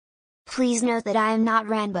Please note that I am not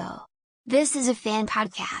Ranboo. This is a fan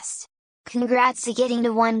podcast. Congrats to getting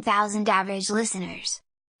to 1,000 average listeners.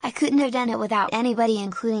 I couldn't have done it without anybody,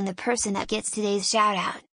 including the person that gets today's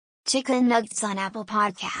shoutout. Chicken Nuggets on Apple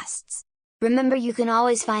Podcasts. Remember, you can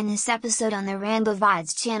always find this episode on the Ranboo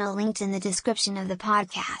Vides channel linked in the description of the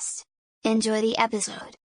podcast. Enjoy the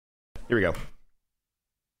episode. Here we go.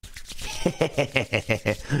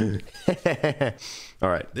 All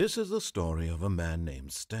right. This is the story of a man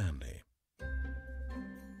named Stanley.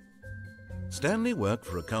 Stanley worked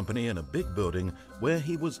for a company in a big building where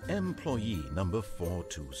he was employee number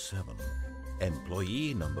 427.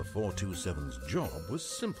 Employee number 427's job was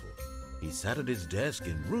simple. He sat at his desk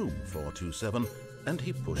in room 427 and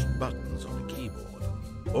he pushed buttons on a keyboard.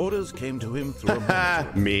 Orders came to him through a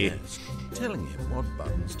monitor Me. desk, telling him what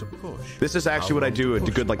buttons to push. This is actually what I do a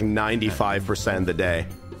good like 95% of the day.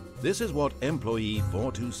 This is what employee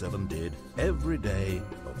 427 did every day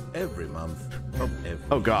of every month of every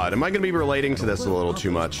Oh god, am I going to be relating to And this a although little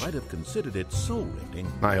too others much? might have considered it soul-rending,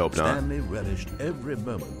 I hope not. Stanley relished every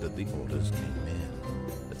moment that the orders came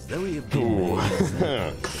in, as though he had been made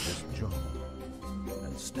exactly for this job.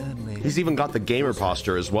 And Stanley... He's even got the gamer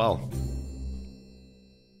posture as well.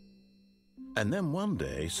 And then one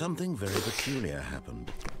day, something very peculiar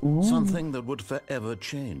happened. Something that would forever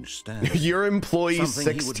change Stanley. Your employee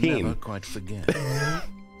Something he would 16. never quite forget.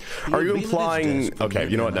 Are you implying... Okay,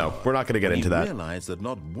 you know what? No, we're not going to get into that. He realized that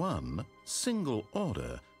not one single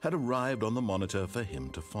order had arrived on the monitor for him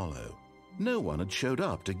to follow. No one had showed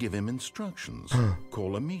up to give him instructions,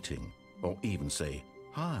 call a meeting, or even say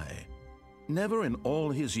hi. Never in all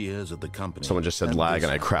his years at the company... Someone just said lag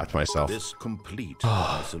and I crapped myself. This complete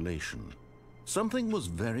isolation. Something was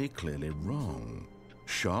very clearly wrong.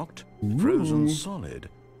 Shocked, frozen solid,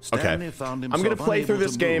 Stanley Okay, found I'm himself going to play through unable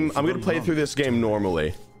this to game. move I'm going for to play long. through this game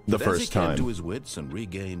normally the But as he first came time. to his wits and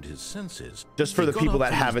regained his senses, Just for he the got people up that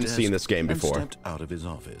from his haven't seen desk this game and before. stepped out of his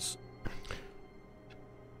office.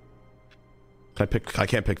 I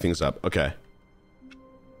can't pick things up. Okay.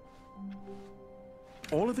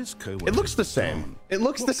 All of his co-workers It looks the were same. gone. It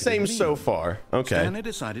looks What the could it same mean? so far. Okay. Stanley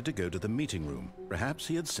decided to go to the meeting room. Perhaps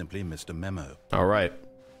he had simply missed a memo. All right.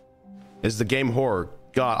 Is the game horror?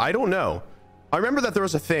 God, I don't know. I remember that there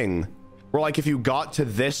was a thing where, like, if you got to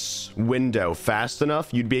this window fast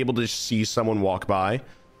enough, you'd be able to see someone walk by.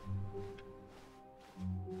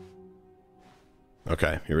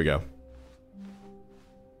 Okay, here we go.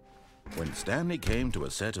 When Stanley came to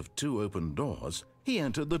a set of 2 open doors, he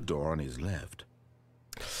entered the door on his left.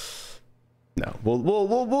 No,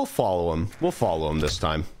 we'll follow him. We'll follow him this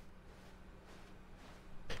time.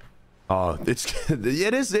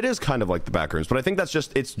 It is kind of like the back rooms, but I think it's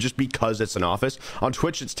just because it's an office. On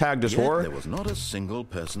Twitch, it's tagged as Yet horror. there was not a single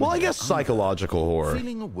person. Well, I there guess either. psychological horror.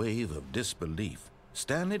 Feeling a wave of disbelief,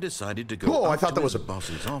 Stanley decided to go Oh, I up thought to that was his a-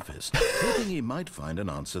 boss's office, hoping he might find an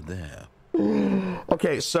answer there.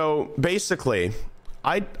 Okay, so basically,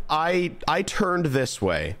 I turned this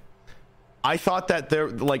way. I thought that there,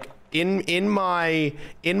 like, in my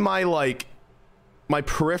like my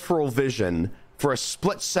peripheral vision, for a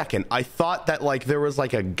split second, I thought that like there was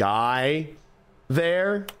like a guy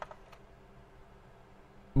there,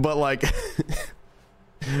 but like,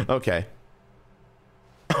 okay,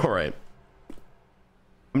 all right.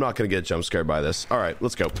 I'm not gonna get jump scared by this. All right,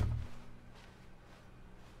 let's go.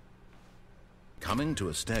 Coming to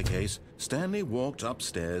a staircase, Stanley walked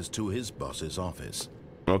upstairs to his boss's office.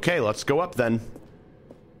 Okay, let's go up then.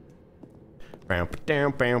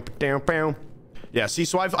 Yeah, see,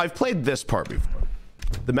 so I've played this part before.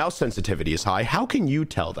 The mouse sensitivity is high. How can you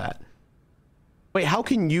tell that? Wait, how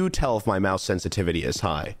can you tell if my mouse sensitivity is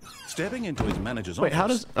high? Stepping into his manager's Wait, office, how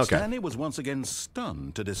does- okay. Stanley was once again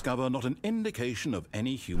stunned to discover not an indication of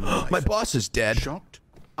any human life. My boss is dead. Shocked,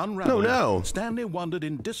 unraveled, no. Stanley wondered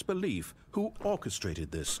in disbelief who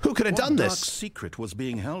orchestrated this. Who could have What done dark this? secret was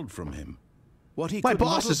being held from him. What he My could not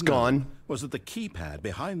boss have is known gone. was that the keypad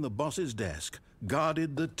behind the boss's desk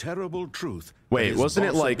guarded the terrible truth Wait, that his wasn't it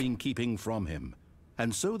boss had like- been keeping from him.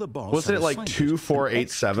 And so the boss Wasn't had it like assigned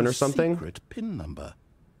 2487 or an extra something? secret pin number.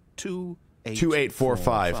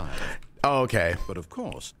 2845. Oh, okay. But of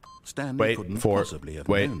course, Stanley Wait, couldn't for possibly have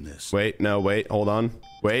wait, known this. wait, no, wait, hold on,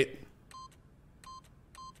 wait.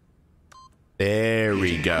 There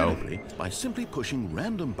we go. By simply pushing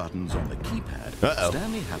random buttons on the keypad, Uh-oh.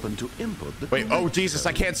 Stanley happened to input the Wait, oh correct Jesus,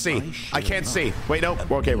 I code can't see. by I sheer can't see. luck. Wait, no,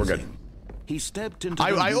 okay, we're good. Amazing. He stepped into the I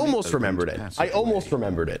newly almost opened remembered it. I passageway. almost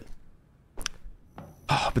remembered it.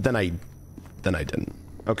 But then I didn't.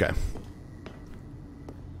 Okay.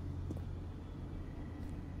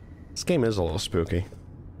 This game is a little spooky.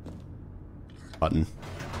 Button.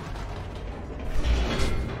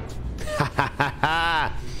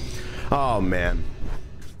 Oh man,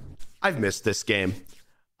 I've missed this game.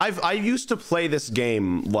 I used to play this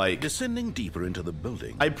game like Descending deeper into the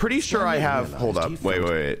building. I'm pretty sure I have. Hold up.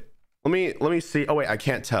 Wait. Let me see. Oh wait, I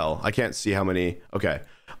can't tell. I can't see how many. Okay.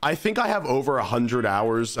 I think I have over 100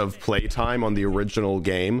 hours of playtime on the original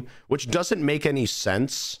game, which doesn't make any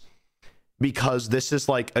sense because this is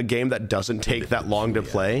like a game that doesn't take that long to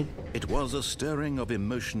play. It was a stirring of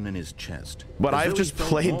emotion in his chest. But I've just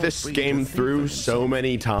played this game through so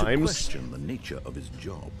many times. Question the nature of his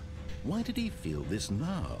job. Why did he feel this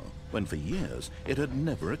now, when for years it had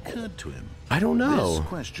never occurred to him? I don't know. This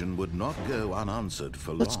question would not go unanswered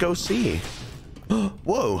for long. Let's go see.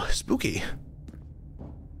 Whoa, spooky.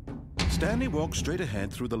 Stanley walked straight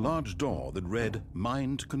ahead through the large door that read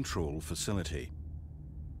Mind Control Facility.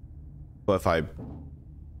 Well, if I...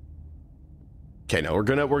 Okay, no, we're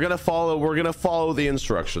gonna follow the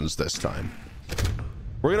instructions this time.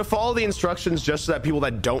 We're gonna follow the instructions just so that people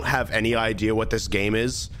that don't have any idea what this game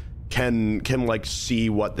is can like see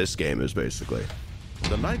what this game is, basically.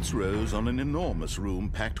 The lights rose on an enormous room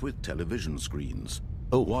packed with television screens.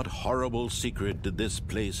 Oh, what horrible secret did this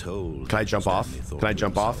place hold? Can I jump off? Can I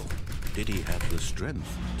jump off? Did he have the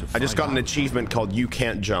strength to I just got an achievement called You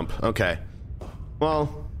Can't Jump. Okay.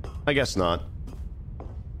 Well, I guess not.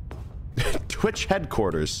 Twitch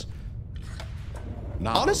headquarters.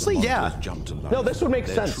 Now honestly, yeah. No, this would make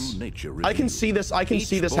sense. I can see this. I can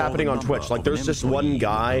see this happening on Twitch. Like, there's this one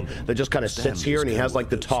guy that just kind of sits here, and he has like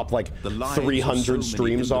the top like 300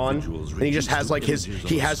 streams on, and he just has like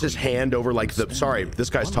his hand over like the. Sorry, this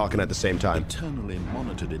guy's talking at the same time. Eternally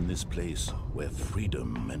monitored in this place where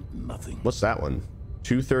freedom meant nothing. What's that one?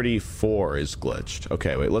 234 is glitched.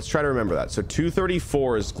 Okay, wait. Let's try to remember that. So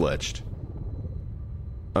 234 is glitched.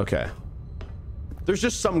 Okay. There's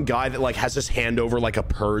just some guy that like has his hand over like a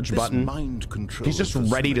purge button. He's just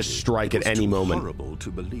ready to strike at any moment. Horrible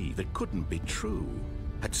to believe. It couldn't be true.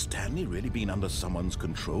 Had Stanley really been under someone's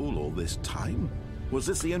control all this time? Was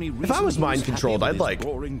this the only reason? If I was mind controlled, I'd like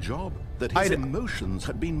boring job that his emotions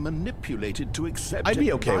had been manipulated to accept. I'd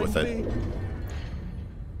be okay with it.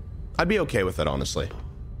 I'd be okay with it, honestly.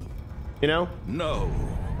 You know? No.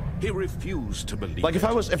 He refused to believe. Like if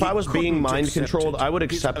I was being mind controlled, I would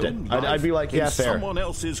accept it. I'd be like, yeah, fair. Someone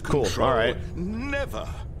else's control. Cool. All right. Never.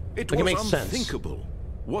 It was unthinkable,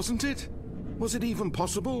 wasn't it? Was it even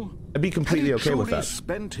possible? I'd be completely okay with that. Had he truly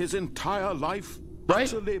spent his entire life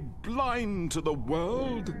utterly blind to the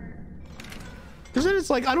world? Because then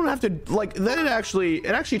it's like I don't have to like. Then it actually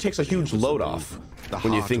takes a huge load off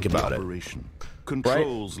when you think about it.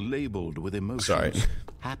 Controls labeled with emotions. Sorry.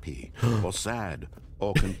 Happy or sad.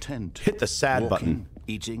 Or content. Hit the sad button.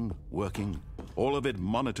 Eating, working, all of it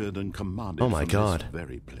monitored and commanded from this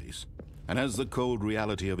very place. And as the cold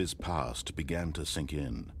reality of his past began to sink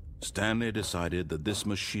in, Stanley decided that this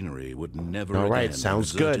machinery would never again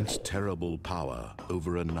exert its terrible power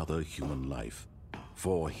over another human life.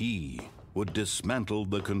 For he would dismantle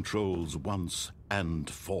the controls once and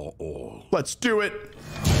for all. Let's do it!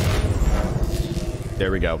 There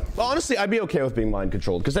we go. Well, honestly, I'd be okay with being mind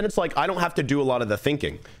controlled because then it's like I don't have to do a lot of the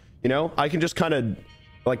thinking. You know, I can just kind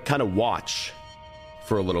of watch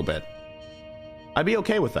for a little bit. I'd be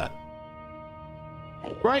okay with that.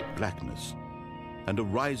 Right? Blackness and a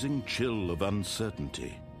rising chill of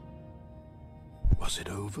uncertainty. Was it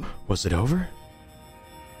over? Was it over?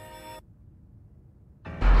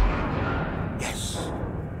 Yes.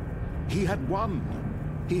 He had won.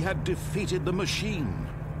 He had defeated the machine.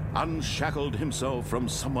 Unshackled himself from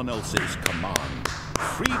someone else's command.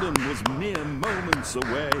 Freedom was mere moments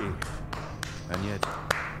away. And yet,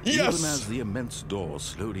 even as the immense door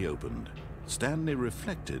slowly opened, Stanley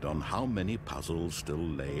reflected on how many puzzles still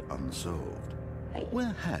lay unsolved.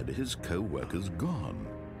 Where had his co-workers gone?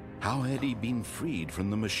 How had he been freed from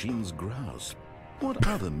the machine's grasp? What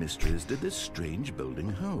other mysteries did this strange building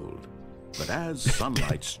hold? But as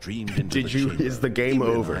sunlight streamed into the chamber, is the game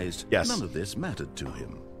over? Yes. None of this mattered to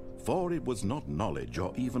him. For it was not knowledge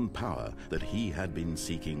or even power that he had been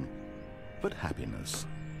seeking, but happiness.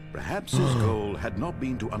 Perhaps his goal had not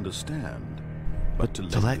been to understand, but to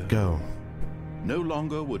let go. No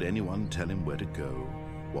longer would anyone tell him where to go,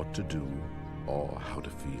 what to do, or how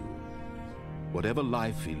to feel. Whatever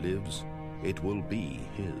life he lives, it will be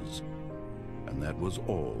his. And that was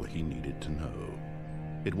all he needed to know.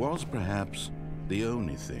 It was perhaps the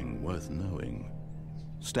only thing worth knowing.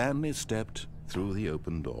 Stanley stepped through the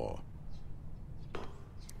open door.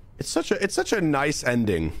 It's such a nice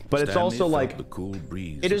ending, but Stanley, it's also like the cool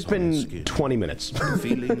breeze it has been 20 minutes. The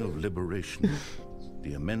feeling of liberation,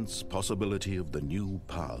 the immense possibility of the new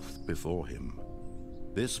path before him.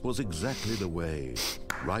 This was exactly the way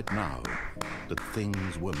right now that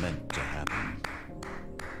things were meant to happen.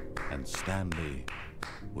 And Stanley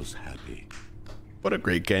was happy. What a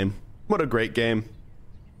great game. What a great game.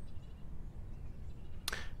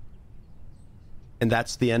 And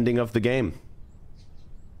that's the ending of the game.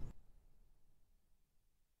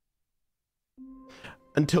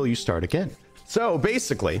 Until you start again. So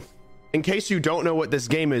basically, in case you don't know what this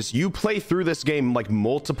game is, you play through this game like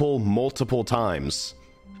multiple times.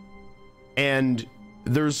 And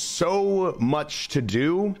there's so much to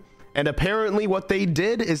do. And apparently what they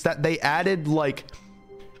did is that they added like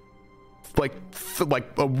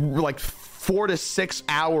 4 to 6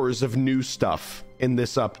 hours of new stuff in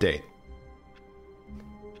this update.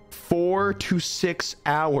 4 to 6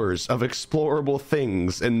 hours of explorable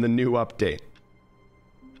things in the new update.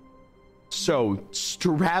 So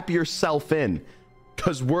strap yourself in,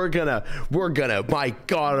 because we're gonna, my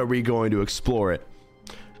God, are we going to explore it?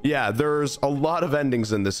 Yeah, there's a lot of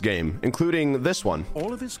endings in this game, including this one.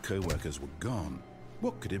 All of his co-workers were gone.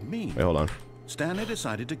 What could it mean? Wait, hold on. Stanley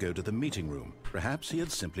decided to go to the meeting room. Perhaps he had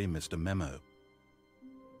simply missed a memo.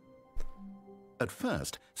 At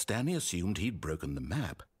first, Stanley assumed he'd broken the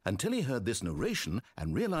map, until he heard this narration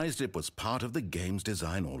and realized it was part of the game's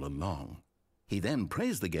design all along. He then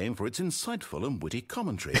praised the game for its insightful and witty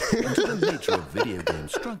commentary into the nature of video game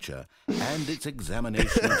structure and its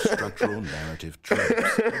examination of structural narrative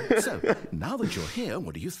tropes. So, now that you're here,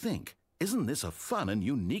 what do you think? Isn't this a fun and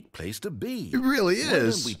unique place to be? It really Why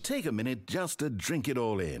is. don't we take a minute just to drink it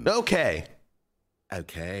all in? Okay.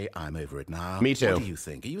 Okay, I'm over it now. Me too. What do you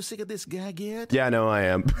think? Are you sick of this gag yet? Yeah, no, I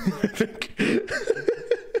am.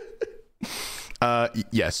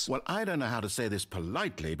 Yes. Well, I don't know how to say this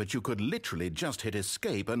politely, but you could literally just hit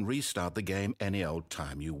escape and restart the game any old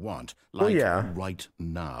time you want. Like right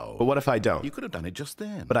now. But what if I don't? You could have done it just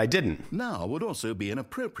then. But I didn't. Now would also be an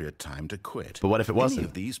appropriate time to quit. But what if it wasn't? Any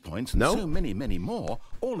of these points and so many, many more,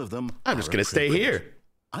 all of them I'm just going to stay here.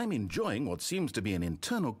 I'm enjoying what seems to be an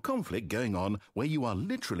internal conflict going on where you are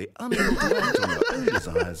literally unable to act on your own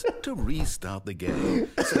desires to restart the game.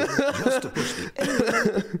 So, just to push the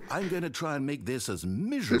envelope, I'm going to try and make this as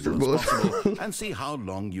miserable as possible and see how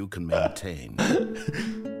long you can maintain.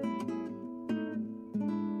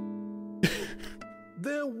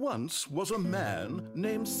 There once was a man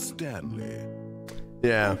named Stanley.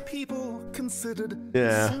 Yeah. People considered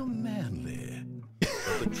so manly.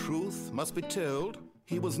 But the truth must be told.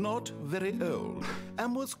 He was not very old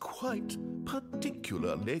and was quite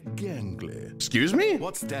particularly gangly. Excuse me?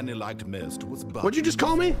 What Stanley liked most was buttons. What'd you just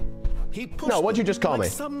call me? He pushed No, what'd you just call like me?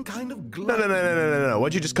 Some kind of No.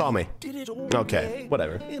 What'd you just call me? Did it all Okay,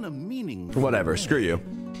 whatever. In a meaningful Whatever, way. screw you.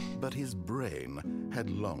 But his brain had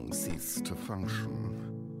long ceased to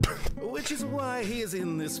function. Which is why he is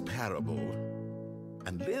in this parable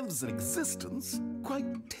and lives an existence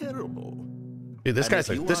quite terrible. Dude, this guy's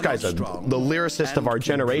the lyricist of our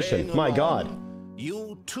generation. My God.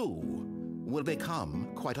 You too will become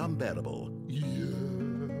quite unbearable. Yeah.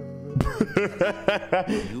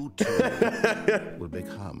 You too will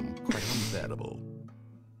become quite unbearable.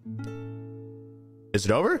 Is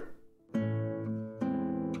it over?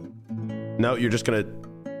 No, you're just gonna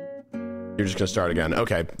start again.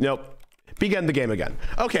 Okay. Nope. Begin the game again.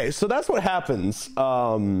 Okay, so that's what happens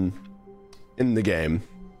in the game.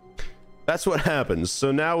 That's what happens.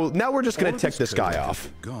 So now we're just gonna tick this guy off.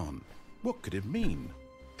 Gone. What could it mean?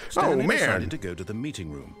 Stanley decided to go to the meeting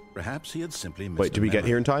room. Perhaps he had simply missed. Wait, did we get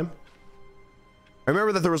here in time? I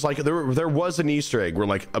remember that there was there was an Easter egg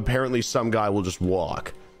where apparently some guy will just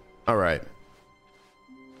walk. All right.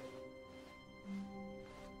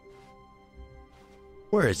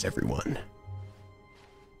 Where is everyone?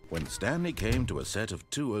 When Stanley came to a set of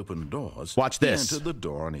 2 open doors, watch this. He entered the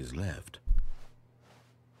door on his left.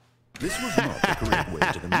 This was not the correct way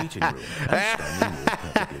to the meeting room, and Stanley knew it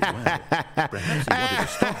perfectly well. Perhaps he wanted to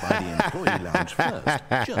stop by the employee lounge first,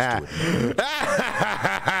 just to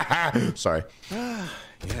admit. Sorry.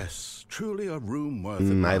 Yes, truly a room worth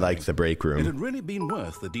admiring. I liked the break room. It had really been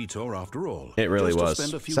worth the detour after all. It really was. To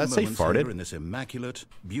spend a few Does that say moments farted? here in this immaculate,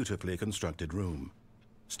 beautifully constructed room.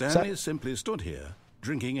 Stanley simply stood here,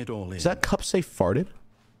 drinking it all in. Does that cup say farted?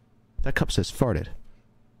 That cup says farted.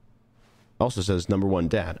 Also says #1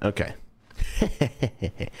 dad. Okay.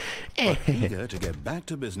 Eager to get back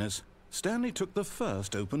to business, Stanley took the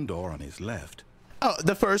first open door on his left. Oh,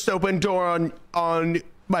 the first open door on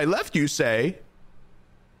my left, you say?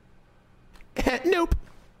 Nope.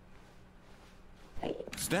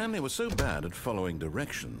 Stanley was so bad at following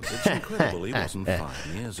directions, it's incredible he wasn't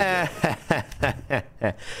 5 years ago.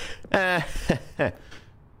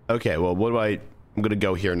 Okay, well, I'm gonna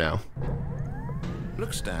go here now.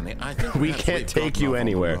 Look, Stanley, I think We can't take you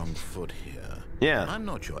anywhere. Wrong foot here. Yeah. I'm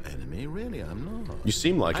not your enemy, really, I'm not. You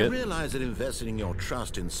seem like I it. realize that investing your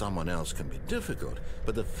trust in someone else can be difficult,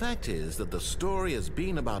 but the fact is that the story has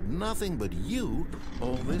been about nothing but you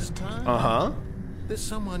all this time. Uh-huh. There's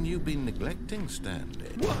someone you've been neglecting, Stanley.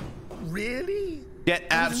 What? Really? Get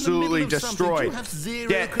absolutely destroyed.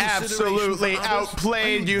 Get absolutely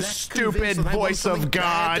outplayed, you stupid voice of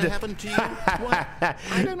God. I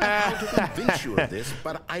don't know how to convince you of this,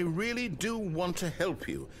 but I really do want to help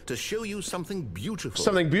you, to show you something beautiful.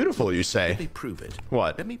 Something beautiful, you say? Let me prove it.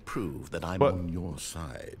 What? Let me prove that I'm What? on your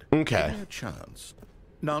side. Okay. Give me a chance.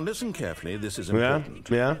 Now listen carefully, this is important.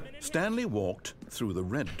 Yeah? Stanley walked through the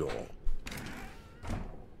red door.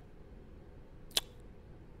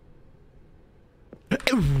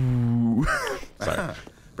 Sorry.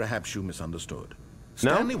 Perhaps you misunderstood.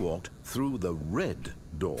 No? Stanley walked through the red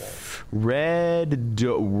door. Red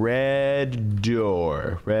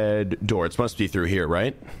door. It must be through here,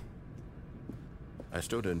 right? I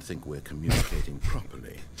still don't think we're communicating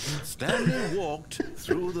properly. Stanley walked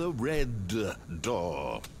through the red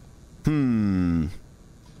door.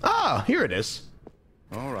 Ah, here it is.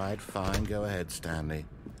 All right, fine. Go ahead, Stanley.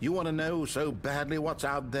 You want to know so badly what's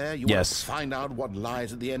out there? You Yes. want to find out what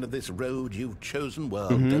lies at the end of this road you've chosen? Well,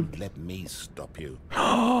 don't let me stop you.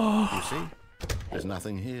 You see? There's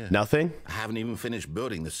nothing here. Nothing? I haven't even finished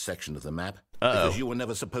building this section of the map. Uh-oh. Because you were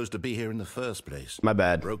never supposed to be here in the first place. My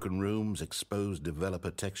bad. Broken rooms, exposed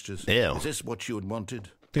developer textures. Ew. Is this what you had wanted?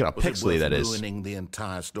 Look at how Was it pixely worth that is. ruining the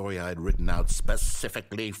entire story I had written out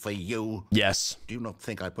specifically for you? Yes. Do you not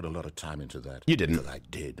think I put a lot of time into that? You didn't. Because I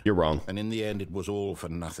did. You're wrong. And in the end, it was all for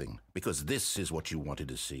nothing. Because this is what you wanted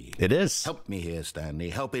to see. It is. Help me here, Stanley.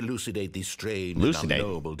 Help elucidate these strange Elucidate? and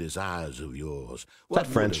unknowable desires of yours. that What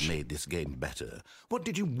French? would have made this game better? What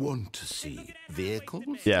did you want to see? Vehicles?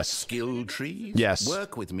 Yes. Skill trees? Yes.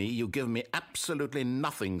 Work with me. You've given me absolutely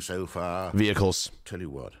nothing so far. Vehicles. Tell you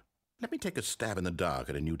what. Let me take a stab in the dark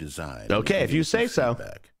at a new design. Okay, if you say so.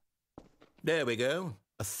 Feedback. There we go.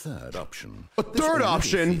 A third option. A This third already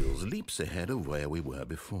option? feels leaps ahead of where we were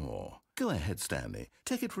before. Go ahead, Stanley.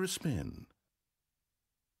 Take it for a spin.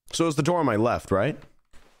 So it was the door on my left, right?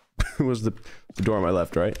 It was the door on my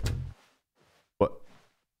left, right? What?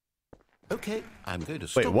 Okay, I'm going to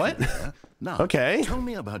stop Wait, what? you there. Now, Okay. tell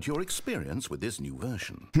me about your experience with this new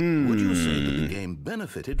version. Would you say that the game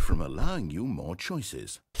benefited from allowing you more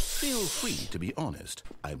choices? Feel free to be honest.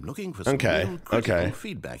 I'm looking for some real critical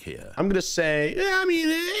feedback here. I'm gonna say, yeah, I mean,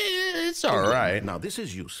 it's all right. Now, this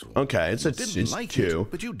is useful. Okay, it's You didn't like two.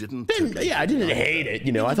 it, but you didn't. Yeah, I didn't hate it.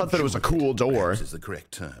 You know, I thought that it was a cool door. Perhaps is the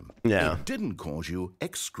correct term. Yeah. It didn't cause you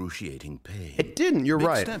excruciating pain. It didn't. You're Big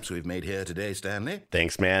right. steps we've made here today, Stanley.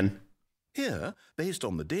 Thanks, man. Here, based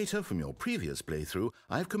on the data from your previous playthrough,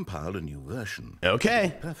 I've compiled a new version. Okay.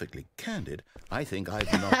 To be perfectly candid, I think I've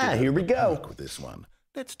knocked it out Here we of the go. park with this one.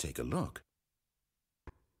 Let's take a look.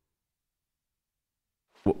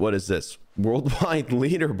 What is this? Worldwide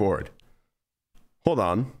leaderboard. Hold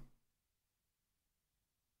on.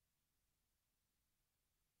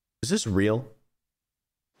 Is this real?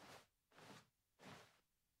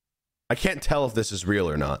 I can't tell if this is real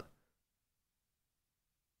or not.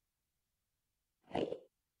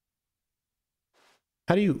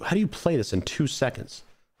 How do you play this in 2 seconds?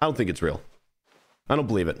 I don't think it's real. I don't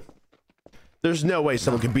believe it. There's no way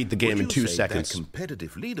someone can beat the game in 2 seconds. That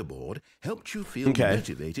competitive leaderboard helped you feel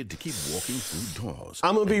motivated to keep walking through doors.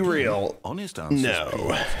 I'm gonna be real. Honest answers.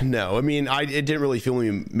 No. I mean, it didn't really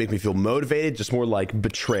make me feel motivated. Just more like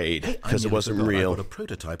betrayed because it wasn't real. I got a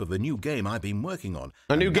prototype of a new game I've been working on.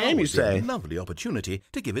 A new game, you say? A lovely opportunity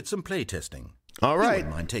to give it some play testing. All right. You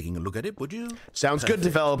wouldn't mind taking a look at it, would you? Sounds good,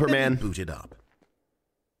 developer man. Boot it up.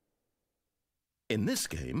 In this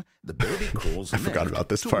game, the baby crawls I forgot about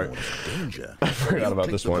this part. Danger. I forgot about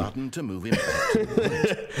this one. Button to move him back to the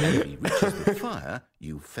point. And if he reaches the fire,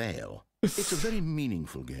 you fail. It's a very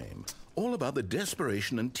meaningful game, all about the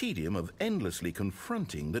desperation and tedium of endlessly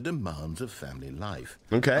confronting the demands of family life.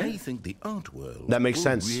 Okay. I think the art world That makes will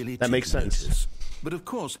sense. Really That makes take sense. notice. But of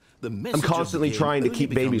course, the message I'm constantly of the game trying to only keep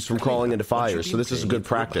babies becomes from crawling clear into once you've fires, so been this is a playing good it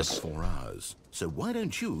for about practice. 4 hours. So why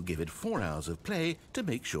don't you give it 4 hours of play to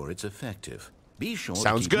make sure it's effective? Be sure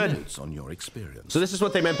Sounds to keep good. notes on your experience. So this is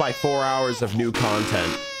what they meant by 4 hours of new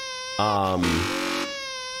content.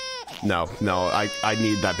 No, I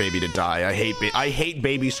need that baby to die. I hate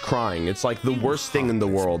babies crying. It's like the worst thing in the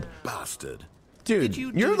world. Bastard. Dude, Did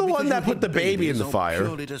you you're do it the one because that you put the hate baby in babies the or fire.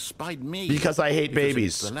 purely to spite me? Because I hate Because if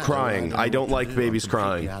babies it's the latter, crying. I don't know what like to do. I'm babies completely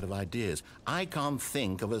crying. Out of ideas. I can't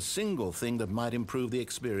think of a single thing that might improve the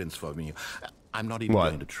experience for me. I'm not even What?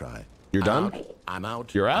 going to try. You're done? I'm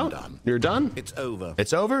out. You're I'm out? done. You're done? It's over.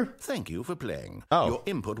 It's over? Thank you for playing. Oh. Your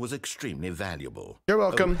input was extremely valuable. You're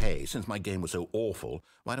welcome. Oh, hey, since my game was so awful,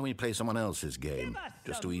 why don't we play someone else's game?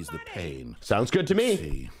 Just to ease the pain. Sounds good to me. Let's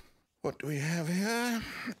see. What do we have here?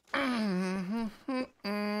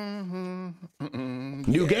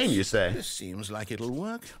 New game, you say? This seems like it'll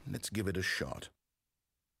work. Let's give it a shot.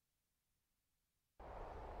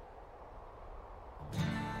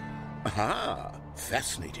 Aha!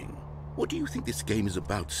 Fascinating. What do you think this game is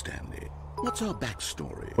about, Stanley? What's our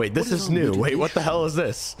backstory? Wait, this What is our new. Wait, what the motivation? hell is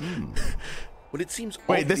this? Well, it seems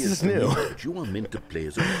Wait, this obvious is to me new. that you are meant to play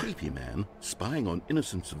as a creepy man, spying on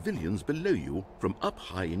innocent civilians below you from up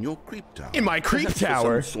high in your creep tower. In my creep Perhaps for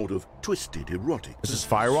tower? some sort of twisted erotic. This is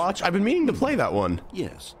Firewatch? I've been meaning to play that one.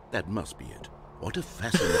 Yes, that must be it. What a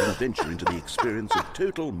fascinating venture into the experience of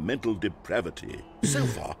total mental depravity. So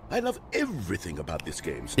far, I love everything about this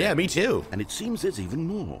game, Stanley. Yeah, me too. And it seems there's even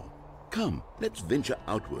more. Come, let's venture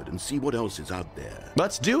outward and see what else is out there.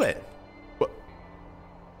 Let's do it. What?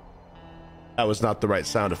 That was not the right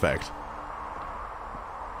sound effect.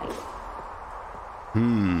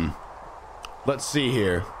 Let's see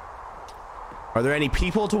here. Are there any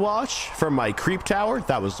people to watch from my creep tower?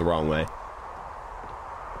 That was the wrong way.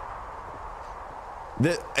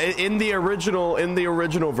 In the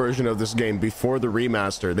original version of this game before the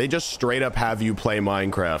remaster, they just straight up have you play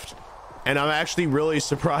Minecraft. And I'm actually really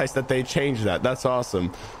surprised that they changed that. That's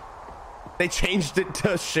awesome. They changed it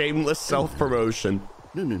to shameless self-promotion.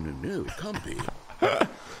 No, it can't be.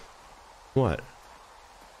 What?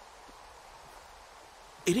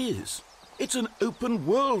 It is. It's an open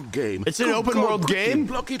world game. It's an Good open God, world quickly, game?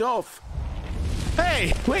 Block it off.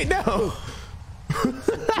 Hey, wait, no.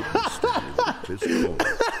 Close call. You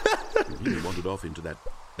really wandered off into that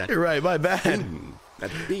You're right, my bad. thing.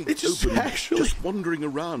 That big It's just open, actually- just wandering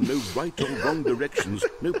around, no right or wrong directions,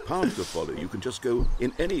 no path to follow. You can just go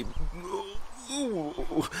in any.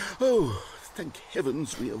 Oh, thank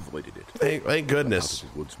heavens we avoided it. Thank Out goodness.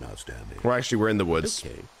 of the woods now, Stanley. We're in the woods.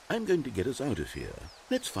 Okay, I'm going to get us out of here.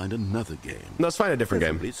 Let's find another game. Let's find a different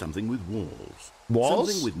game. Preferably something with walls. Walls?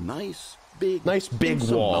 Something with nice, big walls.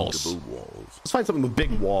 insurmountable walls. Let's find something with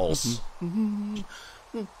big walls.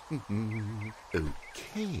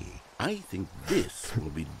 Okay, I think this will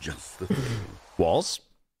be just the thing. Walls?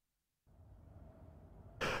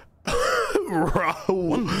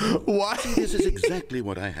 Why? This is exactly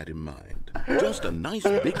what I had in mind. Just a nice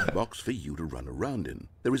big box for you to run around in.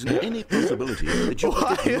 There isn't any possibility that you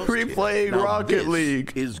Why could get are lost we here. playing Now, Rocket this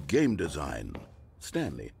League? is game design.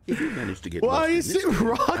 Stanley, if you manage to get Why lost in is this it game, I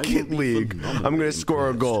will Rocket be League? phenomenally I'm gonna score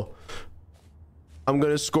a impressed. goal. I'm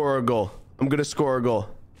gonna score a goal. I'm gonna score a goal.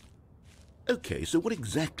 Okay, so what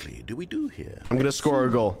exactly do we do here? I'm gonna score a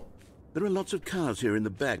goal. There are lots of cars here in the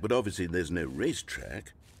back, but obviously there's no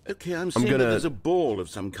racetrack. Okay, I'm seeing gonna- that there's a ball of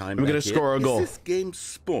some kind. I'm gonna back here. score a goal. Is this game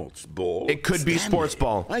sports ball? It could be sports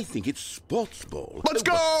ball. I think it's sports ball. Let's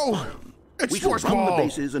Oh, go! what fun. It's We can sports run ball. the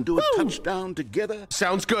bases and do a touchdown together.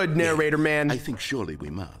 Sounds good, narrator man. I think surely we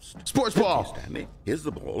must. Sports Okay, ball. Stanley, here's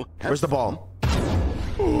the ball. Have Where's the fun.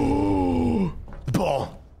 ball? Ooh, the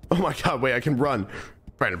ball. Oh my god, wait, I can run.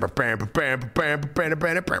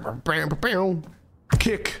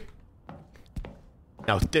 Kick.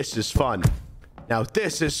 Now this is fun. Now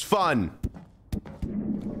this is fun.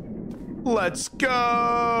 Let's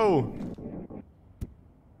go.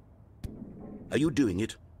 Are you doing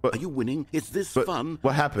it? But- Are you winning? Is this but fun?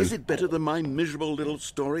 what happened? Is it better than my miserable little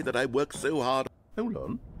story that I worked so hard? Hold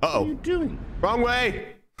on. Uh-oh. What are you doing? Wrong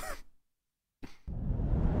way.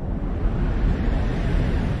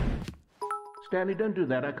 Stanley, don't do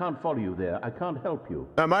that. I can't follow you there. I can't help you.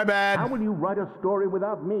 My How bad. will you write a story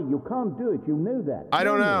without me? You can't do it. You know that. I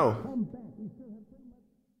don't know.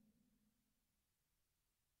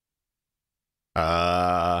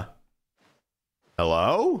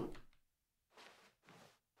 Hello?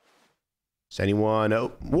 Is anyone? Oh,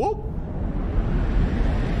 whoop.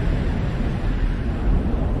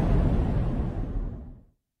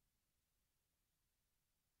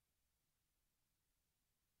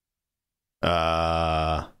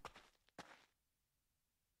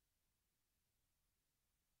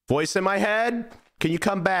 Voice in my head? Can you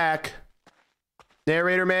come back?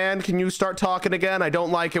 Narrator man, can you start talking again? I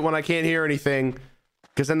don't like it when I can't hear anything,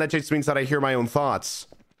 because then that just means that I hear my own thoughts.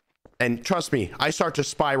 And trust me, I start to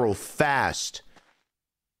spiral fast.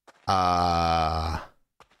 Oh,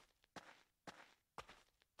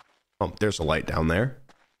 there's a light down there.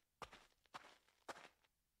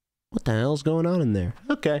 What the hell's going on in there?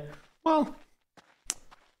 Okay, well.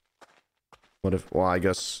 What if, well, I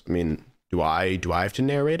guess, I mean, do I have to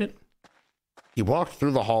narrate it? He walked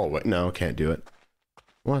through the hallway. No, can't do it.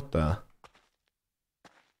 What the?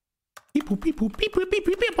 Beep, boop, beep, boop, beep, boop, beep,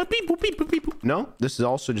 boop, beep, boop, beep, boop, beep, boop, beep, boop. No, this is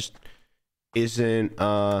also just isn't beep,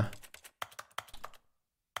 boop,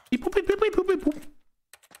 beep, boop, beep, boop, beep, boop.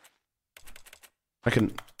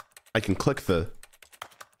 I can click the.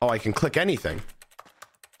 Oh, I can click anything.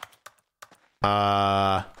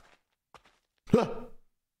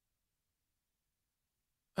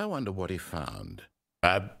 I wonder what he found.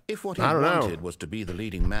 If what he wanted was to be the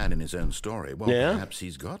leading man in his own story, well, perhaps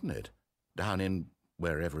he's gotten it. Down in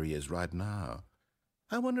wherever he is right now.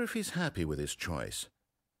 I wonder if he's happy with his choice,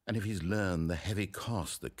 and if he's learned the heavy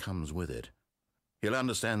cost that comes with it. He'll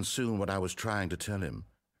understand soon what I was trying to tell him.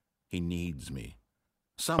 He needs me.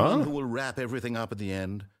 Someone who will wrap everything up at the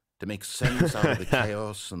end to make sense out of the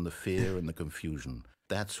chaos and the fear and the confusion.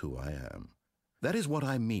 That's who I am. That is what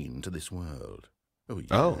I mean to this world. Oh, yes.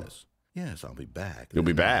 Oh. Yes, I'll be back. You'll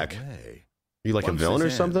be back. You like a villain or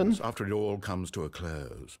something? After it all comes to a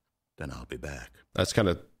close, then I'll be back. That's kind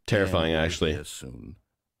of terrifying, actually. Yes, soon.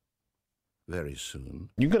 Very soon.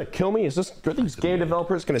 You gonna kill me? Are these game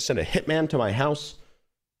developers gonna send a hitman to my house?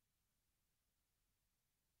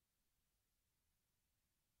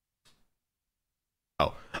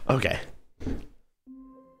 Oh, okay.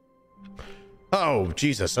 Oh,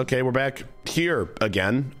 Jesus. Okay, we're back here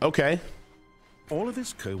again. Okay. All of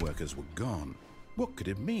his co-workers were gone. What could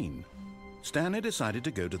it mean? Stanley decided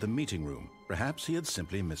to go to the meeting room. Perhaps he had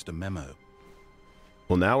simply missed a memo.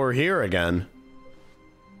 Well, now we're here again.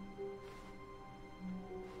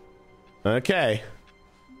 Okay.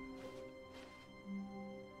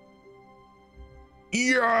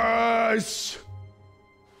 Yes!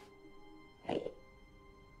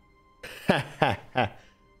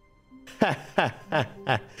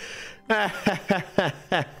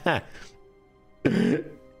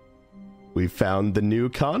 We found the new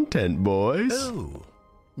content, boys. Oh,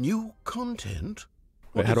 new content?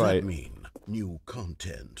 Wait, What how does do that I mean? New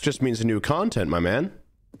content. Just means new content, my man.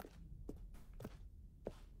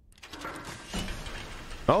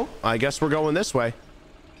 Oh, I guess we're going this way.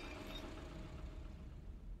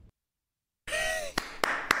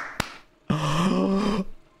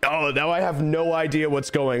 Oh, now I have no idea what's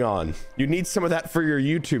going on. You need some of that for your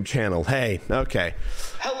YouTube channel. Hey, okay.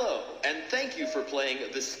 Hello, and thank you for playing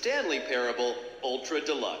the Stanley Parable Ultra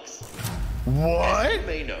Deluxe. What? As you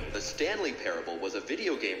may know, the Stanley Parable was a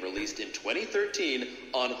video game released in 2013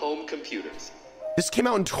 on home computers. This came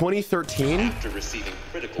out in 2013? After receiving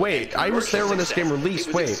critical Wait, I was there when this game released.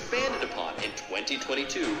 It was Wait. expanded upon in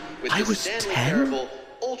 2022 with I the was Stanley 10? Parable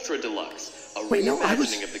Ultra Deluxe, a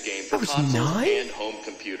reimagining of the game for consoles 9? and home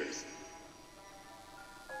computers.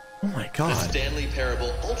 Oh my The god. Stanley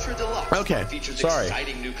Parable Ultra Deluxe Okay, features sorry.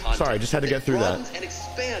 exciting new content. Sorry, just had to get through that. broadens and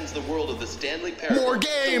expands the world of the Stanley Parable, More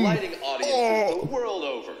game! delighting audiences the world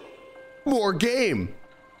over. More game.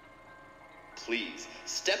 Please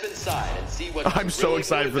step inside and see what I'm so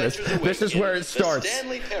excited for this. This is where it starts.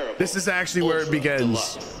 This is actually where it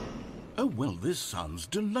begins. Oh, well, this sounds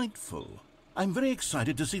delightful. I'm very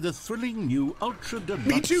excited to see the thrilling new Ultra Deluxe.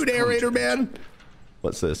 Me too, narrator content. man.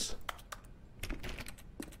 What's this?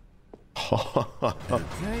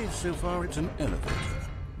 Okay, so far it's an elevator.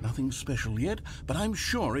 Nothing special yet, but I'm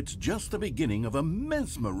sure it's just the beginning of a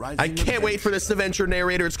mesmerizing I can't wait for this adventure,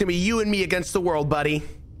 narrator. It's gonna be you and me against the world, buddy.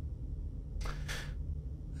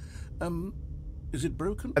 Is it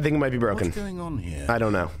broken? I think it might be broken. What's going on here? I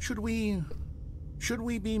don't know. Should we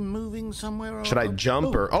be moving somewhere? Or Should I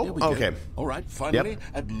jump or... there we Oh, go. okay. All right, finally,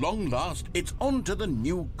 at long last, it's on to the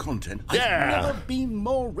new content. Yeah. I've never been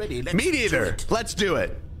more ready. Let's Me do neither. it. Let's do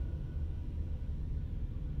it.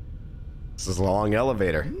 This is a long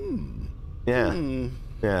elevator. Yeah.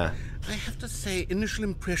 Yeah. I have to say, initial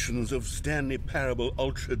impressions of Stanley Parable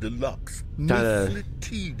Ultra Deluxe. Kinda- Miffly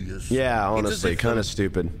tedious. Yeah, It's honestly, as if kind of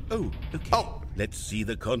stupid. Oh, okay. Oh. Let's see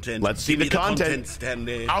the content. Let's see Give the me content.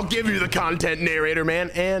 Stanley. I'll give you the content, narrator man.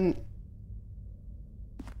 And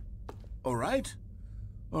All right.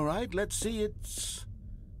 Let's see. It's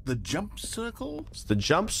the jump circle. it's the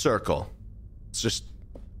jump circle. It's just...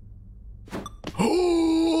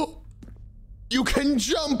 Oh! You can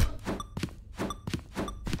jump!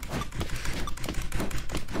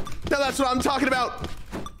 Now that's what I'm talking about!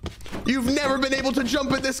 You've never been able to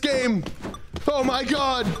jump in this game! Oh my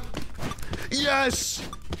god! Yes!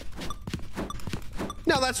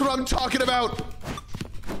 Now that's what I'm talking about!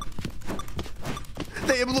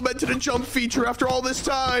 They implemented a jump feature after all this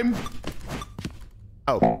time!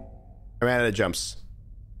 Oh. I ran out of jumps.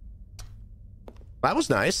 That was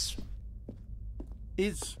nice.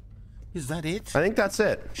 Is that it? I think that's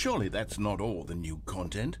it. Surely that's not all the new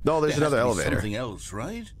content. No, there's There has another to be elevator. Something else,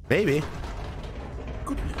 right? Maybe.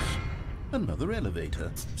 Goodness. Another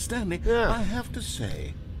elevator. Stanley, Yeah. I have to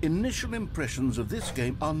say, initial impressions of this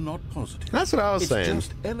game are not positive. That's what I was saying. It's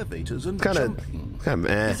just elevators and Kind jumping. of,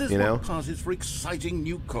 This is you know. what passes for exciting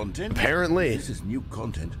new content. Apparently. If this is new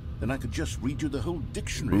content, then I could just read you the whole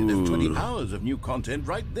dictionary. There's 20 hours of new content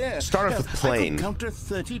right there. Start off with plane. I could counter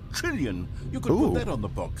 30 trillion. You could Ooh. put that on the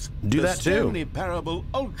box. Do the that too. Stanley Parable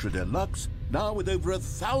Ultra Deluxe, now with over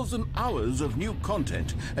 1,000 hours of new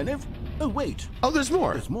content. And oh wait. Oh, there's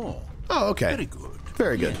more. There's more. Oh, okay. Very good.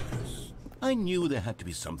 Very good. Yes. I knew there had to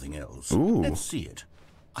be something else. Ooh. Let's see it.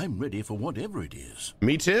 I'm ready for whatever it is.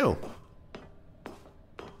 Me too.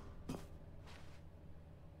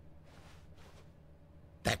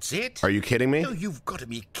 That's it? Are you kidding me? No, you've got to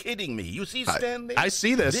be kidding me. You see, Stanley? I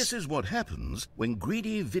see this. This is what happens when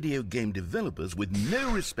greedy video game developers with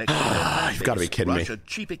no respect for their fan You've got to be base kidding me. rush a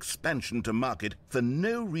cheap expansion to market for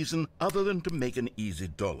no reason other than to make an easy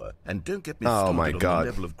dollar. And don't get me Oh, started my on God. the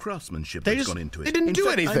level of craftsmanship They that's just- gone into it. they didn't In do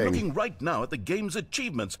fact, anything. I'm looking right now at the game's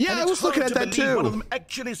achievements. Yeah, and I it's was looking hard at to that believe too. One of them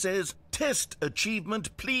actually says, "Test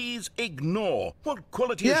achievement, please ignore." What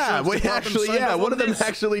quality Yeah, assurance wait, department actually, signed yeah, off one on of them this?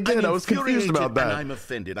 actually did. I'm I was confused about infuriated that. And I'm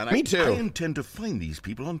offended. And Me I too. intend to find these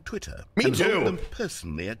people on Twitter. Me and too. hold them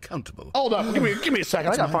personally accountable. Hold up. Give me a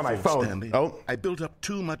second. I gotta find my phone. Stanley. Oh. I built up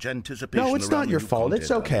too much anticipation. No, it's around not the your new fault. It's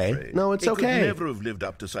content, I'm okay. afraid. No, it's it okay. Could never have lived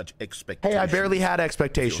up to such expectations. Hey, I barely had If you're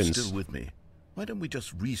expectations. still with me, why don't we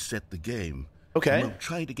just reset the game? Okay. And we'll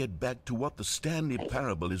try to get back to what the Stanley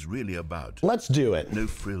Parable is really about. Let's do it. No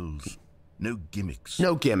frills, no gimmicks.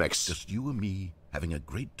 No gimmicks. Just you and me having a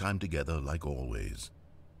great time together like always.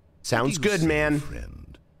 Sounds What do you good, say, man. Friend?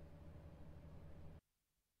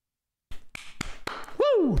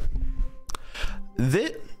 Woo!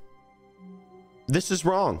 This is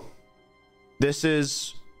wrong. This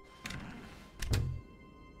is...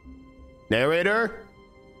 Narrator?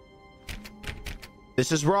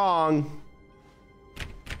 This is wrong.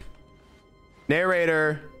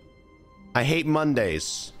 Narrator. I hate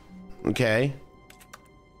Mondays. Okay.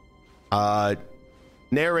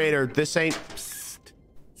 Narrator, this ain't... Psst.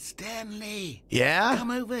 Stanley. Yeah?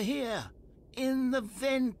 Come over here. In the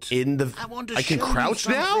vent. I want to I can show you crouch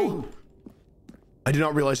now? something. I did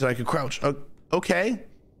not realize that I could crouch. Okay.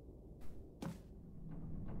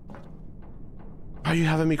 Are you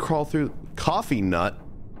having me crawl through coffee nut?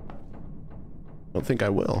 Don't think I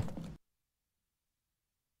will.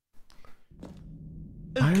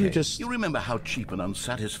 Why don't you just... You remember how cheap and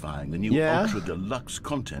unsatisfying the new Yeah. Ultra Deluxe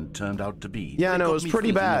content turned out to be? Yeah, no, got it was me pretty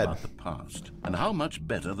thinking bad. About the past and how much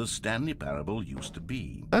better the Stanley Parable used to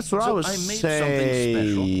be. That's what so I was I made saying. something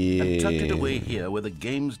special and tucked it away here where the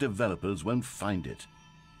game's developers won't find it.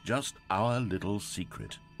 Just our little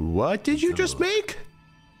secret. What did you just make?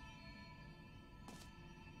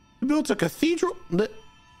 You built a cathedral?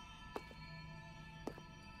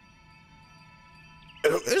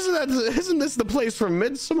 Isn't this the place from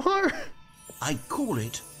Midsommar? I call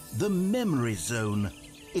it the Memory Zone.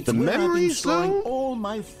 It's The where Memory I've been storing Zone? all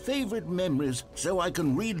my favorite memories so I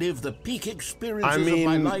can relive the peak experiences of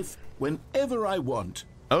my mean- life whenever I want.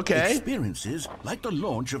 Okay. Experiences like the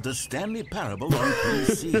launch of the Stanley Parable on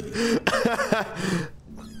PC.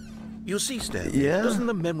 You see, Stanley, Yeah? doesn't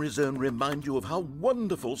the Memory Zone remind you of how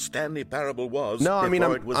wonderful Stanley Parable was? No, I mean,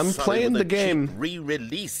 before I'm- it was I'm sullied playing with the a cheap game.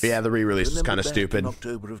 re-release. Yeah, the re-release is Remember kind of back stupid. in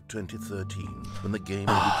October of 2013, when the game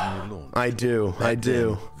originally launched. I do. I Back do.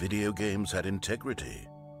 then, video games had integrity.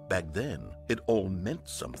 Back then, it all meant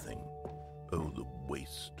something. Oh, the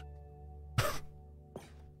waste.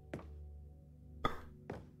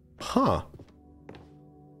 Huh.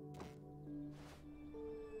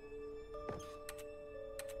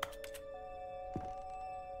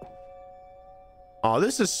 Oh,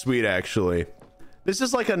 this is sweet, actually. This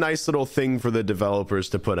is like a nice little thing for the developers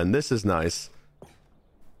to put in. This is nice.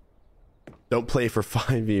 Don't play for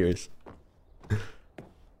 5 years.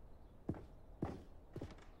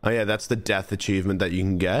 Oh yeah, that's the death achievement that you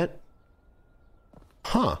can get.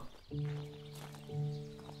 Huh.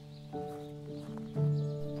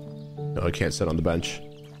 No, I can't sit on the bench.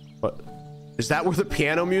 What? Is that where the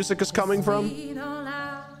piano music is coming from?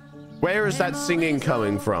 Where is that singing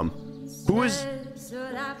coming from? Who is...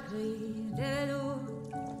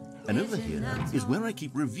 And over here is where I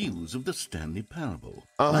keep reviews of the Stanley Parable.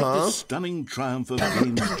 Uh-huh. Like the stunning triumph of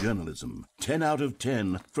games journalism. 10 out of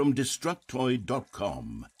 10 from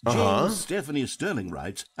Destructoid.com. Jane Stephanie Sterling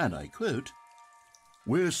writes, and I quote,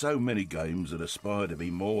 "Where so many games that aspire to be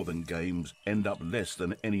more than games end up less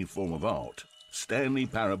than any form of art, Stanley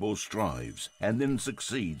Parable strives and then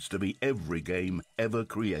succeeds to be every game ever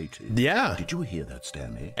created. Yeah. Did you hear that,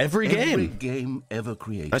 Stanley? Every game ever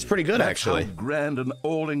created. That's pretty good, actually. How grand and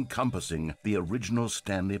all-encompassing the original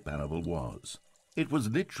Stanley Parable was. It was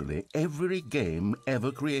literally every game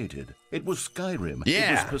ever created. It was Skyrim. Yeah.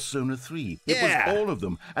 It was Persona 3. Yeah. It was all of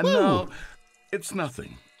them. And Woo. now, it's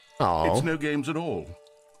nothing. Oh. It's no games at all.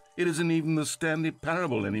 It isn't even the Stanley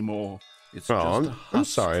Parable anymore. It's just a husk. I'm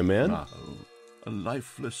sorry, man. Now, a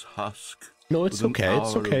lifeless husk. No, it's with okay. An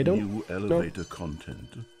It's hour okay. of Don't. new elevator content.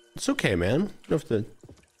 It's okay, man. You have to.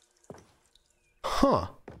 Huh.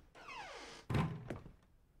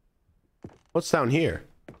 What's down here?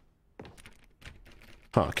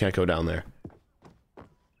 Huh, can't go down there.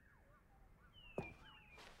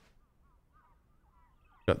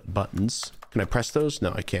 Got buttons. Can I press those?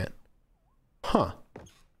 No, I can't. Huh.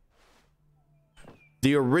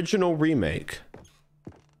 The original remake.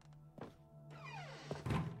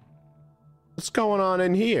 What's going on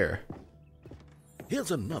in here?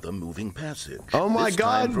 Here's another moving passage. Oh my This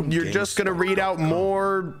time from god, you're just gonna read out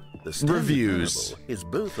more The Stanley reviews. Parable is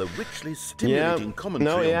both a richly stimulating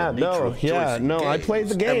commentary on the nature of choice in I played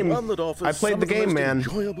the games, game. and one that offers I played some the of game, most man.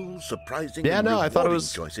 Enjoyable, surprising, Yeah, and no, I thought it rewarding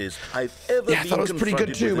was- choices I've ever Yeah, I been thought it was pretty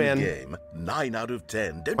good confronted too, with in a man. game. 9 out of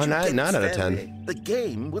 10. Don't Oh, you nine- get it, 9 out of Stanley? 10. The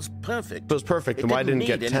game was perfect. It was perfect, It then why didn't it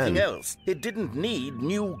get need 10? anything else. It didn't need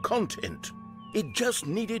new content. It just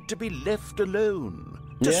needed to be left alone.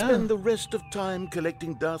 To Yeah. spend the rest of time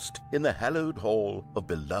collecting dust in the hallowed hall of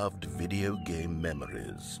beloved video game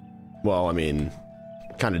memories. Well, I mean,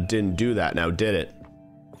 kind of didn't do that now, did it?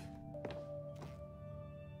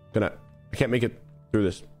 I can't make it through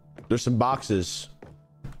this. There's some boxes.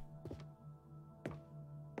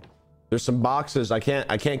 There's some boxes I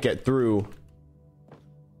can't get through.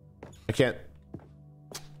 I can't.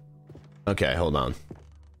 Okay, hold on.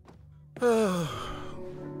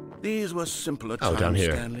 These were simpler Oh, times, down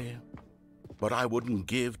here. Stanley. But I wouldn't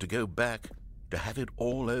give to go back to have it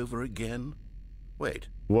all over again. Wait,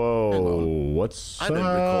 Whoa, what's I don't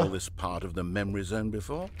recall this part of the memory zone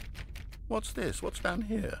before. What's this? What's down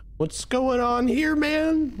here? what's going on here,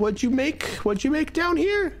 man? What'd you make down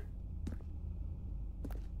here?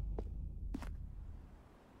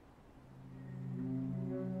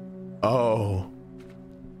 Oh,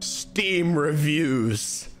 Steam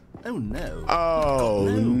reviews. Oh no. Oh,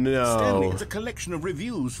 no. Stanley, it's a collection of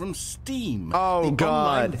reviews from Steam. Oh, the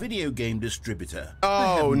God. online video game distributor. I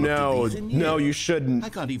Oh, haven't looked at no. these in No, years. you shouldn't. I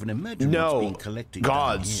can't even imagine what's being No. collected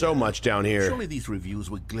God, down here. so much down here. Surely these reviews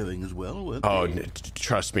were glowing as well, weren't Oh, they?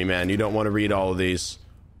 trust me, man. You don't want to read all of these.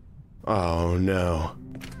 Oh, no.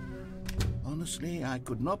 Honestly, I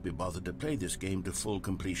could not be bothered to play this game to full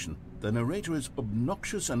completion. The narrator is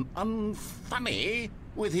obnoxious and unfunny,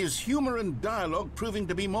 with his humor and dialogue proving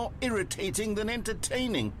to be more irritating than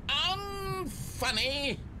entertaining.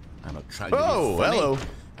 Unfunny! I'm not trying to be funny. Hello.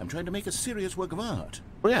 I'm trying to make a serious work of art.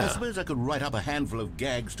 Yeah. I suppose I could write up a handful of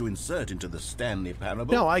gags to insert into the Stanley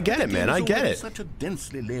Parable. No, I get but it, the man. game I is get already it. Such a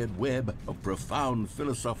densely layered web of profound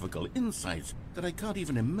philosophical insights that I can't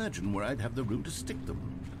even imagine where I'd have the room to stick them.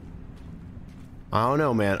 I don't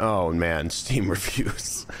know, man. Oh, man. Steam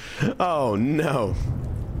reviews. Oh, no.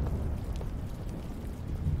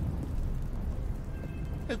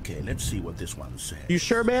 Okay, let's see what this one says. You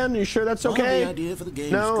sure, man? You sure that's Well, okay? the idea for the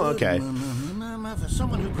game No? is good. Okay. For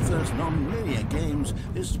someone who prefers non-linear games,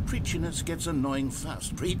 this preachiness gets annoying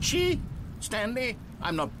fast. Preachy? Stanley?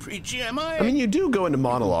 I'm not preachy, am I? I mean, you do go into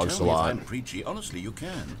monologues Tell a me if lot. I'm preachy. Honestly, you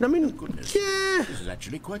can. I mean, Oh, goodness. yeah. This is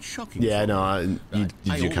actually quite shocking. Yeah, for no, me. you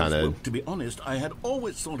I always- kind well, of... to be honest, I had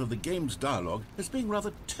always thought of the game's dialogue as being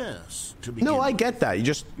rather terse to begin No, I with. get that. You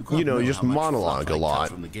just, can't you know, you just how much monologue fluff a I cut lot.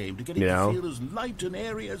 from the game to get you it know? to feel as light and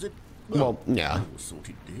airy as it. Well, yeah. I always thought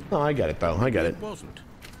it did. No, I get it, though. I get it. It wasn't.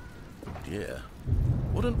 Oh dear.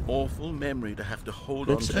 What an awful memory to have to hold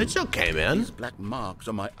on to. It's okay, man. These black marks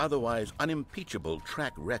on my otherwise unimpeachable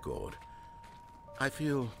track record. I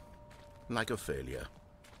feel like a failure.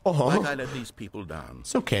 Oh, Like I let these people down.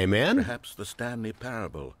 it's okay, man. Perhaps the Stanley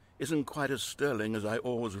Parable isn't quite as sterling as I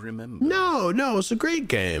always remember. No, it's a great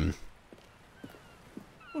game.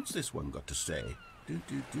 What's this one got to say?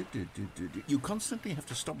 You constantly have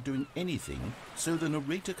to stop doing anything so the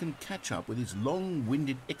narrator can catch up with his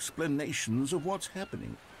long-winded explanations of what's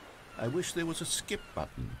happening. I wish there was a skip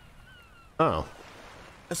button. Oh,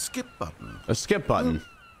 A skip button? a skip button.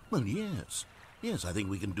 Well, yes. Yes, I think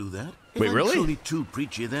we can do that. Wait, If really? I'm truly too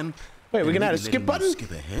preachy, then... Wait, we then can add a maybe skip letting them button?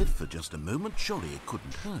 skip ahead for just a moment, surely it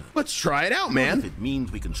couldn't hurt. Let's try it out, If man. it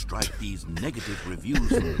means we can strike these negative reviews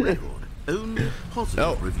from the record, only positive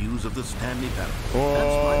Oh. reviews of the Stanley Parable. Whoa,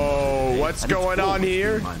 That's my motto, what's and it's going on always been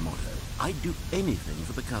here? My motto. I'd do anything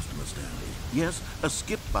for the customer, Stanley. Yes, a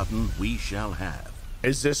skip button we shall have.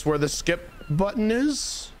 Is this where the skip button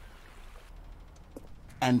is?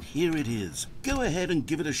 And here it is. Go ahead and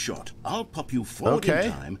give it a shot. I'll pop you forward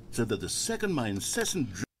in time so that the second my incessant...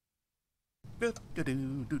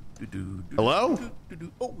 Hello?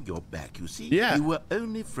 Oh, you're back, you see? Yeah. You were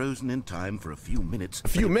only frozen in time for a few minutes. A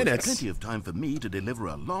few but it was minutes? Plenty of time for me to deliver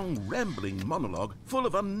a long, rambling monologue full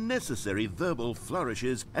of unnecessary verbal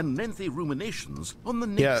flourishes and lengthy ruminations on the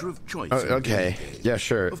nature of choice. Okay. Yeah,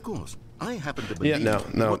 sure. Of course, I happen to believe... Yeah,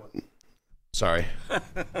 no. Sorry.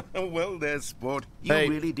 Well, there, sport. You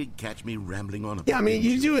really did catch me rambling on. Yeah, I mean,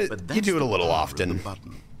 you do it a little power often. of the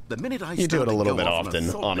button. The minute I You do it a little bit go off on a often,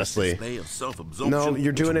 thoughtless honestly. display of self-absorption, No,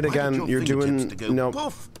 you're doing it it's right at again. your You're doing fingertips to go no.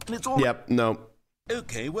 poof, and it's all Yep, no.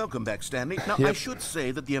 Okay, welcome back, Stanley. Now, I should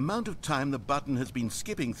say that the amount of time the button has been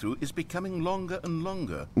skipping through is becoming longer and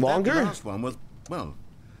longer. Longer? That last one was, well,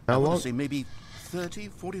 How I want long? to say maybe 30,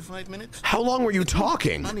 45 minutes. How long were you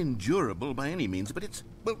talking? Unendurable by any means, but it's,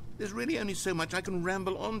 well, there's really only so much I can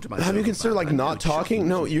ramble on to myself. Have you considered, about. like, not talking?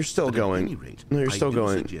 No, you're still But going. At any rate, No, you're still I do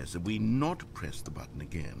going. suggest that we not press the button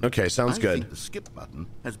again. Okay, sounds I good. think the skip button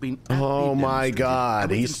has been Oh aptly my demonstrated, God,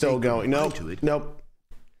 and we he's can still say going. goodbye Nope, to it. nope.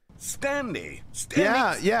 Stanley!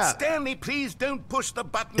 Yeah. Stanley, please don't push the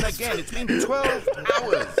button again. It's been 12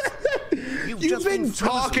 hours. You've been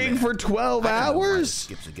talking for 12 I don't know why the hours?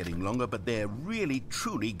 skips are getting longer, but they're really,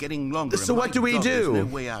 truly getting longer. So and what my do we God, do? There's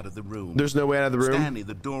no way out of the room. There's no way out of the room? Stanley,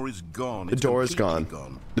 the door is gone. The It's door is completely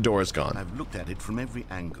gone. The door is gone. I've looked at it from every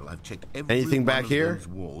angle. I've checked every Anything one back of here? those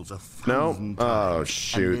walls 1,000 No? times. Oh, and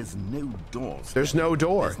shoot. there's no door. There's no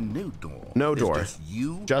door. There's no door. No There's door. Just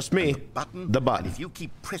you. Just me. And the button. The button. And if you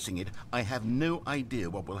keep pressing it, I have no idea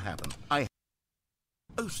what will happen.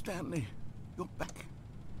 Oh, Stanley, you're back.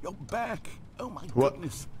 You're back. Oh my What?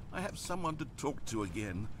 goodness. I have someone to talk to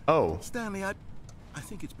again. Oh. Stanley, I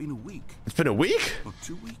think it's been a week. It's been a week? Or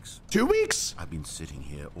 2 weeks. 2 weeks? I've been sitting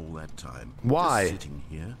here all that time. Why? Just sitting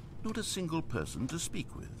here, not a single person to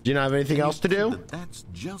speak with. Do you not have anything else to do? That's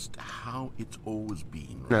just how it's always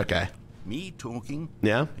been. Okay. Me talking,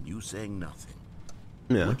 Yeah? and you saying nothing.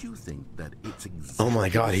 Yeah. Would you think that it's exactly... Oh my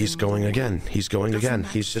God, he's going again. He's going Doesn't again.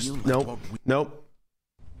 that He's just... feel like Nope. what we- Nope.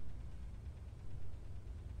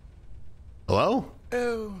 Hello?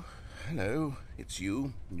 Oh, hello. It's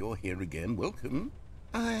you. You're here again. Welcome.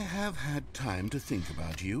 I have had time to think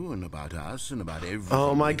about you and about us and about everything.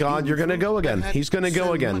 Oh my we've God, been you're gonna through. go again. I've had He's gonna go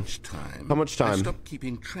so again. Much time. How much time? I stopped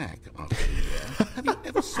keeping track after a year. Have you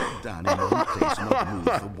ever sat down in one place and not moved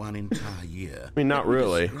for one entire year? I mean, not Let me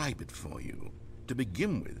really. describe it for you. To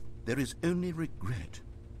begin with, there is only regret.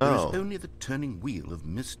 Oh. There is only the turning wheel of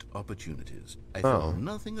missed opportunities. I felt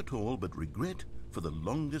nothing at all but regret for the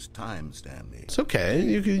longest time, Stanley. It's okay.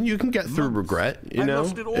 You can get through regret, you I know?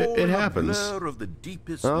 lost it all It in happens. A blur of the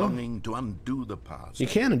deepest longing to undo the past. You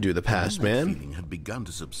can undo the past, When that man. feeling had begun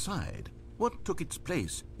to subside, what took its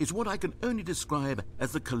place is what I can only describe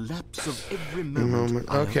as the collapse of every moment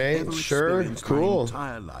I have okay, ever sure, experienced cool. my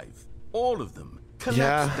entire life. All of them collapsed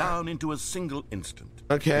Yeah. down into a single instant.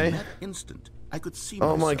 Okay. In that instant, I could see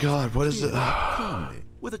Oh my myself God, what is it? clearly, calmly,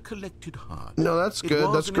 with a collected heart. No, that's good, It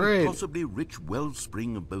was that's an great. impossibly rich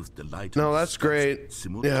wellspring of both delight No, and that's disgust great.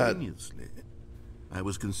 simultaneously. I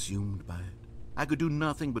was consumed by it. I could do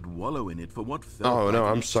nothing but wallow in it for what felt Oh, like no,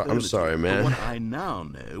 an I'm eternity, sorry, man. But what I now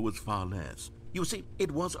know was far less. You see,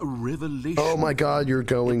 it was a revelation. Oh my God, you're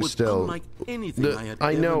going It was still. unlike anything I had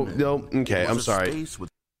I ever know. known. No, okay, It was I'm a sorry. space with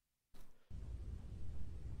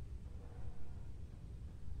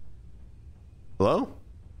Hello?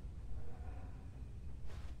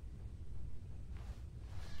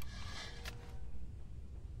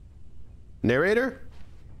 Narrator?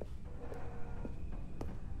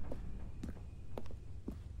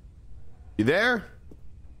 You there?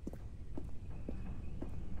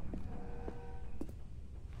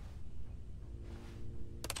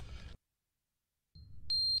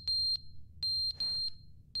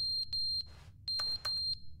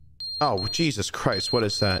 Oh, Jesus Christ, what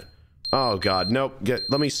is that? Oh God, nope.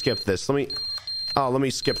 Let me skip this. Let me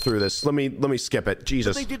skip through this. Let me skip it.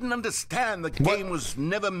 Jesus. They didn't understand the game was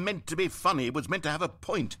never meant to be funny. It was meant to have a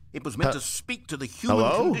point. It was meant to speak to the human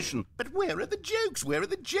hello? condition. But where are the jokes? Where are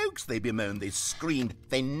the jokes? They bemoaned. They screamed.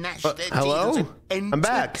 They gnashed their teeth hello? and said, I'm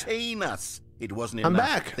back. entertain us. It wasn't I'm enough.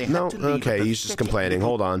 back. They had No, to leave okay, a he's just pathetic complaining. little-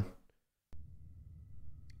 Hold on.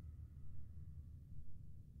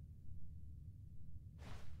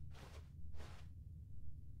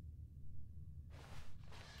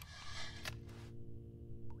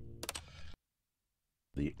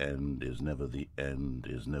 the end, is never the end,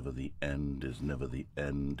 is never the end, is never the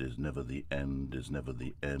end, is never the end, is never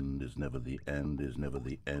the end, is never the end, is never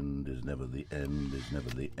the end, is never the end, is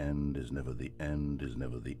never the end, is never the end, is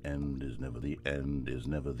never the end, is never the end, is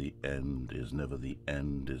never the end, is never the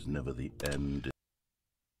end, is never the end.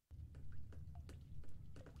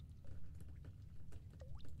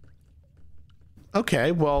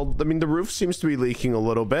 Okay, well, I mean, the roof seems to be leaking a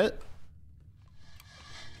little bit.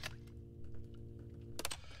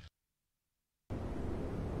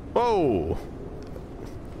 Whoa!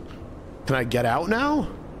 Can I get out now?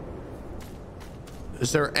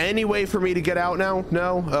 Is there any way for me to get out now?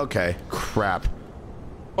 No? Okay. Crap.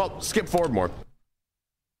 Well, skip forward more.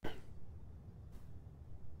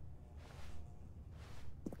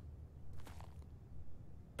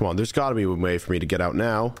 Come on, there's gotta be a way for me to get out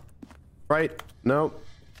now. Right? No.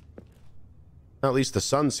 At least the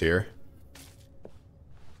sun's here.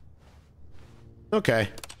 Okay.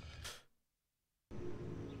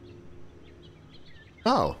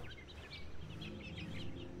 Oh.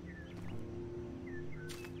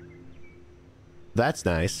 That's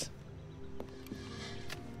nice.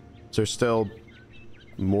 Is there still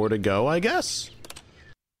more to go, I guess?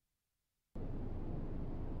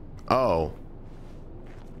 Oh.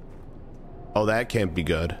 Oh, that can't be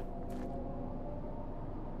good.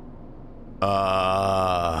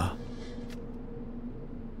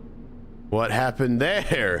 What happened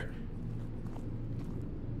there?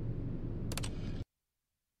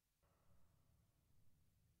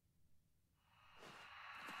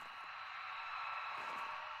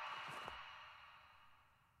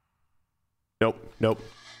 Nope, nope.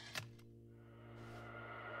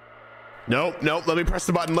 Nope, nope, let me press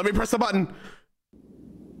the button, let me press the button!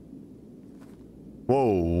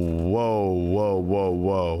 Whoa, whoa, whoa, whoa,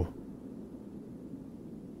 whoa.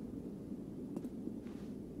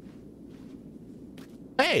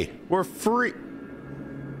 Hey, we're free.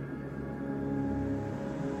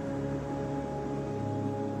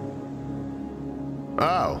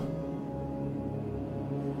 Oh.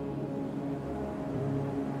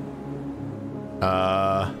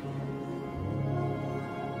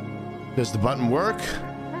 Does the button work?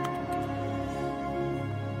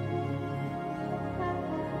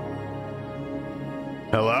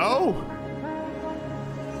 Hello?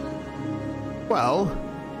 Well.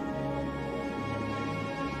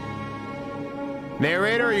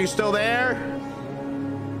 Narrator, are you still there?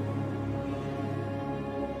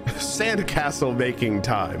 Sandcastle making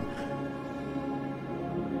time.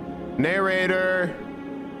 Narrator.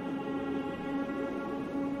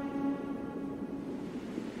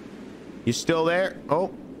 You still there?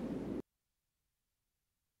 Oh.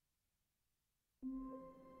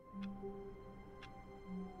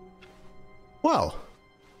 Well.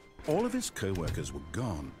 All of his co-workers were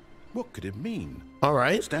gone. What could it mean? All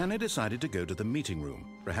right. Stanley decided to go to the meeting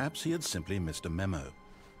room. Perhaps he had simply missed a memo.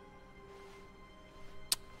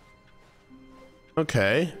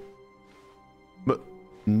 Okay. But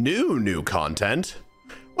new content?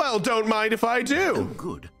 Well, don't mind if I do. Oh,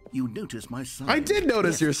 good. You noticed my sign. I did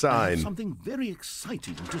notice your sign. I have something very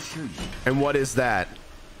exciting to show you. And what is that?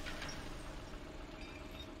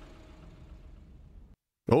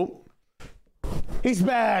 Oh. He's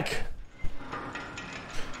back.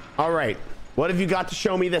 All right. What have you got to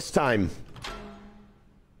show me this time?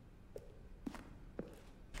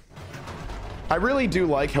 I really do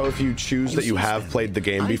like how if you choose that you have played the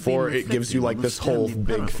game before, it gives you like this whole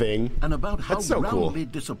big thing. And about how That's so cool. roundly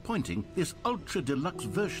disappointing this ultra deluxe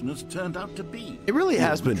version has turned out to be. It really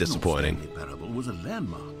has been The disappointing. Stanley Parable was a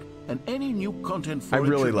landmark, and any new content for I it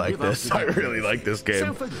really should like live up this. to I that. really like this game.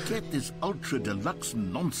 So forget this ultra deluxe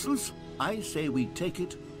nonsense. I say we take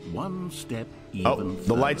it one step even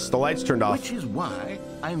the lights turned off. Which is why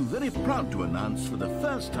I'm very proud to announce for the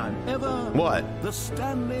first time ever. What? The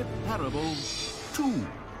Stanley Parable 2.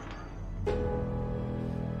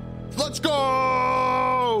 Let's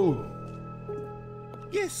go!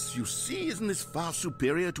 Yes, you see, isn't this far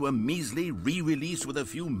superior to a measly re-release with a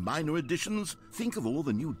few minor additions? Think of all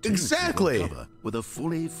the new Exactly. cover with a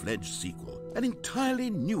fully fledged sequel. An entirely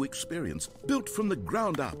new experience, built from the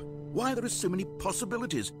ground up. Why, there are so many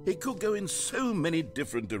possibilities. It could go in so many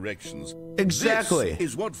different directions. Exactly.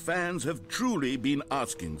 This is what fans have truly been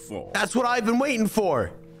asking for. That's what I've been waiting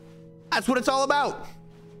for. That's what it's all about.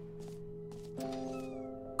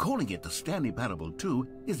 Calling it the Stanley Parable 2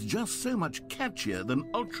 is just so much catchier than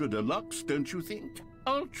Ultra Deluxe, don't you think?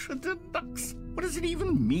 Ultra Deluxe? What does it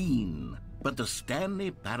even mean? but the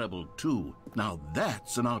Stanley Parable 2. Now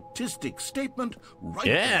that's an artistic statement right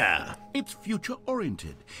Yeah. there. It's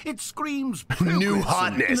future-oriented. It screams New progress and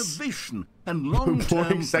hotness. Innovation and long-term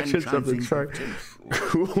Boring sections of the franchising chart. potential.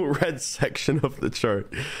 Cool red section of the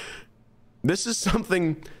chart. This is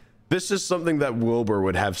something that Wilbur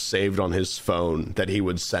would have saved on his phone that he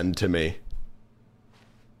would send to me.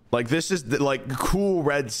 Like, this is the, like, cool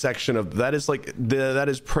red section of that is like that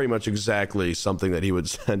is pretty much exactly something that he would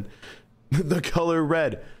send. The color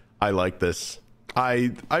red. I like this.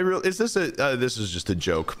 This is just a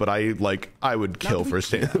joke, but I would kill for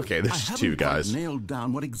Stanley. Okay, there's just two guys. Nailed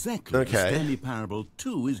down what exactly the Stanley Parable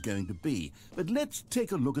 2 is going to be, but let's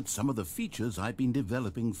take a look at some of the features I've been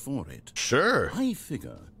developing for it. Sure. I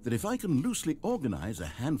figure that if I can loosely organize a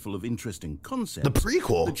handful of interesting concepts, The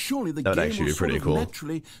prequel? that surely the That would game actually will be pretty sort of cool.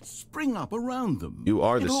 naturally spring up around them. You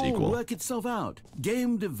are the It'll sequel. all work itself out.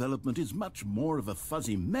 Game development is much more of a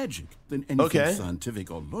fuzzy magic than anything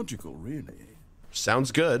scientific or logical, really.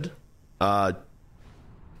 Sounds good. Do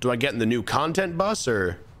I get in the new content bus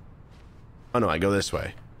or? Oh no, I go this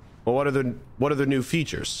way. Well, what are the new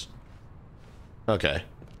features? Okay.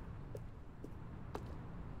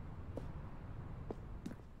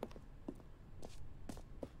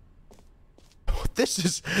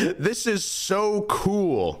 This is so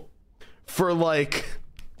cool. For like.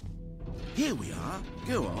 Here we are.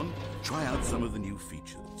 Go on. Try out some of the new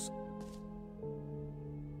features.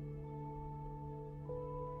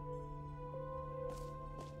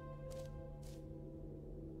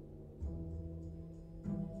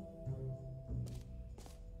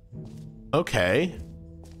 Okay.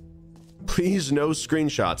 Please no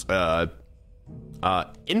screenshots.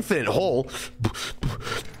 Infinite hole.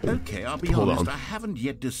 Okay, I'll be Hold honest, on. I haven't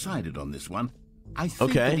yet decided on this one. I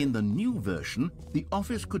think that in the new version, the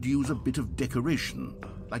office could use a bit of decoration,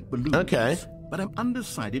 like balloons. Okay. But I'm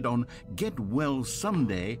undecided on Get Well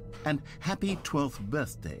Someday and Happy 12th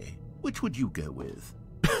Birthday. Which would you go with?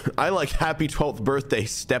 I like happy 12th birthday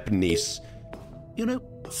step-niece. You know,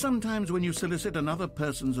 sometimes when you solicit another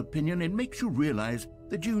person's opinion, it makes you realize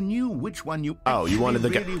that you knew which one you you wanted the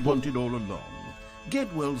really wanted all along.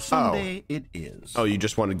 Get Well Someday it is. Oh, you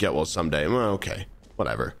just wanted to get well someday. Well, okay.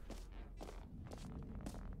 Whatever.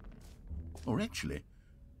 Or actually,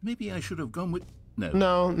 maybe I should have gone with...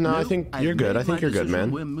 No, I think you're good. I think you're good,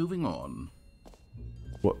 man. We're moving on.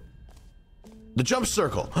 What? The jump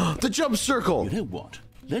circle! The jump circle! You know what?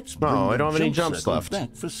 Let's bring I the don't have any jumps circle left.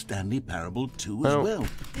 back for Stanley Parable 2 as well.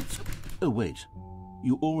 Oh, wait.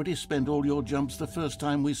 You already spent all your jumps the first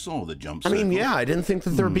time we saw the jump circle. I mean, yeah, I didn't think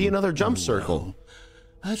that there would be another jump circle.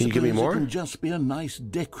 I Can you give me more? It can just be a nice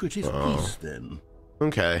decorative piece then.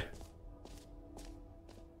 Okay.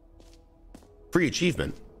 Free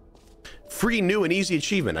achievement. Free new and easy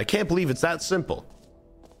achievement. I can't believe it's that simple.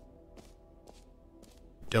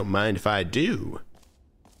 Don't mind if I do.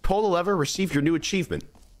 Pull the lever, receive your new achievement.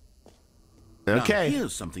 Okay. Now,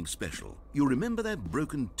 here's something special. You remember that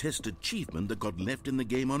broken test achievement that got left in the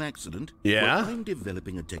game on accident? Yeah. Well, I'm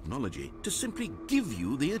developing a technology to simply give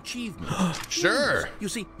you the achievement. Sure. Yes. You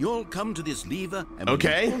see, you'll come to this lever, and when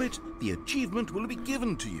you pull it, the achievement will be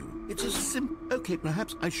given to you. It's as simple. Okay,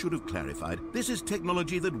 perhaps I should have clarified. This is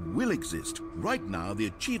technology that will exist. Right now, the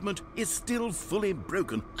achievement is still fully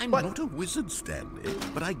broken. I'm not a wizard, Stanley,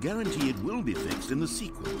 but I guarantee it will be fixed in the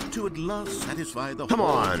sequel to at last satisfy the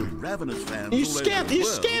hordes of ravenous fans. You're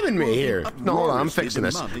scamming me here. No, hold on, I'm fixing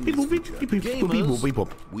this. Beep, boop, beep, beep, beep, beep, beep, boop, beep,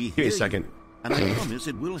 boop. Give me a second. And I promise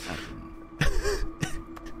it will happen.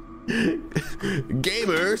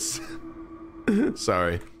 Gamers.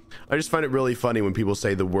 Sorry. I just find it really funny when people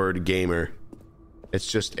say the word gamer. It's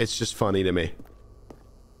just funny to me.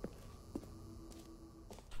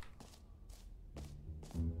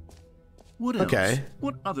 What else? Okay.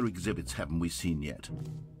 What other exhibits haven't we seen yet?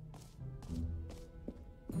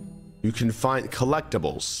 You can find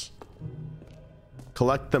collectibles.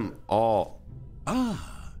 Collect them all.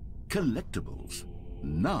 Ah, collectibles.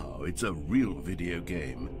 Now it's a real video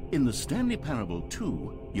game. In the Stanley Parable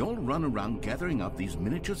 2, you'll run around gathering up these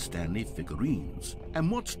miniature Stanley figurines. And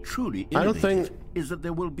what's truly innovative is that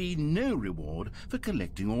there will be no reward for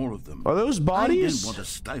collecting all of them. Are those bodies? I don't want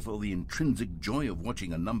to stifle the intrinsic joy of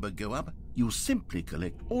watching a number go up. You simply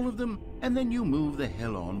collect all of them, and then you move the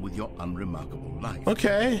hell on with your unremarkable life.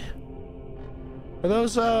 Okay. Are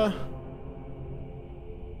those,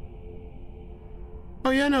 Oh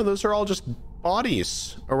yeah, no, those are all just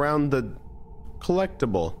bodies around the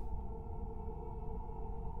collectible.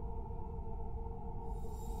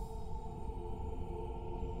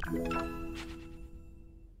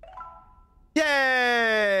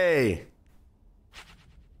 Yay!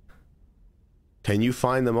 Can you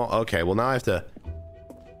find them all? Okay, well now I have to...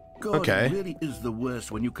 God, Okay. it really is the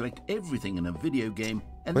worst when you collect everything in a video game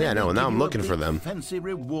and Well, yeah, then no, they now give I'm you a looking for big them. fancy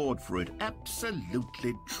reward for it.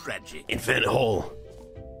 Absolutely tragic. Infinite hole.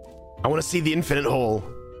 I want to see the infinite hole.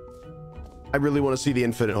 I really want to see the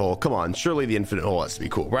infinite hole. Come on, surely the infinite hole has to be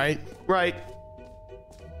cool, right? Right.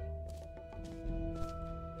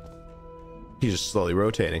 He's just slowly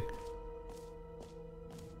rotating.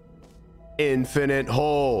 Infinite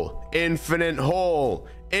hole. Infinite hole.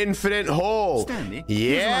 Infinite hole. Stanley,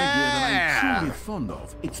 here's an idea that Yeah. I'm truly fond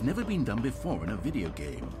of. It's never been done before in a video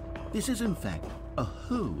game. This is, in fact, a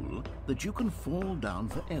hole that you can fall down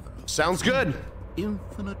forever. Sounds good.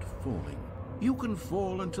 Infinite falling. You can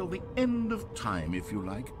fall until the end of time, if you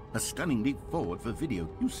like. A stunning leap forward for video.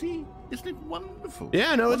 You see? Isn't it wonderful?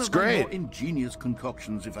 Yeah, no, One it's of my great. more ingenious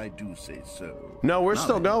concoctions, if I do say so. No, we're Now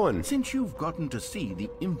still then, going. Since you've gotten to see the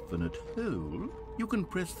infinite hole, you can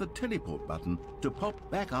press the teleport button to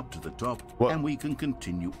pop back up to the top, What? and we can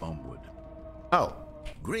continue onward. Oh,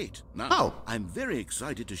 Great. Now, Oh. I'm very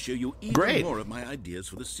excited to show you even Great. more of my ideas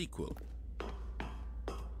for the sequel.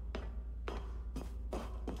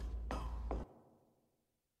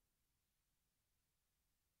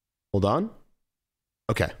 hold on.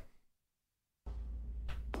 Okay.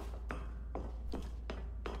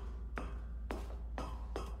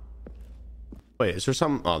 Wait, is there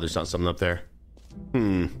some? Oh, there's not something up there.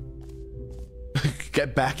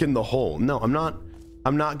 Get back in the hole. No, I'm not.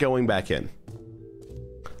 I'm not going back in.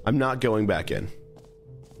 I'm not going back in.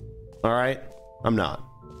 All right? I'm not.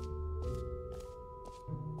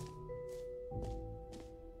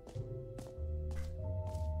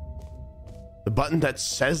 The button that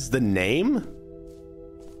says the name?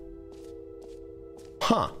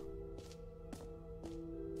 Huh.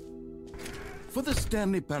 For the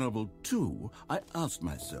Stanley Parable 2, I asked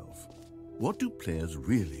myself, what do players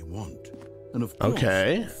really want? And of course,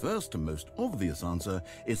 Okay. the first and most obvious answer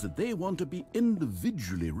is that they want to be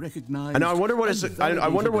individually recognized. I know. I wonder what it's. and I wonder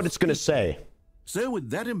validated what as it's going to say. So with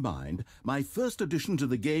that in mind, my first addition to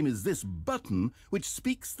the game is this button, which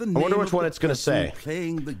speaks the name wonder which of one the it's gonna person say.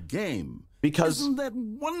 playing the game. Because Isn't that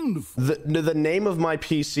wonderful? the name of my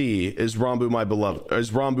PC is Ranboo my beloved.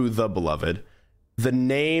 Is Ranboo the beloved. The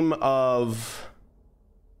name of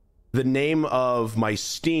my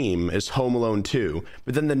Steam is Home Alone 2,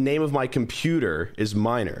 but then the name of my computer is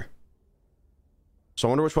Miner. So I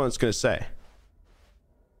wonder which one it's going to say.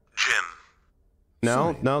 Jim. No,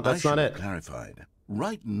 Sorry, no, that's I not should have it. clarified.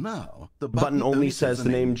 Right now, the Button button only says the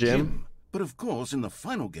name Jim. But of course, in the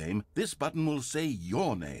final game, this button will say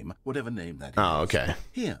your name, whatever name that is. Oh, okay.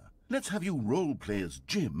 Here, let's have you role play as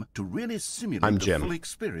Jim to really simulate I'm the Jim. full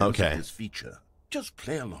experience Okay. of this feature. Just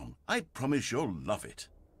play along. I promise you'll love it.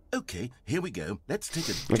 Okay, here we go. Let's take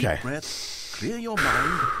a deep Okay. breath, clear your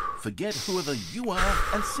mind, forget whoever you are,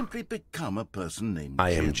 and simply become a person named I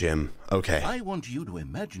am Jim. Okay. I want you to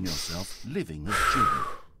imagine yourself living as Jim.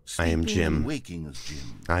 I am Sleeping Jim. and waking as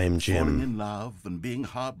Jim. I am Falling Jim. in love and being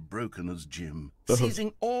heartbroken as Jim. Uh-huh.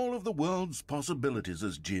 Seizing all of the world's possibilities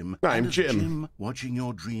as Jim. I'm and as Jim. watching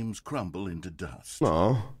your dreams crumble into dust.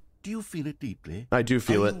 Oh, Do you feel it deeply? I do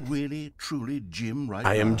feel Are it. you really, truly Jim right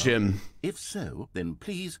I now? am Jim. If so, then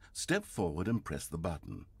please step forward and press the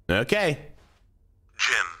button. Okay.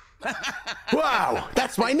 Jim. Wow,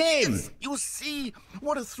 that's my name. You see?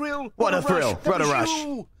 What a thrill! What a thrill. That What a was rush.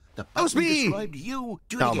 you. The That was button me. described you.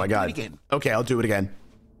 Do it Oh again. my Do god. it again. Okay, I'll do it again.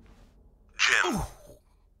 Jim.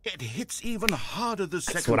 It hits even harder the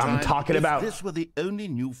second what I'm time. talking If about. this were the only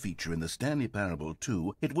new feature in the Stanley Parable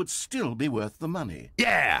 2, it would still be worth the money.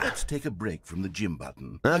 Yeah. Let's take a break from the Jim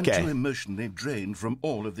button. Okay. I'm too emotionally drained from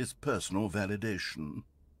all of this personal validation.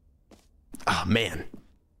 Oh man,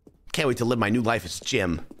 can't wait to live my new life as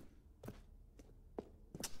Jim.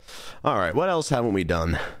 All right, what else haven't we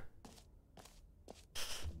done?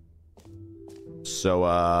 So,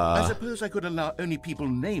 I suppose I could allow only people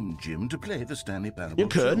named Jim to play the Stanley Parable. You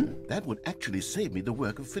could. 2. That would actually save me the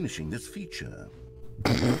work of finishing this feature.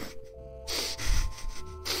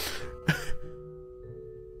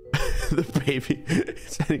 the baby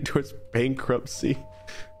is heading towards bankruptcy.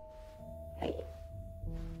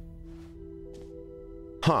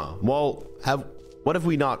 Huh. Well, what have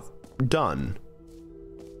we not done?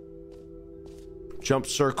 Jump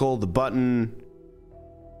circle, the button,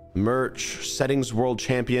 merch, settings, world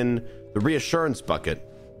champion, the reassurance bucket.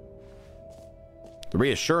 The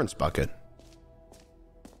reassurance bucket.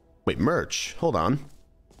 Wait, merch. Hold on.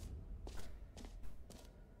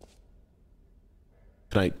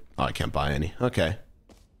 Can I? Oh, I can't buy any. Okay.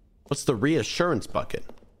 What's the reassurance bucket?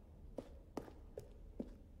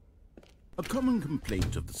 A common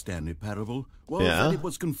complaint of the Stanley Parable was that it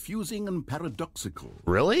was confusing and paradoxical.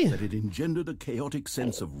 Really? That it engendered a chaotic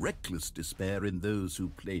sense of reckless despair in those who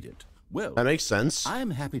played it. Well, that makes sense. I am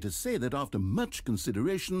happy to say that after much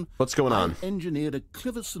consideration, what's going on? I've engineered a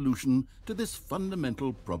clever solution to this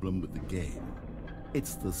fundamental problem with the game.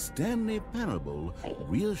 It's the Stanley Parable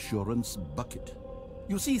Reassurance Bucket.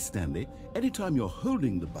 You see, Stanley, anytime you're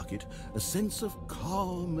holding the bucket, a sense of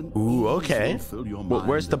calm and ease will fill your mind.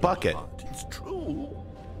 Where's the bucket? It's true.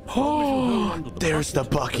 Oh, there's the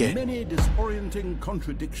bucket. The many disorienting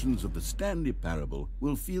contradictions of the Stanley Parable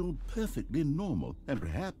will feel perfectly normal and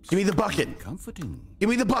perhaps give me the bucket. Comforting. Give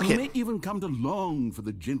me the bucket. You may even come to long for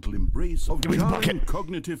the gentle embrace of jarring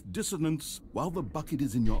cognitive dissonance while the bucket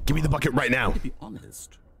is in your arms. Give me the bucket right now. To be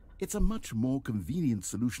honest, it's a much more convenient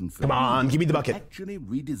solution for Come on, give me the bucket. Actually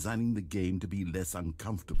redesigning the game to be less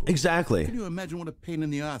uncomfortable. Exactly. Can you imagine what a pain in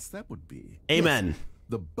the ass that would be? Amen. Yes,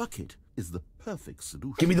 the bucket is the perfect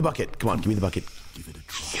solution. Give me the bucket. Come on, give me the bucket. Give it a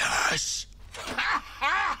try. Yes.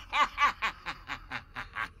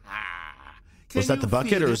 Was that the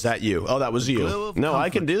bucket or was that you? Oh, that was you. No, I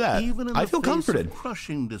can do that. I feel comforted.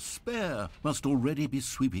 Crushing despair must already be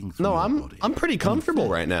sweeping through your body. I'm pretty comfortable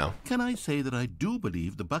right now. Can I say that I do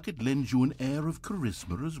believe the bucket lends you an air of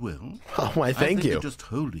charisma as well? Oh, why, thank you. Just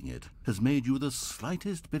holding it has made you the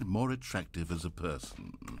slightest bit more attractive as a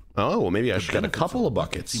person. Oh, well, maybe I should get a couple of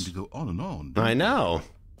buckets. Seem to go on and on. I know.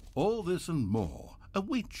 All this and more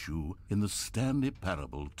await you in the Stanley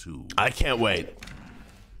Parable 2. I can't wait.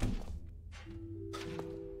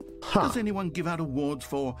 Does anyone give out awards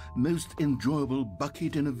for most enjoyable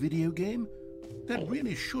bucket in a video game? That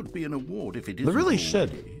really should be an award if it is. It really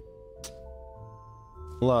should.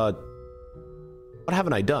 Well, what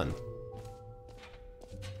haven't I done?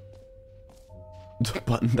 The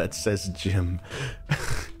button that says Jim.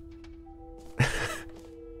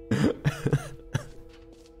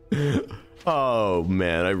 Oh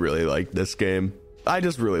man, I really like this game. I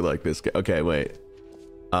just really like this game. Okay, wait.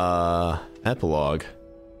 Epilogue.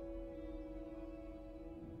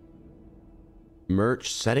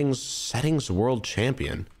 Merch settings world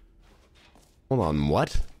champion. Hold on,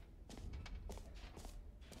 what?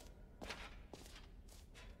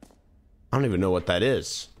 I don't even know what that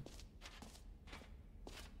is.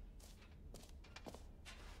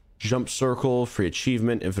 Jump circle, free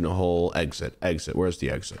achievement, infinite hole, exit. Exit. Where's the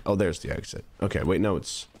exit? Oh, there's the exit. Okay, wait, no,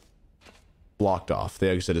 it's blocked off. The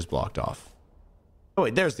exit is blocked off. Oh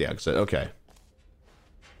wait, there's the exit. Okay.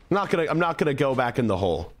 I'm not gonna go back in the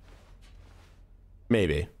hole.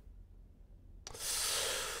 Maybe.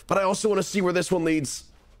 But I also want to see where this one leads.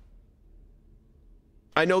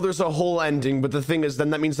 I know there's a whole ending, but the thing is, then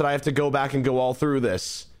that means that I have to go back and go all through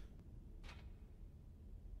this.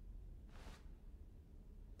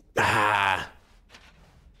 Ah.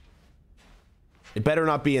 It better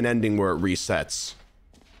not be an ending where it resets.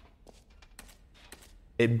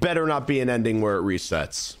 It better not be an ending where it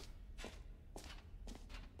resets.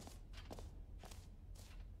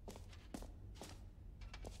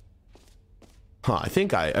 Huh, I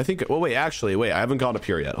think, well, wait, actually, wait, I haven't gone up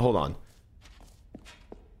here yet. Hold on.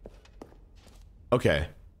 Okay.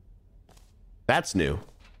 That's new.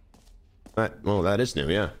 Well, that is new,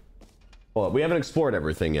 yeah. Well, we haven't explored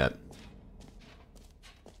everything yet.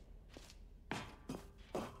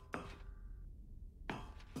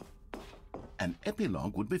 An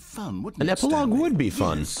epilogue would be fun, wouldn't it? An epilogue would be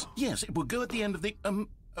fun. Yes, it would go at the end of the,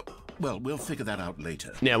 well, we'll figure that out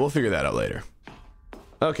later. Yeah, we'll figure that out later.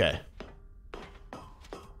 Okay.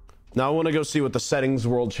 Now I want to go see what the settings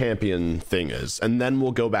world champion thing is, and then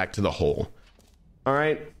we'll go back to the hole. All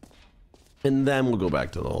right? And then we'll go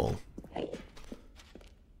back to the hole.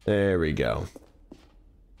 There we go.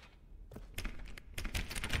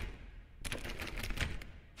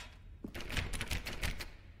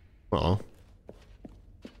 Oh.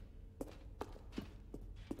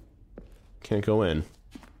 Can't go in.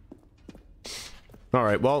 All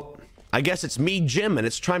right, well, I guess it's me, Jim, and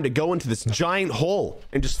it's trying to go into this giant hole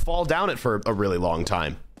and just fall down it for a really long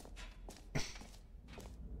time.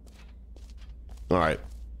 All right.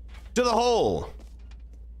 To the hole.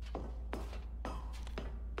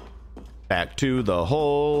 Back to the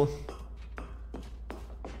hole.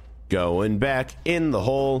 Going back in the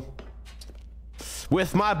hole.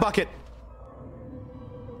 With my bucket.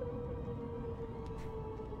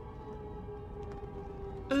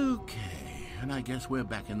 Okay. And I guess we're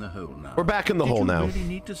back in the hole now. We're back in the hole now. Did you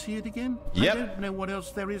really need to see it again? Yep. I don't know what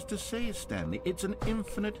else there is to say, Stanley. It's an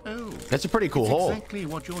infinite hole. That's a pretty cool hole. Exactly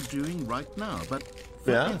what you're doing right now, but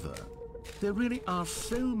forever. Yeah. There really are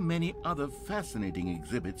so many other fascinating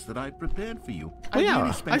exhibits that I've prepared for you. Oh, yeah,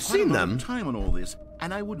 really spent I've seen them. Time on all this.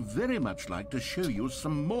 and I would very much like to show you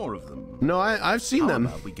some more of them. No, I've seen How them.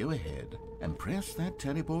 about we go ahead and press that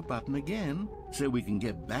teleport button again so we can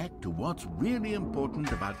get back to what's really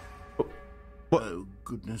important about... What? Oh,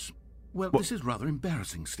 goodness. Well, this is rather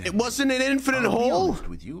embarrassing, Stanley. It wasn't an infinite I'll be hole? honest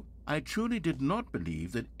with you. I truly did not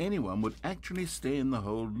believe that anyone would actually stay in the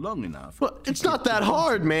hole long enough. Well, it's not that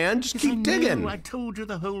hard, man. Just keep digging. I told you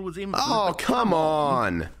the hole was infinite. Oh, but come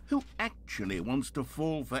on. Who actually wants to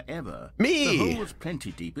fall forever? Me. The hole was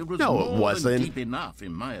plenty deep. It was No, it more wasn't. than deep enough,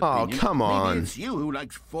 in my Oh, opinion. come on. Maybe it's you who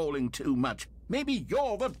likes falling too much. Maybe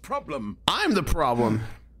you're the problem. I'm the problem.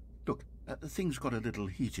 Look, things got a little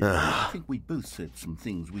heated. I think we both said some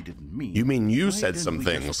things we didn't mean. You mean you Why said don't some we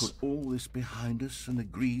things? Just put all this behind us and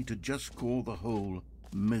agree to just call the hole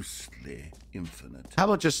mostly infinite. How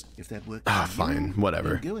about just... If that works Ah, for you, fine,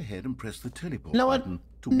 whatever. then go ahead and press the teleport know what? button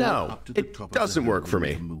to No, walk up to the it top doesn't of the work hole for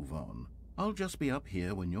and me. Move on. I'll just be up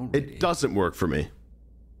here when you're ready. It doesn't work for me.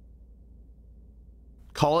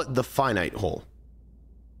 Call it the finite hole.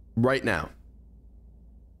 Right now.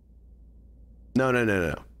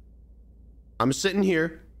 No. I'm sitting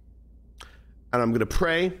here, and I'm going to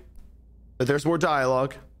pray that there's more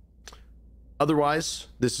dialogue. Otherwise,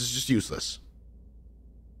 this is just useless.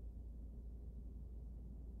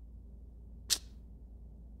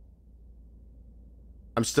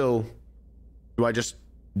 I'm still... Do I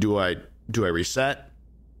reset?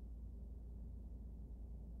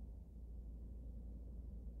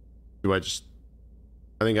 Do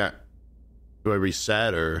I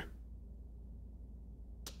reset, or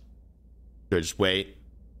do I just wait?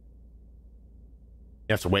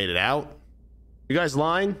 You have to wait it out? You guys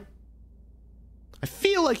lying? I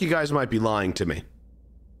feel like you guys might be lying to me.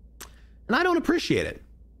 And I don't appreciate it.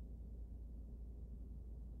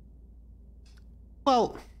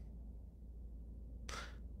 Well...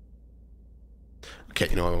 Okay,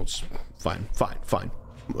 you know, it's fine.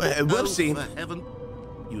 Whoopsie. Oh, for heaven.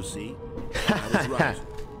 You see? I was right.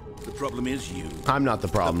 The problem is you. I'm not the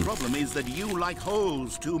problem. The problem is that you like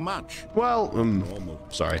holes too much. Well,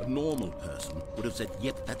 sorry. A normal person would have said,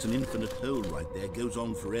 yep, that's an infinite hole right there. Goes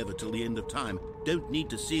on forever till the end of time. Don't need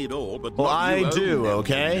to see it all, but Well, not you. I do, no,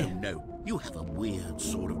 okay? No. You have a weird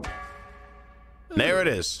sort of... There it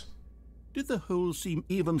is. Did the hole seem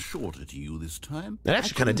even shorter to you this time? It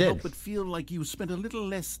actually kind of did. I couldn't help but feel like you spent a little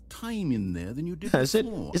less time in there than you did Is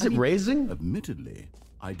before. it raising? Admittedly,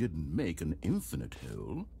 I didn't make an infinite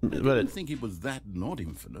hole. But I didn't think it was that not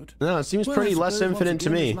infinite. No, it seems Well, pretty I less suppose infinite once to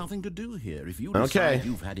again, me. There's nothing to do here. If you decide Okay.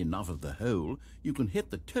 you've had enough of the hole, you can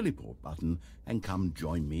hit the teleport button and come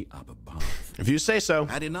join me up above. If you say so.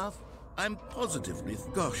 Had enough? I'm positively...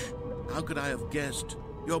 Gosh, how could I have guessed?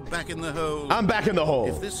 You're back in the hole. I'm back in the hole.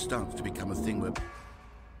 If this starts to become a thing where...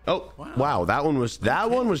 Oh, wow, that one was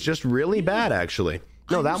just really bad, actually.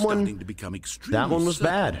 No, I'm that one starting to become extremely was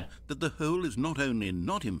certain bad. That the hole is not only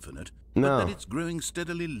not infinite, No. but that it's growing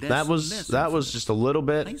steadily less that and was less that was infinite. just a little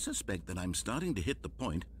bit. I suspect that I'm starting to hit the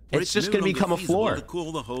point where It's just no gonna longer become a feasible floor. to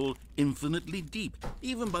call the hole infinitely deep,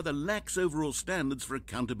 even by the lax overall standards for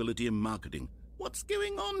accountability in marketing. What's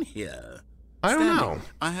going on here? I don't Stanley, know.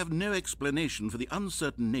 I have no explanation for the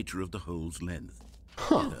uncertain nature of the hole's length.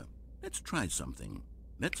 Huh. Here, let's try something.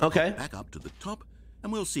 Let's Okay. hop back up to the top,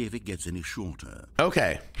 and we'll see if it gets any shorter.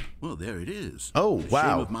 Okay. Well, there it is. Oh, The wow.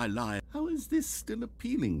 Shame of my life. How is this still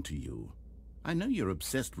appealing to you? I know you're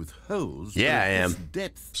obsessed with holes. Yeah, but I at am. this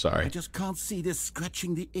depth, Sorry. I just can't see this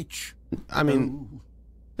scratching the itch. I mean, Oh,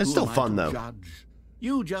 it's who still am I fun, to though. Judge?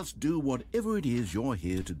 You just do whatever it is you're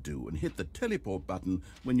here to do and hit the teleport button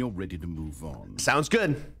when you're ready to move on. Sounds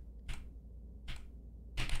good.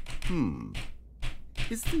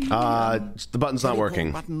 Is the The button's not teleport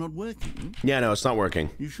working. button not working? Yeah, no, it's not working.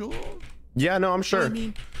 You sure? Yeah, no, I'm I sure.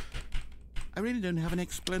 mean, I really don't have an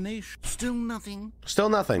explanation. Still nothing. Still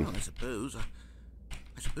nothing. Well, I suppose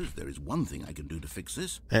there is one thing I can do to fix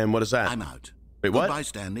this. And what is that? I'm out. Wait, what? Goodbye,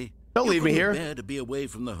 Stanley. Don't leave me here. You bear to be away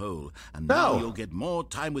from the hole, and No. now you'll get more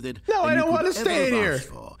time with it. No, than I you don't could wanna stay ever in have here. asked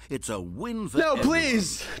for. It's a win for No, everyone.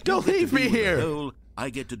 please. You Don't get to leave be me with the here. hole. I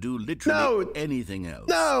get to do literally No. anything else.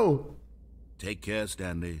 No! Take care,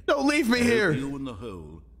 Stanley. Don't leave me I hope here! You and the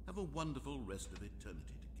hole have a wonderful rest of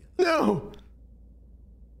eternity together. No!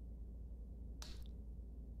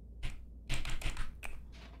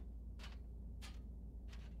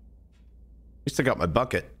 At least I got my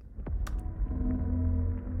bucket.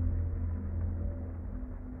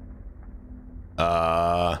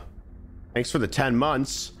 Thanks for the 10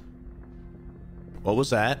 months. What was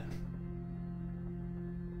that?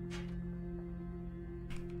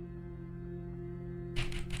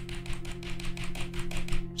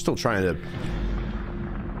 Still trying to...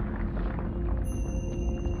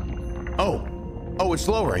 Oh, Oh, it's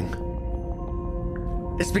lowering.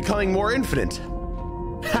 It's becoming more infinite.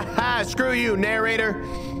 Haha, screw you, narrator.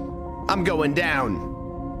 I'm going down.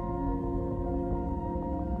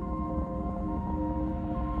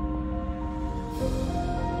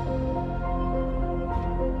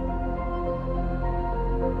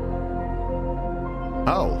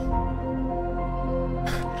 Oh.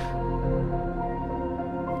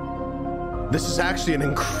 This is actually an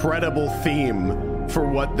incredible theme for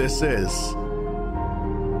what this is.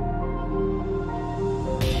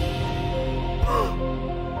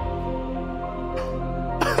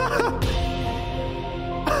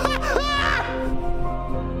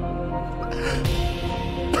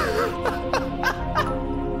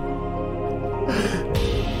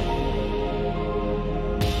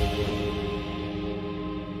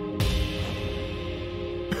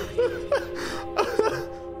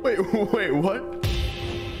 Wait, what?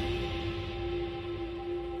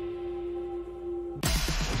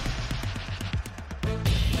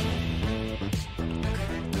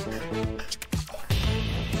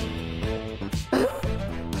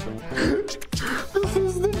 This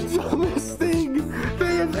is the dumbest thing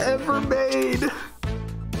they have ever made.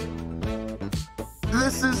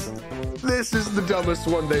 This is the dumbest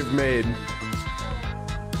one they've made.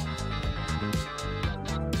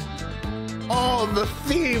 Oh, the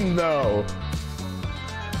theme though.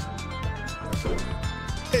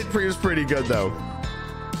 It was pretty good though.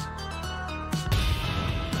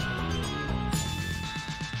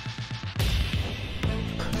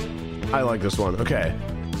 I like this one. Okay.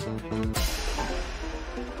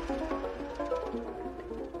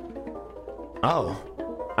 Oh,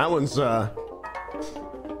 that one's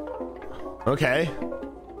okay.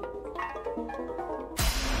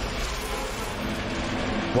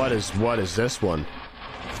 What is this one?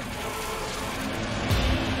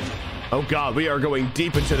 Oh God, we are going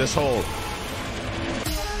deep into this hole.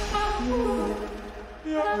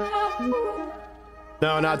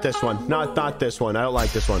 No, not this one. Not this one. I don't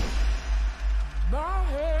like this one. My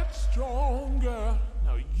head's stronger.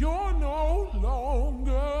 Now you're no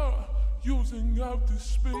longer using up the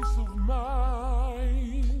space of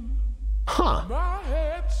mine. Huh. My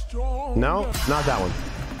head's stronger. No, not that one.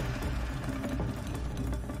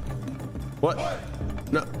 What?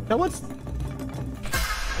 No, what's...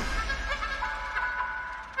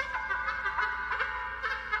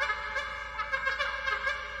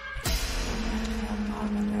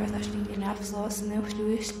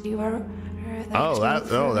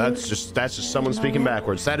 Oh, that's just someone speaking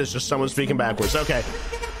backwards. That is just someone speaking backwards. Okay.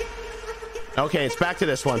 Okay, it's back to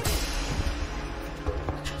this one.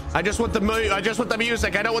 I just want the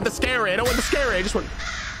music. I don't want the scary. I just want...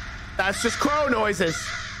 That's just crow noises.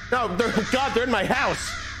 No, God, they're in my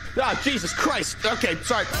house. Oh, Jesus Christ. Okay,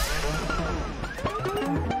 sorry.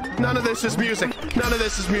 None of this is music. None of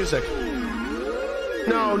this is music.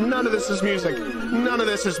 No, none of this is music. None of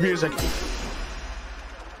this is music.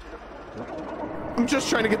 I'm just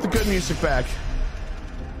trying to get the good music back.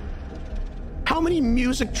 How many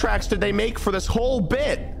music tracks did they make for this whole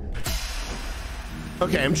bit?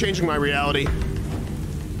 Okay, I'm changing my reality.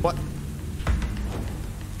 What?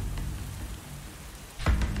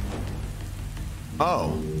 Oh.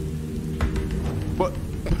 What?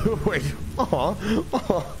 Wait.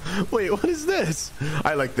 Wait, what is this?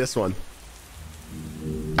 I like this one.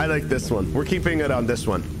 I like this one. We're keeping it on this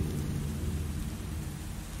one.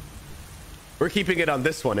 We're keeping it on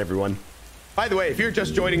this one, everyone. By the way, if you're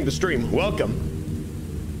just joining the stream, welcome.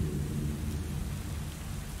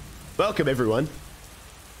 Welcome, everyone.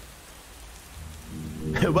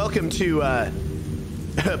 Welcome to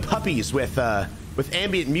Puppies with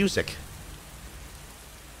ambient music.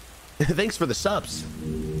 Thanks for the subs.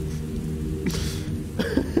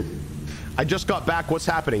 I just got back. What's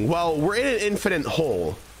happening? Well, we're in an infinite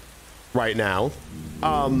hole right now.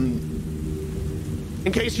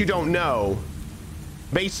 In case you don't know,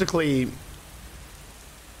 basically,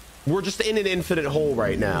 we're just in an infinite hole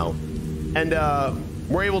right now. And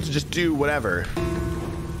we're able to just do whatever.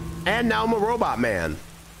 And now I'm a robot man.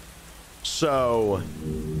 So,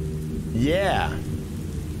 yeah.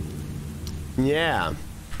 Yeah.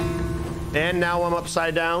 And now I'm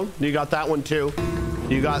upside down. You got that one too.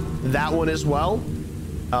 You got that one as well.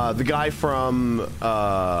 The guy from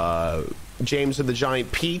James and the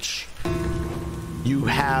Giant Peach. You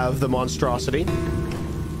have the monstrosity.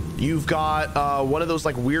 You've got one of those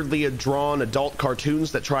like weirdly drawn adult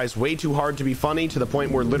cartoons that tries way too hard to be funny to the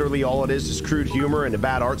point where literally all it is crude humor and a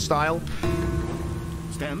bad art style.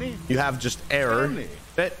 Stanley? You have just error.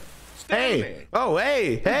 Stanley. Hey. Oh,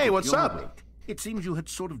 hey, what's You're up? awake. It seems you had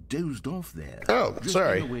sort of dozed off there. Oh, drifting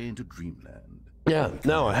sorry. away into dreamland. Yeah,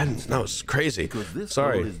 no, I hadn't. No, it's crazy. Because this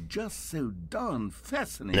Sorry. hole is just so darn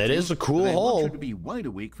fascinating. It is a cool I hole. want you to be wide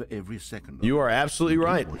awake for every second. You are absolutely You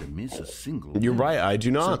right. don't want to miss a single You're thing. right. I do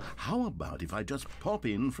not. So how about if I just pop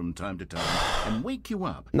in from time to time and wake you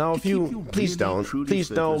up? No, to if keep you please really, don't. truly Please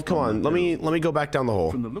no. focused Come on. the Let me goal? go back down the hole.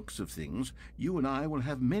 From the looks of things, you and I will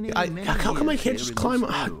have many. How come I can't just climb?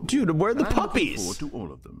 Dude, where are the I'm looking puppies? forward to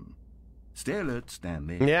all of them. Stay alert,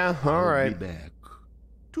 Stanley. Yeah, all I'll right. Be back.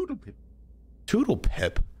 Toodle pip. Toodle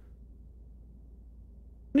pip? What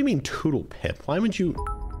do you mean toodle pip? Why would you?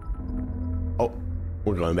 Oh,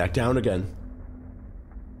 we're going back down again.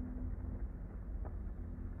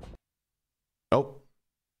 Oh.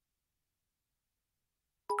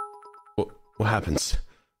 What happens?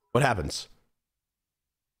 What happens?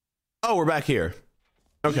 Oh, we're back here.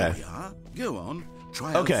 Okay. Here we are. Go on.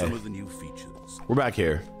 Try Okay. out some of the new features. We're back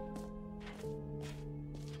here.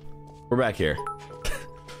 We're back here.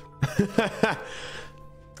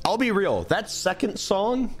 I'll be real. That second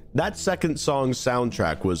song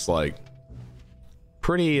soundtrack was like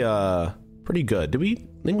pretty good. I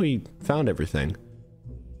think we found everything.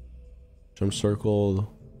 Jump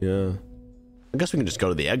circle. Yeah. I guess we can just go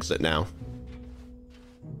to the exit now.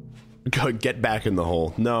 Go get back in the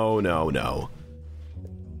hole. No.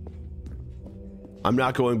 I'm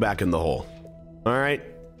not going back in the hole. All right?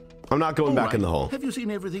 I'm not going back in the hole. Have you seen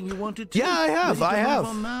everything you wanted to? Yeah, I have. Ready to I move have.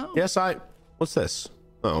 on now? Yes, what's this?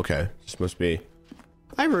 Oh, okay. This must be.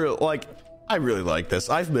 I really like this.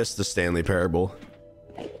 I've missed the Stanley Parable.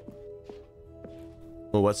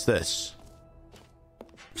 Well, what's this?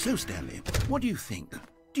 So, Stanley, what do you think?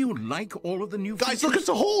 Do you like all of the new Guys, features? look, it's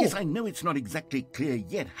a hole! Yes, I know it's not exactly clear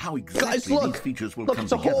yet how exactly Guys, look! these features will Look, come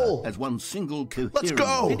it's a together hole! as one single Let's coherent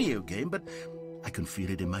go! video game, but I can feel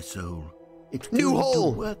it in my soul. It's New going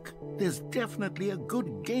hole! to work. There's definitely a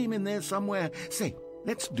good game in there somewhere. Say,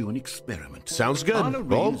 let's do an experiment. Sounds good. I'll arrange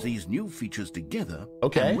Well, these new features together,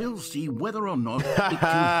 Okay. and we'll see whether or not it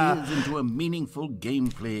coheres into a meaningful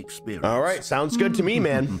gameplay experience. all right. Sounds good to me,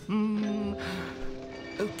 man.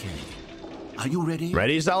 Okay. Are you ready?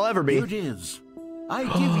 Ready as I'll ever Here be. it is. I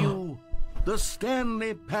give you the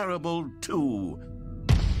Stanley Parable 2.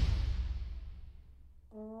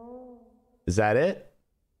 Is that it?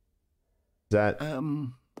 Is that?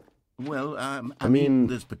 Well, I mean, mean,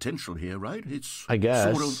 there's potential here, right? It's I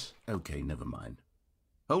guess. sort of. Okay, never mind.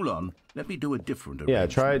 Hold on. Let me do a different Yeah.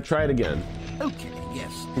 arrangement. Try it again. Okay,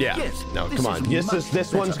 yes. Yeah. Yes. No, this come on. is Yes, much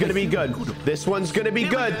this one's better. gonna be I feel good. about This one's gonna be Here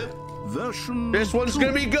we good. go. Version This one's 2.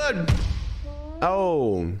 gonna be good.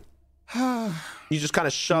 Oh. You just kind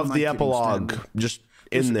of shoved Who am I the kidding, epilogue Stanley? just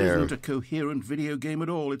This in there. isn't a coherent video game at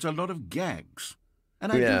all. It's a lot of gags.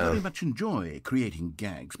 And I do Yeah. very much enjoy creating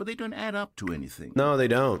gags, but they don't add up to anything. No, they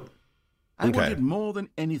don't. I Okay. wanted more than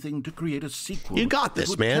anything to create a sequel. You got that this,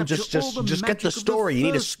 would man. capture Just all the get the magic of story. You need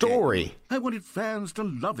a first game. story. I wanted fans to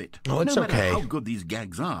love it. Oh, it's no matter okay. how good these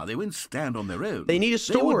gags are, they won't stand on their own. They need a They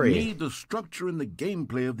story. would need the structure and the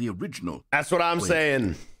gameplay of the original. That's what I'm Wait.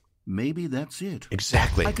 saying. Maybe that's it.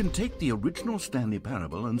 Exactly. I can take the original Stanley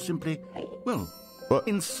Parable and simply, well, What?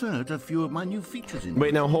 insert a few of my new features in.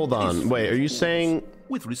 Wait, now hold on. Wait, are you saying?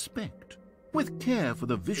 With respect, with care for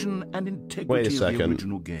the vision and integrity Wait a of the second.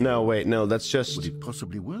 original game. No, wait, no. That's Would just. it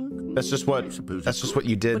possibly work? That's just I what. suppose That's it just could, what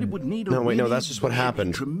you did. But it would need a No, wait, no. really, That's just what really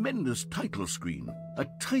happened. Tremendous title screen. A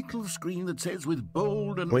title screen that says with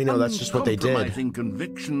bold and Wait, no, that's just what they did. uncompromising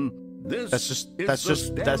conviction. This That's just. is That's the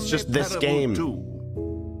just. That's just Stanley this Parable game. 2.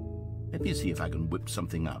 Let me see if I can whip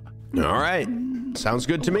something up. All right. Sounds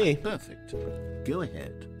good to me. Perfect. Go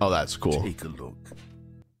ahead. Oh, that's cool. Take a look.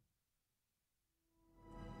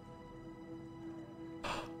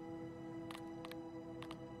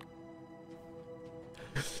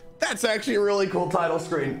 That's actually a really cool title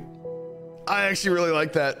screen. I actually really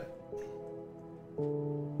like that.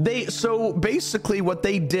 So basically what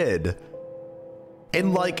they did,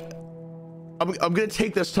 and like, I'm gonna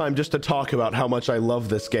take this time just to talk about how much I love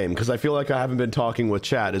this game, because I feel like I haven't been talking with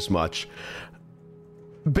chat as much.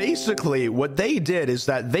 Basically, what they did is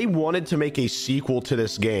that they wanted to make a sequel to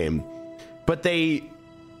this game, but in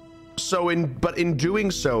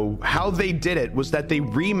doing so, how they did it was that they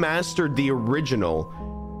remastered the original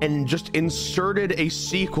and just inserted a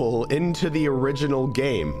sequel into the original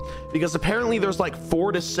game, because apparently there's like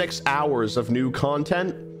 4 to 6 hours of new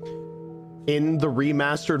content in the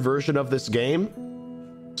remastered version of this game.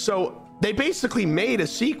 So they basically made a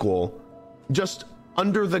sequel just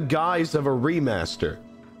under the guise of a remaster,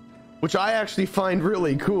 which I actually find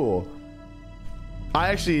really cool.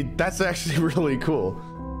 That's actually really cool.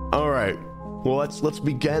 All right, well, let's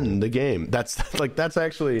begin the game. That's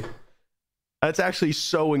actually That's actually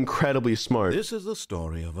so incredibly smart. This is the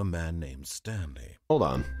story of a man named Stanley. Hold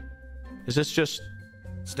on. Is this just...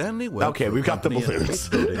 Stanley worked Okay, for we've a got the company in a balloons.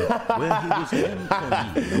 big building where he was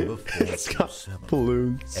employee number 427. It's got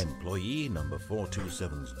balloons. Employee number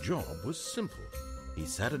 427's job was simple. He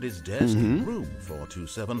sat at his desk in room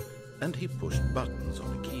 427 and he pushed buttons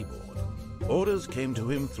on a keyboard. Orders came to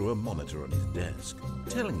him through a monitor on his desk,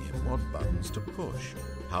 telling him what buttons to push,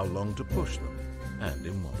 how long to push them, and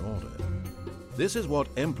in what order. This is what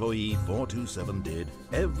employee 427 did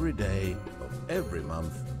every day of every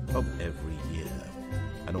month of every year.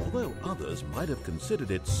 And although others might have considered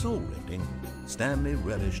it soul-rending, Stanley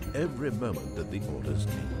relished every moment that the orders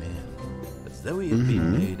came in, as though he had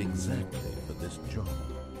been made exactly for this job.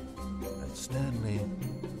 And Stanley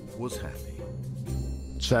was happy.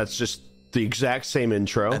 So that's just the exact same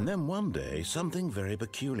intro. And then one day, something very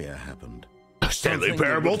peculiar happened. Stanley Something that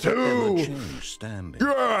Parable would forever 2! change Stanley.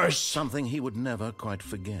 Yes! Something he would never quite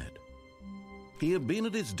forget. He had been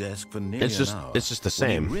at his desk for nearly It's just- an hour. it's just the when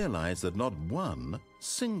same. He realized that not one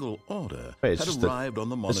single order Wait, it's had just the- arrived on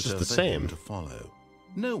the it's monitor just the for him same. to follow.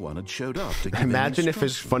 No one had showed up to give him Imagine if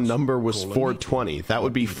his phone instructions, number was call a 420. meeting, That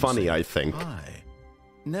would or be even funny, say I think. hi.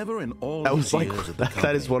 Never in all That his was like years at the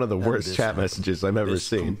that is company one of the had worst this chat happened. messages I've ever This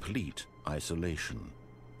seen. Complete isolation.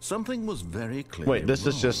 Something was very clear. Wait, this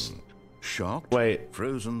is just... shocked. Wait.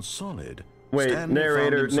 Frozen solid. Wait, Stanley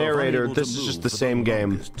narrator, found himself narrator, unable to this is move just the for same game.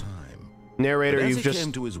 longest time. Narrator, But as you've he just...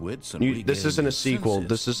 came to his wits and this regained isn't a his sequel. senses,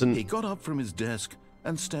 This isn't... He got up from his desk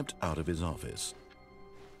and stepped out of his office.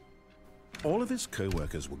 All of his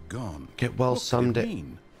co-workers were gone. Get well What could it someday.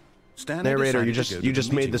 mean? Stanley Narrator, you decided to go to you the just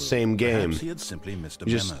made meeting the room. same game. Perhaps he had simply missed a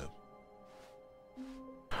You just- memo.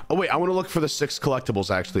 Oh, wait, I want to look for the 6 collectibles,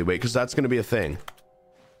 actually. Wait, because that's going to be a thing.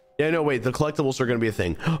 Yeah, no, wait, the collectibles are going to be a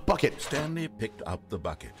thing. Bucket! Stanley picked up the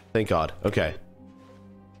bucket. Thank God. Okay.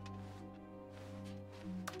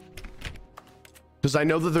 Because I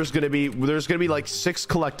know that there's going to be like 6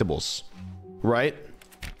 collectibles, right?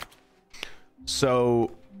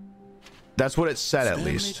 So that's what it said at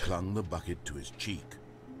Stanley least. clung the bucket to his cheek.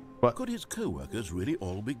 What? Could his co-workers really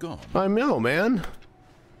all be gone? I know, man.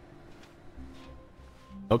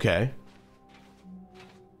 Okay.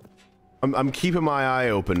 I'm keeping my eye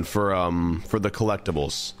open for the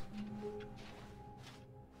collectibles.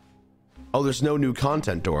 Oh, there's no new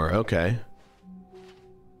content door. Okay.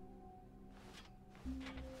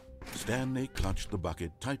 Stanley clutched the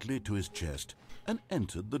bucket tightly to his chest and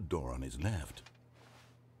entered the door on his left.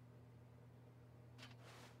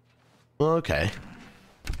 Well, okay.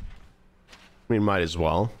 I mean, might as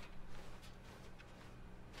well.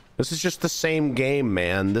 This is just the same game,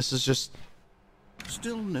 man. This is just...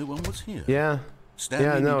 Still no one was here. Yeah. Stanley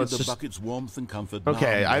Yeah, no, needed it's the just... bucket's warmth and comfort.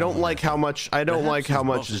 Okay, now I don't more like than how ever. much... I don't like Perhaps how his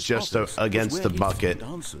much boss's is just office was against where the he'd bucket.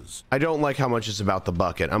 find answers. I don't like how much is about the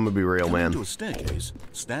bucket. I'm gonna be real, Coming man. to a staircase,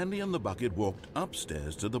 Stanley and the bucket walked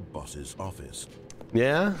upstairs to the boss's office.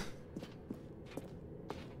 Yeah?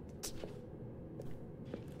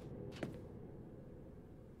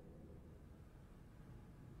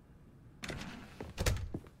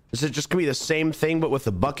 Is it just gonna be the same thing but with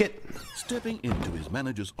the bucket? Stepping into his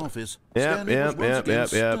manager's office, Yep, Stanley yep, was once yep, again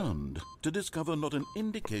yep, yep. stunned to discover not an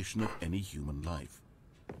indication of any human life.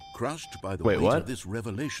 Crushed by the Wait, weight what? of this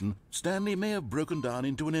revelation, Stanley may have broken down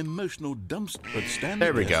into an emotional dumpster, but Stanley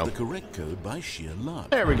There we guessed go. the correct code by sheer luck.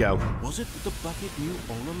 There we go. Was it that the bucket knew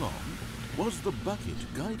all along? Was the bucket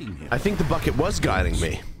guiding him? I think the bucket was guiding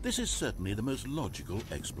me. This is certainly the most logical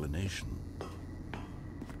explanation.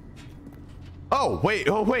 Oh, wait,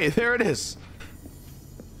 there it is.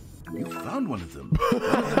 You found one of them. One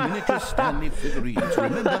of the miniature Stanley figurines.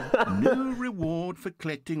 Remember, no reward for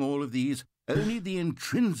collecting all of these, only the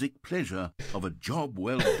intrinsic pleasure of a job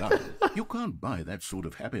well done. You can't buy that sort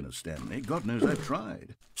of happiness, Stanley. God knows I've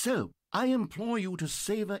tried. So, I implore you to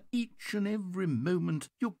savor each and every moment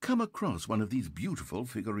you come across one of these beautiful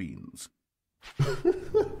figurines.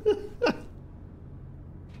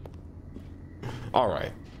 All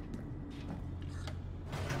right.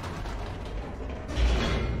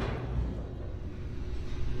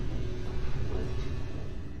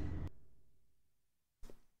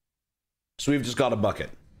 So we've just got a bucket.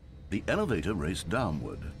 The elevator raced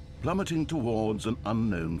downward, plummeting towards an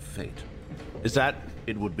unknown fate. Is that...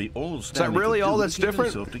 It would be all Stanley really could do all to that's keep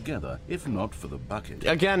different? himself together, if not for the bucket.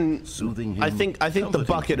 Again, Soothing him, I think the comforting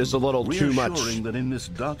bucket him, is a little too much. reassuring that in this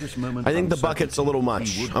darkest moment I think the of bucket's a little uncertainty,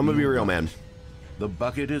 much. he would I'm gonna be real, right. man. The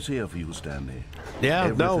bucket is here for you, Stanley. Yeah,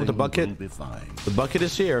 no, Everything the bucket... will be fine. The bucket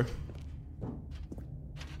is here.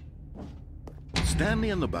 Stanley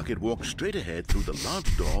and the bucket walked straight ahead through the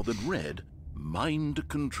large door that read, Mind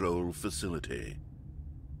Control Facility.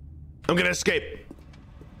 I'm gonna escape.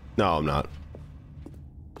 No, I'm not.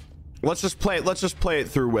 Let's just play it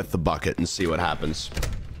through with the bucket and see what happens.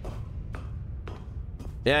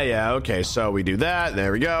 Yeah, okay, so we do that.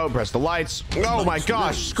 There we go. Press the lights. Oh my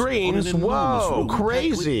gosh, screens. Whoa,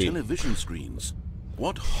 crazy. Television screens.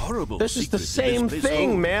 What horrible. This is the same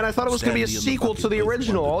thing, man. I thought it was going to be a sequel to the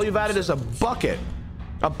original. All you've added is a bucket.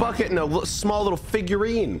 A bucket and a small little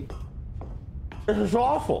figurine. This is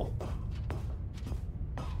awful.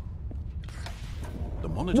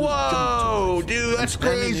 Whoa, dude, that's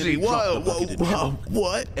crazy. Whoa,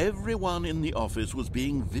 what? Everyone in the office was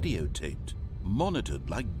being videotaped, monitored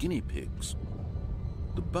like guinea pigs.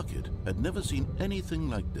 The bucket had never seen anything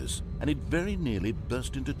like this, and it very nearly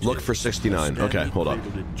burst into tears. Look for 69. Okay, hold on.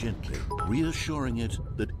 It gently, reassuring it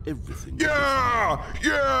that everything. Yeah.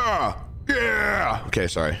 Okay,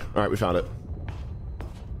 sorry. All right, we found it.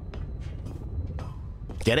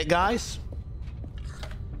 Get it, guys?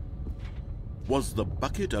 Was the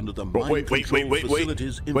bucket under the mind control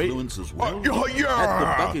facility's influence as well? Had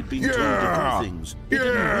the bucket been told to do things it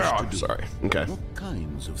didn't wish to do? Sorry. Okay. What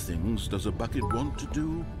kinds of things does a bucket want to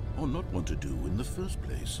do or not want to do in the first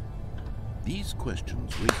place? These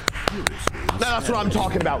questions raise furiously. That's what I'm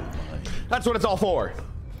talking about. That's what it's all for.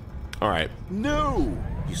 All right. No!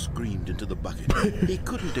 He screamed into the bucket. He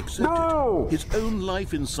couldn't accept it. His own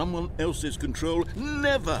life in someone else's control.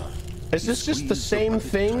 Never! Is this just the same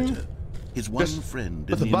thing? His one friend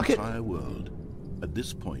in the entire world. At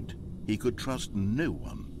this point, he could trust no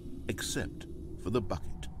one except for the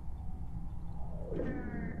bucket.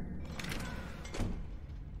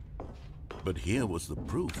 But here was the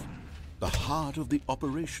proof. The heart of the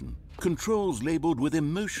operation. Controls labeled with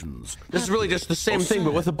emotions. This is really just the same thing,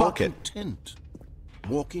 but with a bucket. Content.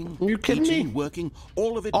 Walking, are you kidding eating, me? Working,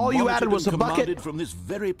 all of it. All you added was a bucket from this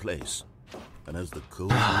very place. And as the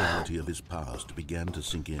cold reality of his past began to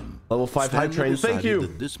sink in, level 5 hype train. Thank you.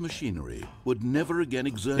 That this machinery would never again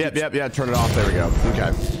exert. Yep. Turn it off. There we go.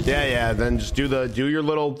 Okay. Yeah. Then just do your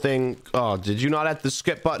little thing. Oh, did you not hit the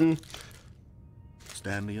skip button?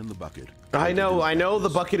 Stanley in the bucket. I know the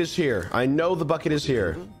bucket is here. I know the bucket is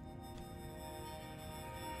here.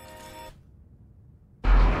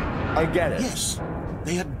 I get it. Yes,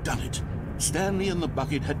 they had done it. Stanley and the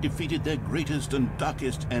bucket had defeated their greatest and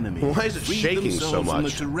darkest enemy. Why is it shaking so much? From the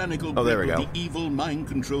tyrannical there we go. The evil mind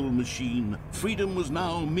control machine. Freedom was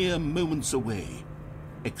now mere moments away.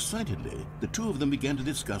 Excitedly, the two of them began to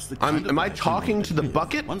discuss the kind of am I talking to the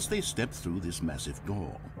bucket? Once they stepped through this massive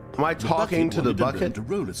door. Am I talking to the bucket? To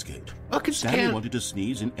roller skate. Buckets Stanley wanted to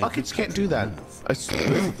sneeze in every buckets can't do that. Both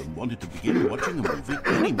of them wanted to begin watching a movie,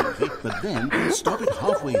 any movie, but then stop it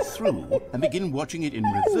halfway through and begin watching it in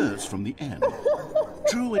reverse from the end.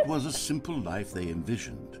 True, it was a simple life they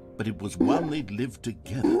envisioned, but it was one they'd lived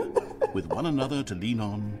together, with one another to lean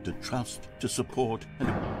on, to trust, to support,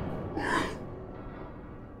 and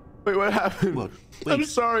Wait, what happened? What? I'm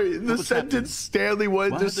sorry. The sentence Stanley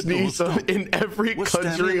wanted to sneeze in every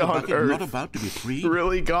country on Earth not about to be free?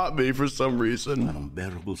 really got me for some reason. An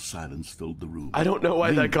unbearable silence filled the room. I don't know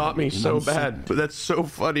why that got me so bad, but that's so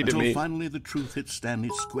funny to me. Until finally the truth hit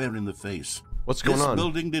Stanley square in the face. What's going on? This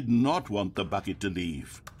building did not want the bucket to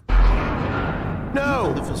leave.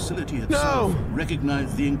 No! Even the facility itself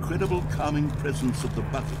recognized the incredible calming presence of the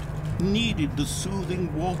bucket, needed the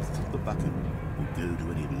soothing warmth of the bucket, would go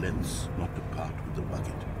to any lengths not to part with the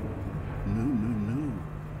bucket. No.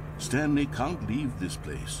 Stanley can't leave this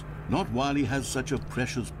place. Not while he has such a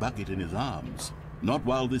precious bucket in his arms. Not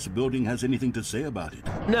while this building has anything to say about it.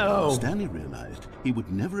 No! Stanley realized he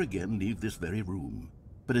would never again leave this very room.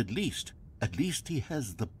 But at least he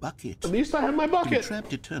has the bucket. At least I have my bucket. To be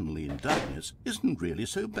trapped eternally in darkness isn't really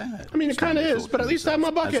so bad. I mean, it kind of is, but at least I have my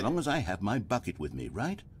bucket. As long as I have my bucket with me,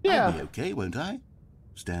 right? Yeah. I'll be okay, won't I?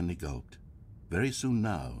 Stanley gulped. Very soon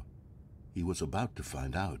now, he was about to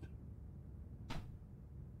find out.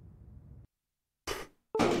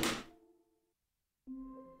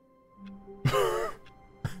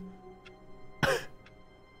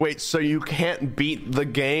 Wait, so you can't beat the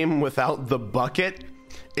game without the bucket?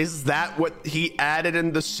 Is that what he added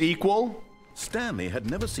in the sequel? Stanley had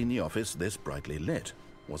never seen the office this brightly lit.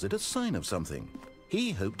 Was it a sign of something?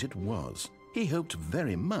 He hoped it was. He hoped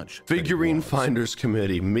very much. Figurine Finders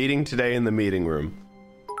Committee, meeting today in the meeting room.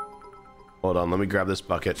 Hold on, let me grab this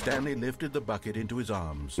bucket. Stanley lifted the bucket into his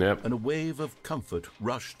arms, and a wave of comfort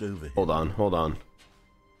rushed over him. Hold on.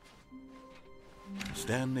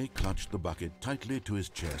 Stanley clutched the bucket tightly to his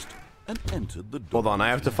chest and entered the door. Hold on, I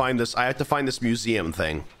have to find this museum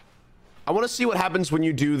thing. I want to see what happens when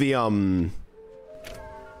you do the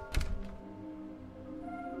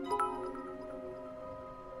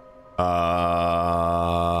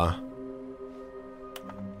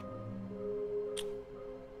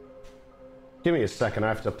Give me a second. I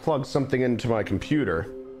have to plug something into my computer.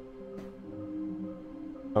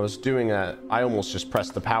 I was doing a... I almost just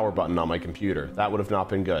pressed the power button on my computer. That would have not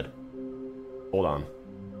been good. Hold on.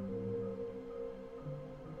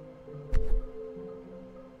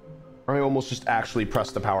 I almost just actually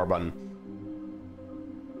pressed the power button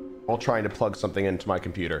while trying to plug something into my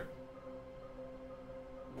computer.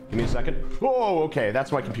 Give me a second. Oh, okay.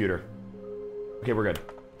 That's my computer. Okay, we're good.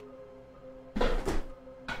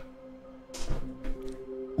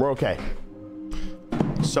 We're okay.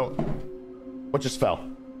 So, what just fell?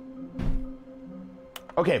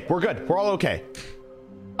 Okay, we're good. We're all okay.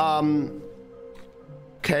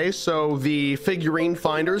 Okay, so the figurine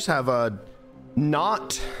finders have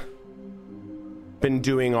not been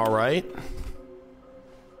doing all right.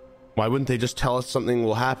 Why wouldn't they just tell us something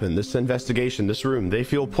will happen? This investigation, this room, they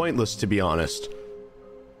feel pointless, to be honest.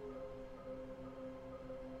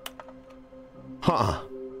 Huh.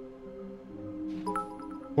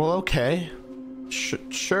 Well, okay.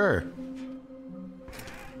 Sure.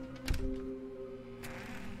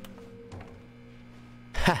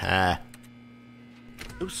 Haha.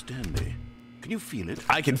 Oh, Stanley, can you feel it?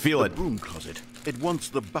 I can feel it. The broom closet. It wants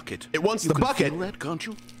the bucket. It wants the bucket? You can feel that, can't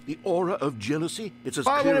you? The aura of jealousy. It's as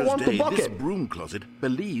Why clear would it as want the day. bucket? This broom closet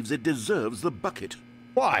believes it deserves the bucket.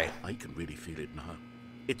 Why? I can really feel it now.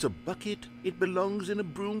 It's a bucket. It belongs in a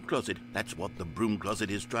broom closet. That's what the broom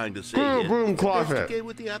closet is trying to say here. Broom It's best closet. to go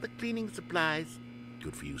with the other cleaning supplies.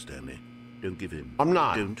 Good for you, Stanley. Don't give in. I'm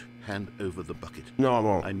not. Don't hand over the bucket. No, I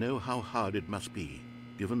won't. I know how hard it must be,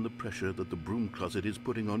 given the pressure that the broom closet is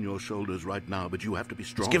putting on your shoulders right now, but you have to be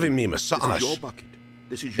strong. It's giving me a This massage. is your bucket.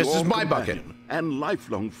 This is my bucket. companion and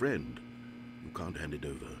lifelong friend. You can't hand it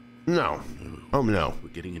over. No. Oh, no. We're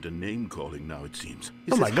getting into name-calling now, it seems.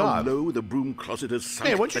 Oh, my God. How low the broom closet has sunk.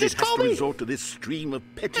 Hey, what'd you that just it has call to me? resort to this stream of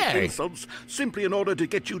petty insults simply in order to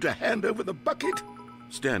get you to hand over the bucket?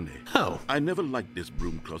 Stanley. Oh. I never liked this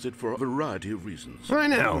broom closet for a variety of reasons. I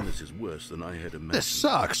know. And this is worse than I had imagined. This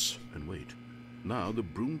sucks. And wait. Now the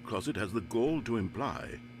broom closet has the gall to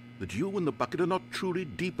imply that you and the bucket are not truly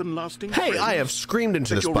deep and lasting Hey, friends. I have screamed into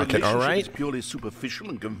That this your bucket, all relationship right? is purely superficial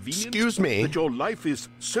and convenient. Excuse me. That your life is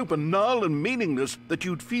so banal and meaningless that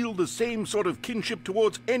you'd feel the same sort of kinship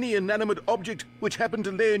towards any inanimate object which happened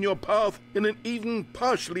to lay in your path in an even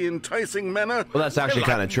partially enticing manner. Well, that's actually Well,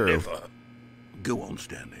 kinda true. never. Go on,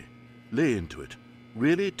 Stanley. Lay into it.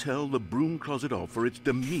 Really tell the broom closet off for its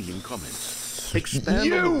demeaning comments.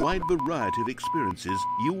 Expand on the wide variety of experiences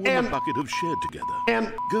you and the bucket have shared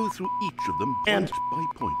together. Go through each of them point by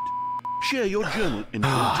point. Share your journal in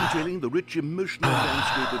detailing the rich emotional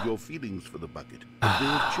landscape of your feelings for the bucket, as they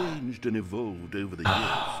have changed and evolved over the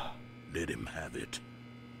years. Let him have it.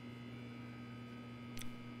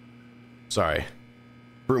 Sorry.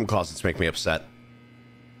 Broom closets make me upset.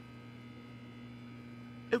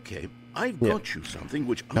 Okay, I've got you something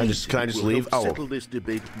which Can I just will leave? help Oh. settle this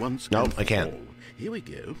debate once No, and I can't. for all. Here we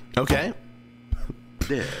go. Okay.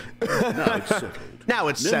 There. Now it's settled. Now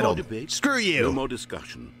it's no settled. More debate, Screw you. No more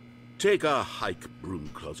discussion. Take a hike, broom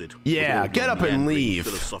closet. Yeah, with all get your up and meandering leave.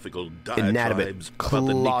 Philosophical Inanimate diatribes about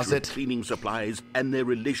the nature closet. of cleaning supplies and their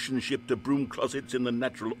relationship to broom closets in the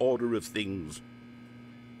natural order of things.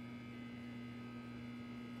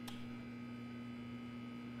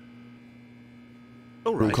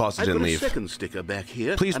 All Broom right, closet I've didn't got leave. a second sticker back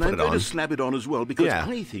here, Please and put I'm it going on. to slap it on as well because Yeah.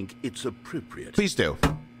 I think it's appropriate. Please do.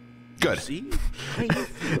 Good. See? How you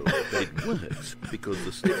feel that it works because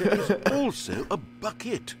the sticker is also a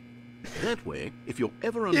bucket. That way, if you're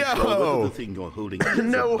ever unsure Yo! whether the thing you're holding is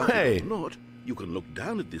No a bucket way. or not, you can look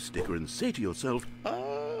down at this sticker and say to yourself,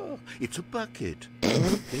 "Ah, it's a bucket."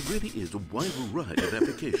 There really is a wide variety of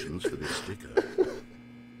applications for this sticker.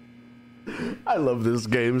 I love this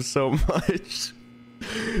game so much.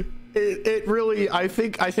 It really, I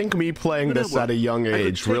think me playing You know this what? at a young I could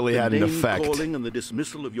age take really the had an name effect. calling and the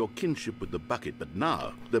dismissal of your kinship with the bucket, but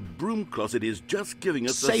now the broom closet is just giving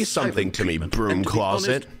us Say the something silent to me, treatment. broom And to be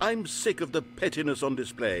closet. honest, I'm sick of the pettiness on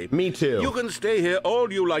display. Me too. You can stay here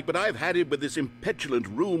all you like, but I've had it with this impetulant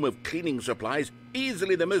room of cleaning supplies.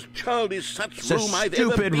 Easily the most childish such It's a room I've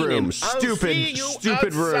ever stupid been in. room. I'll Stupid, see you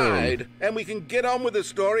stupid room. outside, and we can get on with the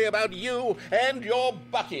story about you and your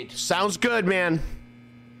bucket. Sounds good, man.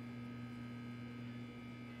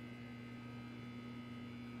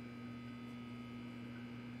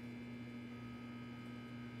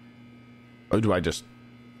 Oh, do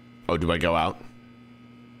I go out?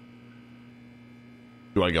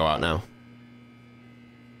 Do I go out now?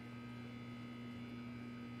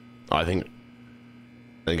 Oh, I think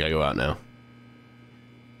I go out now.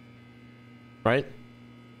 Right?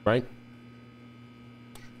 Right?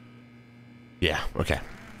 Yeah, okay.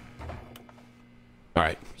 All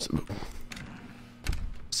right.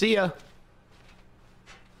 See ya.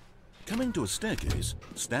 Coming to a staircase,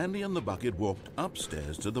 Stanley and the bucket walked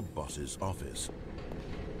upstairs to the boss's office.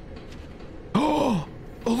 Oh,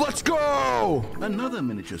 let's go! Another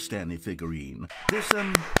miniature Stanley figurine. This,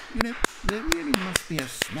 there really must be a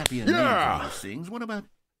snappier name for these things. What about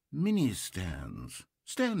mini stands?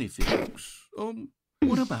 Stanley figures?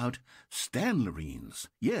 What about Stanlerines?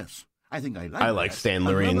 Yes, I think I like I like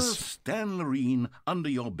Stanlerines. Another Stanlerine under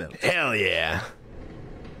your belt. Hell yeah.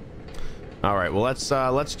 All right, well,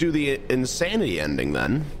 let's do the insanity ending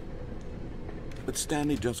then. But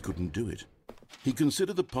Stanley just couldn't do it. He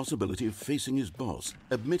considered the possibility of facing his boss,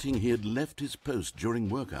 admitting he had left his post during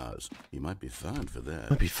work hours. He might be fired for that.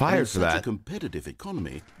 Might be fired for that. In such a competitive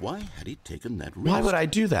economy, why had he taken that risk? Why would I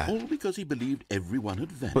do that? All because he believed everyone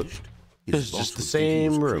had vanished. This is just the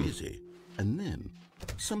same room. Crazy. And then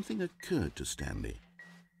something occurred to Stanley.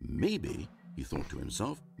 Maybe, he thought to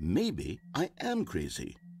himself, maybe I am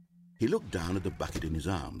crazy. He looked down at the bucket in his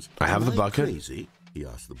arms. I have the bucket. Crazy? He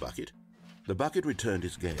asked the bucket. The bucket returned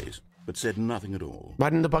his gaze, but said nothing at all. Why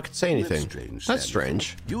didn't the bucket say anything? That's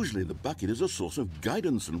strange. Usually the bucket is a source of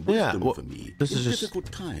guidance and wisdom for me in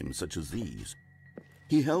difficult times such as these.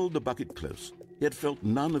 He held the bucket close, yet felt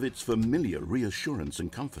none of its familiar reassurance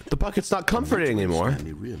and comfort. The bucket's not comforting anymore.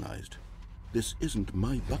 Stanley realized, this isn't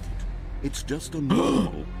my bucket. It's just a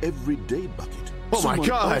normal, everyday bucket. Oh my God!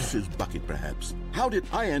 Someone else's bucket, perhaps. How did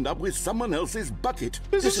I end up with someone else's bucket?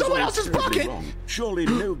 This is someone else's bucket! Wrong. Surely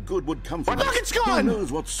no good would come from it. My bucket's gone! Who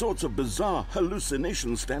knows what sorts of bizarre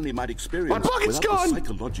hallucinations Stanley might experience My bucket's without gone! the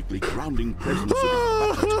psychologically grounding presence of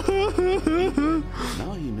his bucket.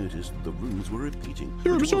 Now he noticed the rooms were repeating.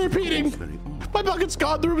 The rooms are repeating! My bucket's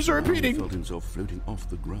gone! The rooms are repeating! He felt himself floating off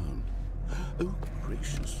the ground. Oh,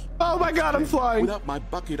 gracious. Oh my God, I'm flying. Without my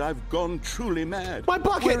bucket, I've gone truly mad. My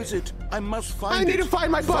bucket! Where is it? I must find it. I need to find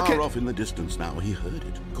my bucket. Far off in the distance now, he heard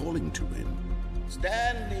it, calling to him.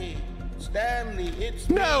 Stanley! Stanley, it's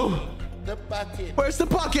No! me, the bucket. Where's the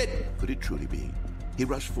bucket? Could it truly be? He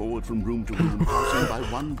rushed forward from room to room, passing by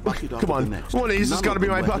one bucket after the next. One of these has got to be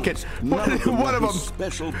my bucket. One of them.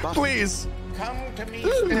 Special bucket. Please. Come to me,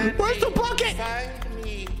 Stanley. Where's the bucket? Find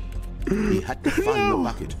me. He had to find the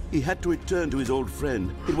bucket. He had to return to his old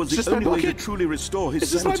friend. It was the only way to truly restore his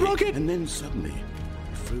sanity. My bucket? And then suddenly,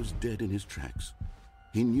 he froze dead in his tracks.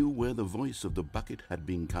 He knew where the voice of the bucket had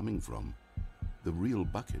been coming from. The real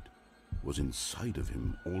bucket was inside of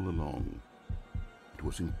him all along. It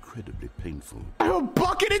was incredibly painful. I have a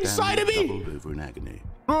bucket inside of me! Doubled over in agony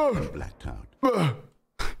and blacked out.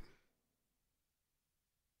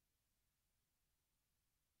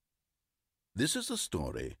 This is the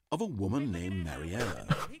story of a woman named Mariella.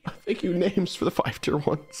 Thank you, names for the 5-tier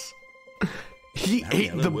ones. He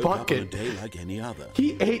ate the bucket. A day like any other.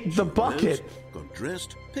 He ate the bucket. Got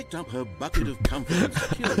dressed, picked up her bucket of comfort and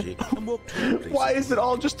security, and walked to her place. Why is it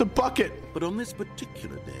all just a bucket? But on this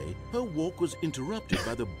particular day, her walk was interrupted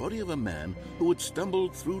by the body of a man who had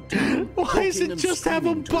stumbled through town. Why does it just have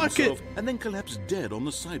a bucket? And then collapsed dead on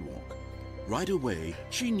the sidewalk. Right away,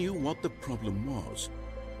 she knew what the problem was.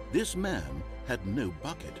 This man had no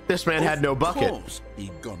bucket. This man had no bucket. Of course,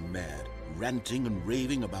 he'd gone mad, ranting and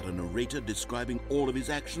raving about a narrator describing all of his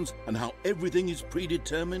actions and how everything is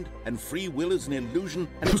predetermined and free will is an illusion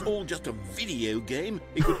and it's all just a video game.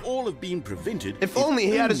 It could all have been prevented if only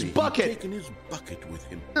he had his bucket. He'd taken his bucket with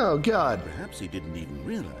him. Oh God! Perhaps he didn't even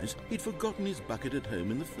realize he'd forgotten his bucket at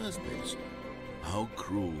home in the first place. How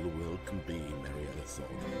cruel the world can be, Mariella thought,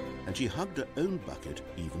 and she hugged her own bucket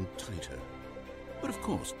even tighter. But of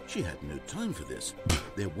course, she had no time for this.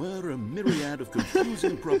 There were a myriad of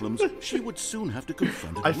confusing problems she would soon have to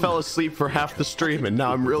confront. I fell asleep for half the stream and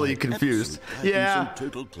now I'm really confused. Yeah,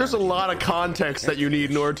 there's a lot of context that you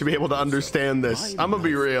need in order to be able to understand this. I'm gonna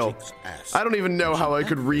be real. I don't even know how I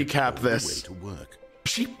could recap this.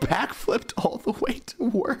 She backflipped all the way to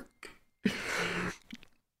work.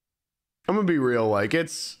 I'm gonna be real, like,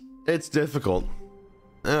 it's difficult.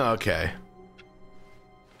 Okay.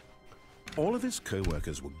 All of his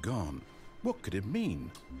co-workers were gone. What could it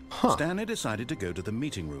mean? Stanley decided to go to the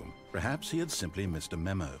meeting room. Perhaps he had simply missed a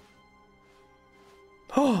memo.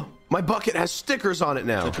 Oh, my bucket has stickers on it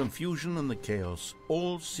now. The confusion and the chaos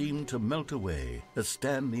all seemed to melt away as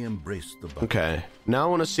Stanley embraced the bucket. Okay, now I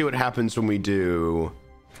want to see what happens when we do...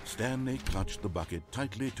 Stanley clutched the bucket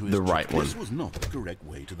tightly to his the right one. This was not the correct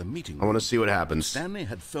way to the meeting room. I want to see what happens. Stanley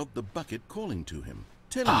had felt the bucket calling to him.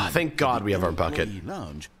 Thank God we have our bucket.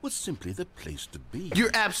 Lounge was simply the place to be.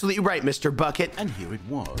 You're absolutely right, Mr. Bucket. And here it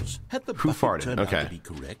was. Had the Who bucket farted? turned Okay. out to be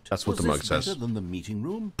correct? That's what the mug says. Better than the meeting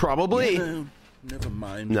room? Probably. No, never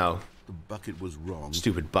mind. No. The bucket was wrong.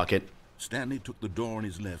 Stupid bucket. Stanley took the door on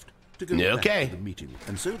his left to go back to the meeting,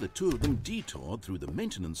 and so the two of them detoured through the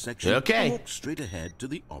maintenance section and walked straight ahead to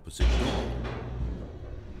the opposite door.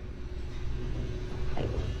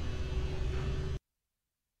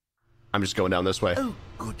 I'm just going down this way. Oh,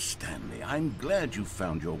 good, Stanley. I'm glad you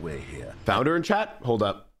found your way here. Founder in chat? Hold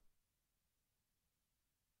up.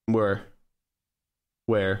 Where?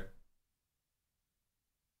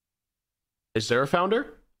 Is there a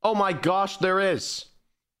founder? Oh my gosh, there is.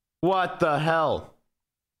 What the hell?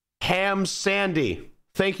 Ham Sandy,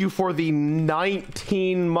 thank you for the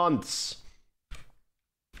 19 months.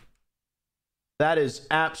 That is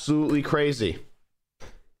absolutely crazy.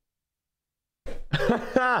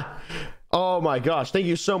 Oh my gosh, thank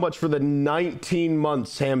you so much for the 19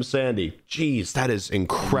 months, Ham Sandy. Jeez, that is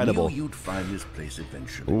incredible. I knew you'd find this place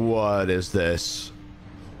eventually. What is this?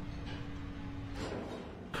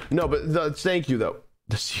 No, but thank you though.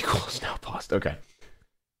 The sequel is now paused. Okay.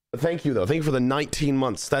 Thank you though. Thank you for the 19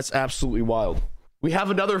 months. That's absolutely wild. We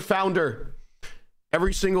have another founder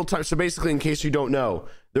every single time. So basically, in case you don't know,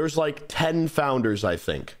 there's like 10 founders, I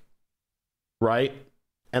think. Right?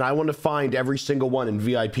 And I want to find every single one and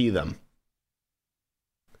VIP them.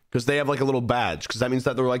 Because they have like a little badge. Because that means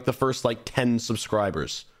that they're like the first like 10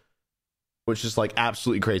 subscribers. Which is like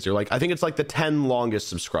absolutely crazy. Or like, I think it's like the 10 longest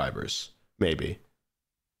subscribers. Maybe.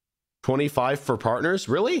 25 for partners?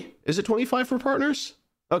 Really? Is it 25 for partners?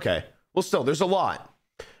 Okay. Well, still, there's a lot.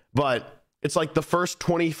 But it's like the first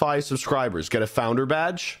 25 subscribers get a founder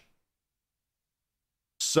badge.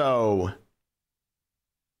 So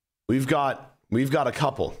we've got a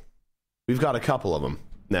couple. We've got a couple of them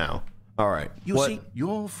now. All right. You see,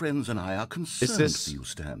 your friends and I are concerned for you,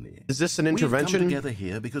 Stanley. Is this an intervention? We've come together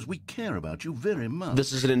here because we care about you very much.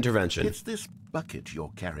 This is an intervention. It's this bucket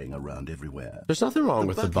you're carrying around everywhere. There's nothing wrong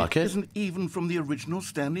with the bucket. Isn't even from the original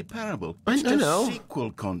Stanley Parable. I It's just know.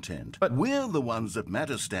 sequel content. But we're the ones that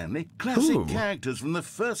matter, Stanley. Classic characters from the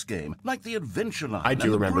first game, like the Adventure Line. I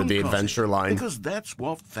do remember the Adventure Line. Because that's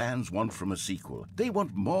what fans want from a sequel. They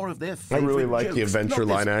want more of their favorite I really like jokes, the Adventure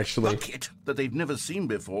not Line, this actually. Bucket that they've never seen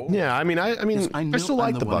before. Yeah, I mean, I still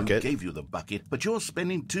like the one who bucket. gave you the bucket, but you're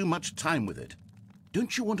spending too much time with it.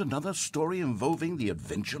 Don't you want another story involving the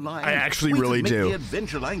Adventure Line? I actually we really could make do. The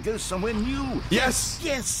Adventure Line go somewhere new. Yes.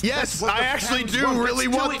 That's what I the actually fans do want. really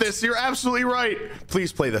Let's do want it. this. You're absolutely right.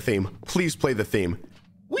 Please play the theme. Please play the theme.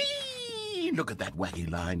 Whee! Look at that wacky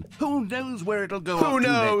line. Who knows where it'll go? Who off to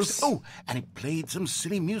knows? Next? Oh, and it played some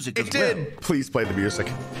silly music It as did. well. Please play the music.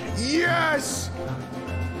 Yes.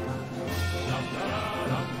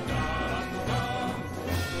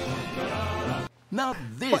 Now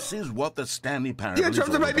this is what the Stanley Parable You is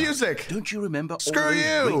interrupted all my about. Don't Don't you remember Screw all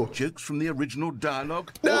those you. great jokes from the original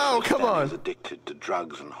dialogue? No, come Stanley's on. addicted to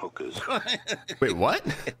drugs and hookers. Wait, what?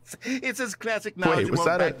 It's as classic now Wait, as it was was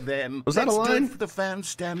that back a- then. was that a Let's do line? it for the fans,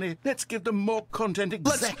 Stanley. Let's give them more content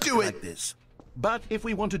Let's exactly do it. like this. But if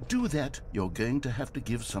we want to do that, you're going to have to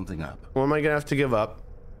give something up. What am I gonna have to give up?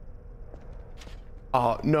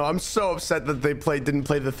 Oh no, I'm so upset that they didn't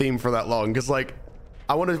play the theme for that long. Because like,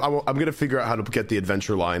 I'm gonna figure out how to get the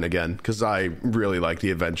Adventure Line again. Because I really like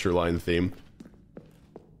the Adventure Line theme.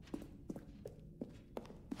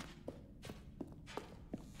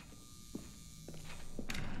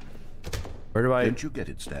 Where do I? Don't you get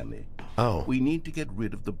it, Stanley? Oh, We need to get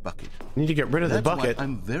rid of the bucket. need to get rid of the That's bucket. why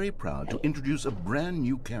I'm very proud to introduce a brand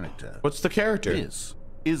new character. What's the character? This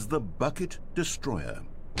is the Bucket Destroyer.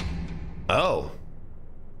 Oh,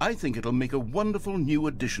 I think it'll make a wonderful new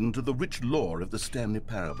addition to the rich lore of the Stanley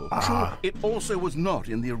Parable. Sure, it also was not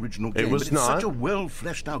in the original game, was but it's not. such a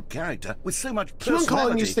well-fleshed-out character with so much Keep on personality.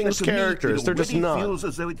 calling these things that to me, characters. it They're just already not. feels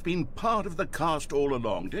as though it's been part of the cast all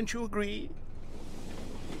along. Don't you agree?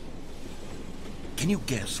 Can you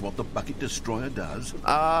guess what the Bucket Destroyer does?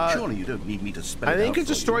 Surely you don't need me to spell it I think out it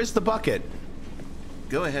for you. destroys the bucket.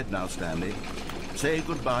 Go ahead now, Stanley. Say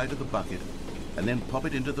goodbye to the bucket, and then pop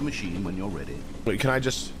it into the machine when you're ready. Wait, can I not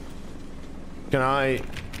just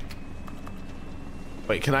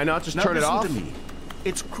Now turn it listen off? to me.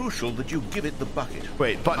 It's crucial that you give it the bucket.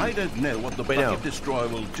 Wait, button. I don't know what the Wait, bucket no. destroyer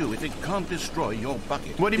will do if it can't destroy your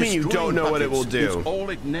bucket. What do you mean you Destroying don't know what it will buckets do? is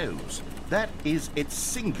all it knows. That is its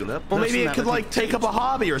singular Well, maybe it could, like, personality take up a trait.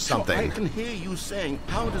 hobby or Sure, something. I can hear you saying,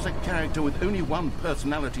 how does a character with only one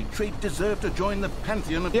personality trait deserve to join the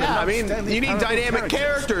pantheon of Yeah, I beloved mean, Stanley you need Parable dynamic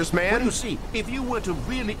characters, man. Well, you see, if you were to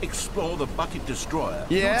really explore the bucket destroyer,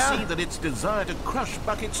 Yeah? you'd see that its desire to crush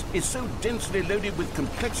buckets is so densely loaded with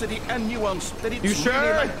complexity and nuance that it's You sure?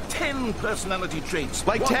 really like 10 personality traits.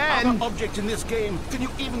 Like What 10? other object in this game can you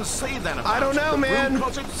even say that about? I don't know, The man. broom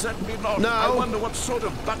closet? Certainly not. No. I wonder what sort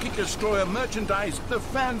of bucket destroyer Destroyer merchandise the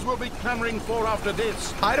fans will be clamoring for after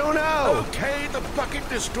this? I don't know. Okay, the Bucket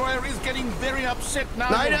Destroyer is getting very upset now.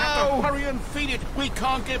 I You'll have know. to hurry and feed it. We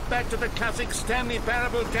can't get back to the classic Stanley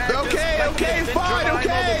Parable gag. Okay, fine,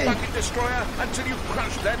 okay. The Bucket Destroyer until you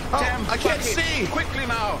crush that damn I can't bucket. see. Quickly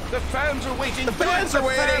now. The fans are waiting. The fans are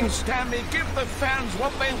waiting. Fans, Stanley, give the fans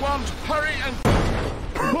what they want. Hurry and...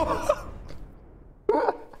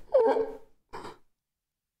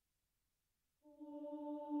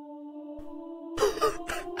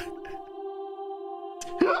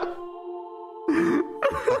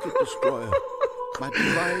 Bucket Destroyer, my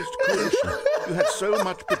prized creation. You had so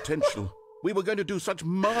much potential. We were going to do such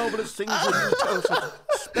marvelous things with you. Tell such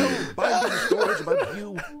spellbinding stories about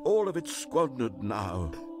you. All of it squandered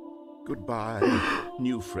now. Goodbye,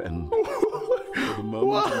 new friend. For the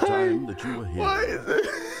moment in time that you were here, Why is it?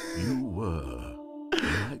 you were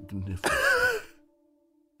magnificent.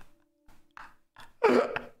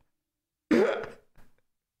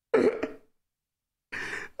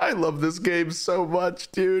 I love this game so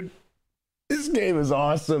much, dude. This game is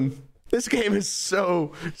awesome. This game is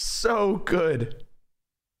so good.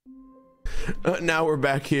 Now we're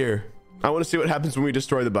back here. I want to see what happens when we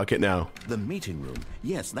destroy the bucket now. The meeting room.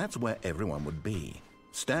 Yes, that's where everyone would be.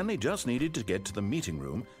 Stanley just needed to get to the meeting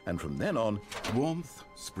room, and from then on, Warmth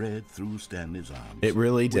spread through Stanley's arms. It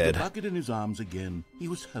really With did. the bucket in his arms again, he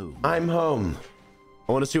was home. I'm home.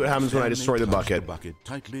 I want to see what happens when I destroy the Stanley bucket. clutched the bucket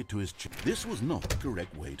tightly to his chest. This was not the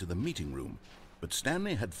correct way to the meeting room, but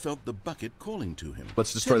Stanley had felt the bucket calling to him.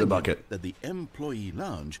 Let's destroy the telling him bucket. That the employee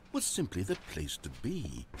lounge was simply the place to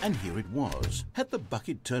be. And here it was. Had the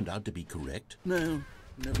bucket turned out to be correct? No,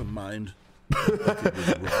 never mind. The bucket was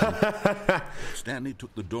wrong. Stanley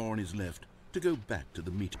took the door on his left to go back to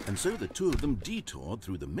the meeting. And so the two of them detoured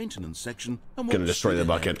through the maintenance section and I'm gonna destroy the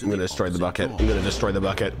bucket. I'm gonna destroy the bucket. I'm gonna destroy the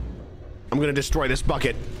bucket. I'm gonna destroy this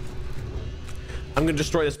bucket. I'm gonna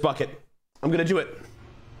destroy this bucket. I'm gonna do it.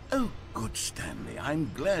 Oh, good, Stanley.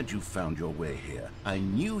 I'm glad you found your way here. I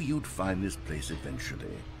knew you'd find this place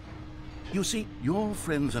eventually. You see, your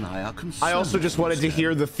friends and I are concerned. I also just wanted to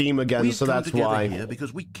hear the theme again, We've so come that's together why. here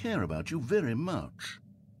because we care about you very much.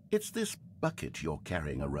 It's this bucket you're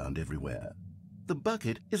carrying around everywhere. The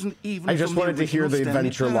bucket isn't even. I just from wanted to hear the original Stanley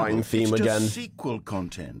Adventure Parable. Line theme It's just again. Sequel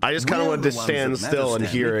content. I just kind of We're wanted to the ones stand that matter, still and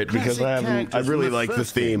hear Stanley. it because Classic I characters really from like the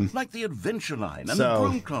first game, theme. like the Adventure Line and So, the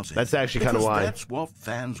Broom Closet. that's actually kinda Because why. That's what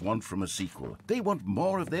fans want from a sequel. They want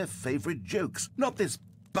more of their favorite jokes, not this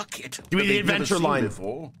bucket. Give me that the they've never Adventure seen Line.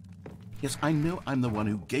 before. Yes, I know I'm the one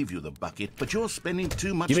who gave you the bucket, but you're spending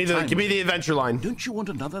too much Give me time. the Adventure Line. Don't you want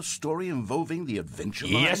another story involving the Adventure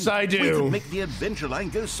Line? Yes, I do. We could make the Adventure Line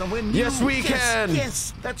go somewhere new. Yes, we can.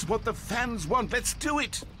 Yes, that's what the fans want. Let's do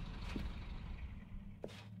it.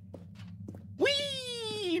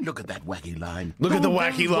 Whee! Look at that wacky line. Look at the Who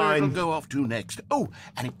wacky knows where line. it'll go off to next. Oh,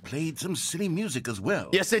 and it played some silly music as well.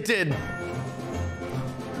 Yes, it did.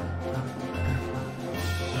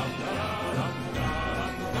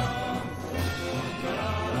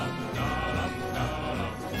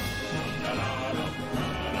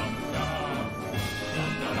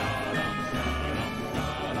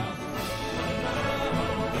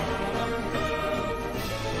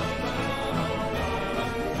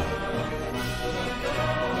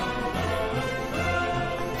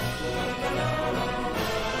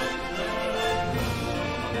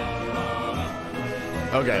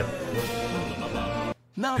 Okay.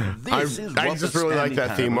 Now this is I what just the really like Stanley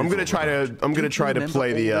that theme. Parable I'm gonna is try all to about. I'm gonna Don't try you to remember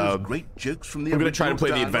play the all those great jokes from the I'm gonna try to original play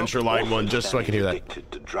the dialogue? Adventure Line one just so I can hear that.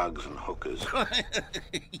 Addicted to drugs and hookers.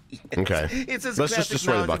 Okay. It's as Let's just classic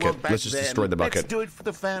destroy the now as it bucket. was back Let's just then. destroy the bucket. Let's do it for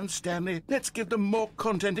the fans, Stanley. Let's give them more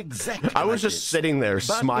content exactly I was like just this. sitting there But if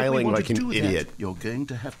we smiling want like to an do that, idiot. You're going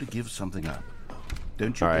to have to give something up.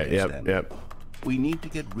 Don't you All right. think, Yep. Stanley? Yep. We need to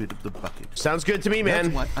get rid of the bucket. Sounds good to me, man.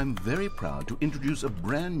 That's why I'm very proud to introduce a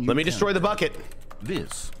brand new Let me destroy the character. bucket.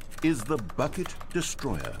 This is the Bucket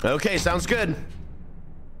Destroyer. Okay, sounds good.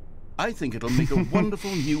 I think it'll make a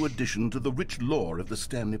wonderful new addition to the rich lore of the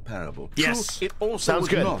Stanley Parable. Yes. True, it also Sounds was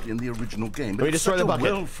good. not in the original game, but Let me it's destroy such the a bucket.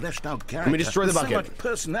 well-fleshed-out character. Let me destroy the with bucket. So much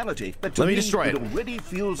personality that to Let me me destroy it. already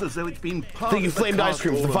feels as though it's been part Thank you, of the Flamed Ice cast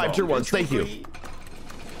Cream, for the all 5 tier along. ones. Don't Thank you. agree?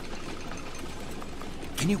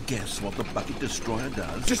 Can you guess what the Bucket Destroyer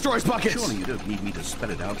does? Destroys buckets. Surely you don't need me to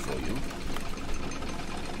spell it out for you.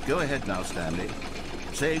 Go ahead now, Stanley.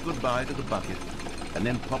 Say goodbye to the bucket, and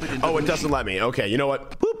then pop it into Oh, the it doesn't machine. let me. Okay, you know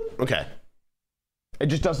what? Boop. Okay. It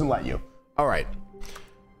just doesn't let you. All right.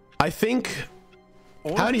 I think.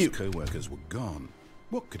 All How of do his you? co-workers were gone.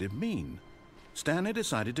 What could it mean? Stanley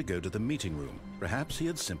decided to go to the meeting room. Perhaps he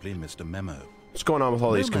had simply missed a memo. What's going on with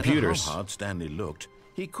all these No matter computers? how hard Stanley looked,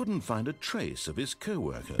 he couldn't find a trace of his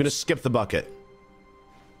co-workers. I'm gonna skip the bucket.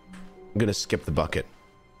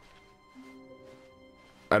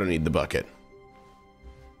 I don't need the bucket.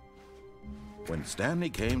 When Stanley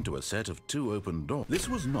came to a set of 2 open doors, this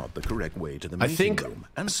was not the correct way to the I meeting think room.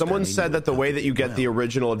 And someone Stanley said knew that the it way that you get the well.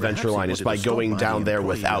 original adventure Perhaps he line is wanted by to stop going by down the there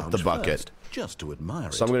employee without the lounge bucket. first, just to admire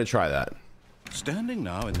it. So I'm gonna try that. Standing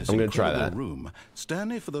now in this I'm gonna try incredible that. room,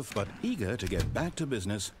 Stanley but eager to get back to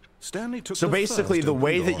business, Stanley took So the basically, first the open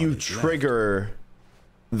way door that on you his left. trigger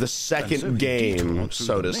the And so second he game, detoured through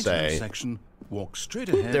so the to maintenance say. section, walked straight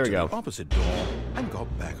ahead There we to go. the opposite door, and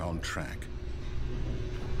got back on track.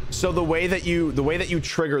 So the way that you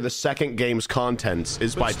trigger the second game's contents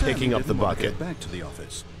is But by Stanley picking up the didn't want to bucket. get back to the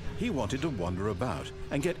office. He wanted to wander about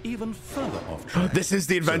and get even further off track. This is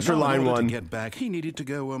the Adventure So now, Line in order one. To get back, he needed to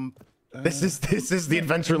go. This is the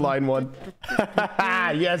Adventure Line one.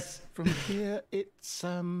 Yes. From here, it's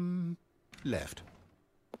left.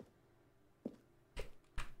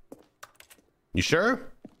 You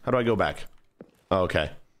sure? How do I go back? Oh,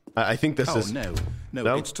 okay. I think this is. No,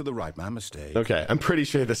 No? it's to the right. My mistake. Okay, I'm pretty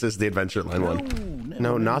sure this is the Adventure Line one.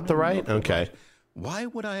 No, not the right? not the Okay. right. Why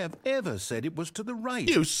would I have ever said it was to the right?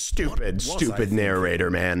 You What stupid, was I stupid thinking? narrator,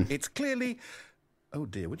 man. It's clearly. Oh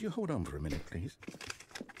dear, would you hold on for a minute, please?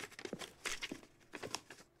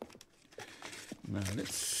 Now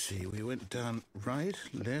let's see. We went down, right,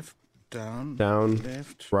 left, down,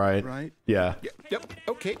 left, right. Yeah. Yep.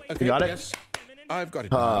 Okay. You got it? Yes, I've got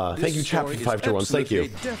it. Now. Thank you, This Chapter story 5 is to 1. Thank you.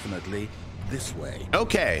 absolutely, Definitely this way.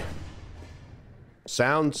 Okay.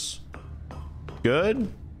 Sounds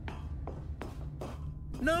good.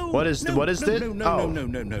 No. What is this? No. Oh.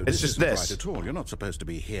 No. It's just isn't this. right at all. You're not supposed to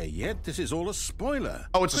be here yet. This is all a spoiler.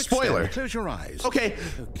 Oh, it's a Quick, spoiler. Stanley, close your eyes. Okay.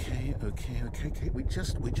 Okay. We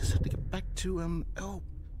just have to get back to Oh,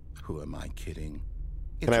 who am I kidding?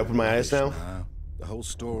 Can I open my eyes now? The whole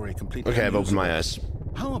story completely. Okay, I've opened my unusable.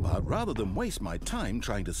 eyes. How about rather than waste my time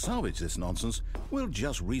trying to salvage this nonsense, we'll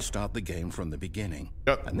just restart the game from the beginning.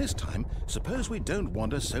 Yep. And this time, suppose we don't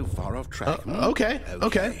wander so far off track.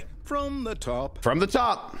 Okay. From the top. From the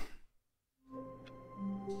top.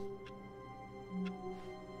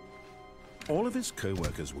 All of his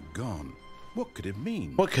co-workers were gone. What could it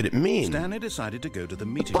mean? What could it mean? Stanley decided to go to the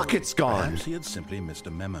meeting bucket's room. gone. Perhaps he had simply missed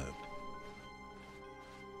a memo.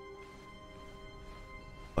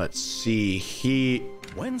 Let's see.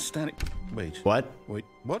 When Stanley... Wait. What?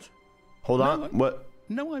 What? Hold on. No, What?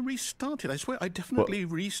 No, I restarted. I swear, I definitely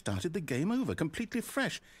restarted the game over, completely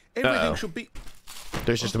fresh. Everything Uh-oh. should be...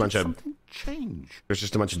 There's just a bunch of. Something change. There's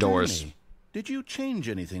just a bunch of doors. Stanley, did you change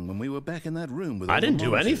anything when we were back in that room with I all the didn't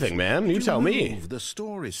do monitors? anything, man. Did You tell me. move the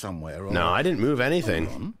story somewhere? Or... No, I didn't move anything.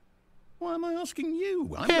 Hold on. Why am I asking you?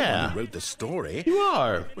 I'm the one Yeah. who wrote the story. You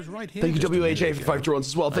are. It was right here. Thank you, just a minute WHA, for ago. 5 drones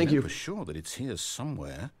as well. Thank I know you. for sure that it's here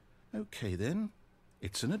somewhere. Okay, then.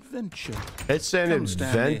 It's an adventure. It's an Come,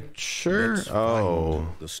 Stanley. adventure. Let's Oh.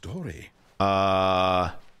 find the story.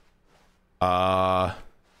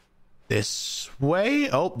 This way?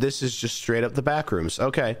 Oh, this is just straight up the back rooms.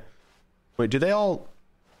 Okay. Wait, do they all...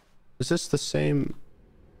 Is this the same...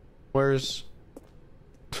 Where's...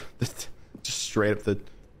 just straight up the...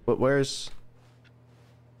 But where's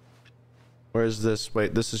this?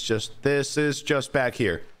 Wait, this is just back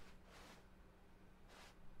here.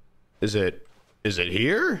 Is it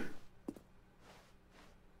here?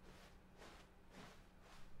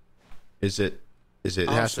 It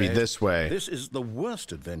I'll has to be say this way. This is the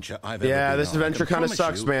worst adventure I've ever been Yeah, this on. adventure I can kinda promise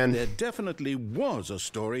sucks, you, man. There definitely was a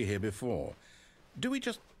story here before. Do we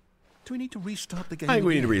need to restart the game? I think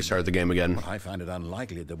we need to again? restart the game again. Well, I find it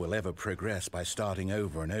unlikely that we'll ever progress by starting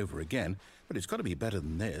over and over again, but it's got to be better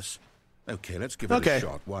than this. Okay, let's give it Okay. a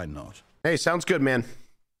shot. Why not? Hey, sounds good, man.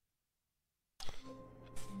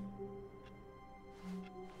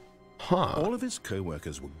 Huh. All of his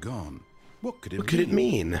co-workers were gone. What could it What could it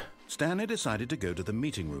mean? Stanley decided to go to the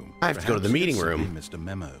meeting room. I have to go to the Perhaps he had meeting room. simply missed a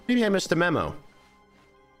memo. Maybe I missed a memo.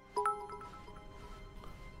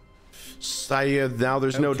 Now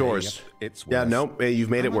there's no Okay, doors. yep, it's Yeah, worse. nope. You've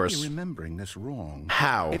made I it might worse. be remembering this wrong.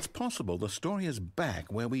 How? It's possible the story is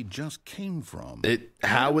back where we just came from. How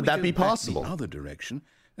Why don't would we that go be back possible? The other direction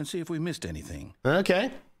and see if we missed anything.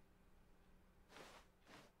 Okay.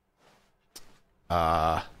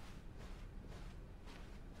 I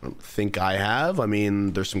don't think I have. I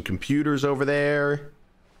mean, there's some computers over there.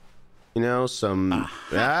 You know, some... I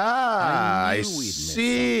I knew we'd miss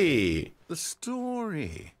see. The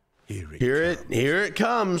story. Here It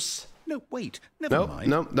comes. No, wait. Never mind.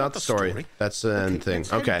 Nope, not the story. That's the thing. Let's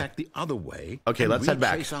head Okay. back the other way. Okay, and let's head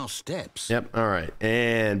back. retrace our steps. Yep, all right.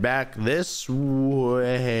 And back this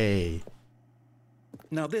way.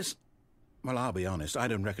 Now this Well, I'll be honest. I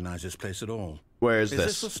don't recognize this place at all. Where is Is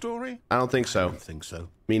this the story? I don't think so. I don't think so.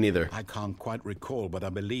 Me neither. I can't quite recall, but I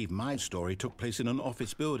believe my story took place in an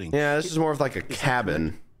office building. Yeah, this is more of like a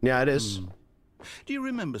cabin. Yeah, it is. Do you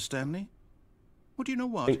remember, Stanley? Well, do you know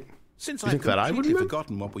what? Since I've that I would completely remember?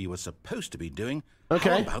 forgotten what we were supposed to be doing, Okay.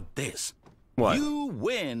 how about this? What? You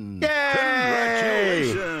win!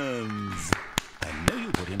 Yay! Congratulations! I know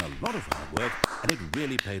you put in a lot of hard work, and it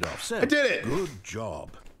really paid off. So, I did it! Good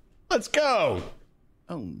job. Let's go!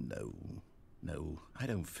 Oh, no. No, I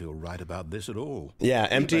don't feel right about this at all. Yeah,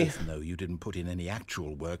 empty? We both know you didn't put in any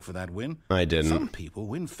actual work for that win. I didn't. Some people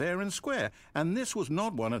win fair and square, and this was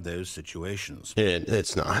not one of those situations.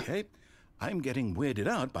 It's not. Okay, I'm getting weirded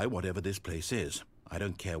out by whatever this place is. I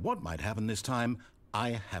don't care what might happen this time.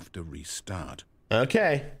 I have to restart.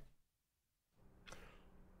 Okay.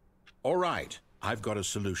 All right, I've got a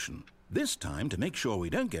solution. This time, to make sure we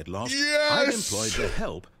don't get lost, Yes! I've employed the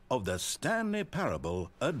help of the Stanley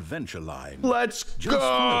Parable Adventure Line. Let's Just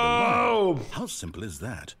follow the go! line. How simple is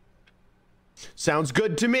that? Sounds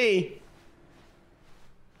good to me.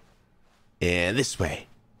 And this way.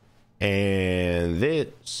 And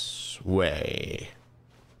this way.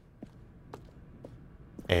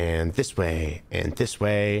 And this way. And this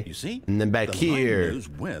way. You see? And then back the here. line knows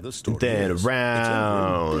where the story Then is. around. It's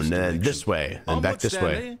And over in then this way. And Onward, back this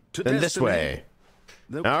way. Stanley, to Then this destiny. way.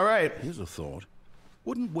 Though, All right. Here's a thought.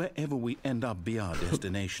 Wouldn't wherever we end up be our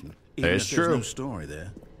destination? That Even is if true. there's no story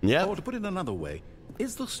there. Yep. Or to put it another way,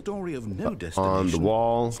 is the story of no destination On the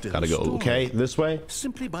wall. still Gotta a go. story? Okay. This way.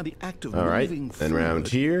 Simply by the act of All right, moving then forward, round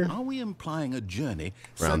here. are we implying a journey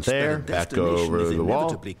Round such there, that a back destination over is the wall.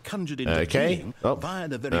 inevitably conjured into Okay. being Oh. via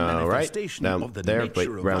the very All right. manifestation Now, of the there, nature wait,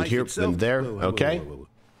 of round life here, itself? then there. Whoa, whoa, whoa, Okay. whoa, whoa, whoa.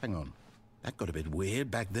 Hang on. That got a bit weird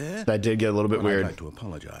back there. That did get a little bit Well, weird. I'd like to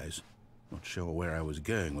apologize. Not sure where I was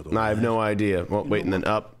going with all I have that. no idea. Well, You wait, know and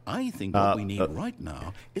then what? up. I think what we need right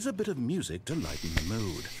now is a bit of music to lighten the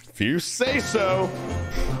mood. If you say so.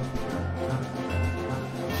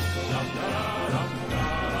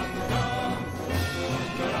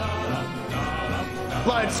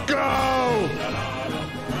 Let's go!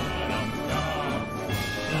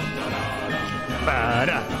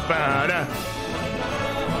 Ba-da, ba-da.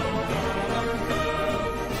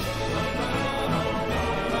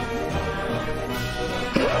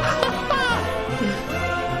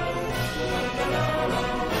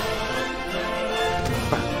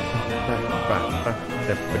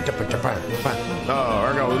 Oh,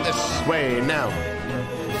 we're going this way now.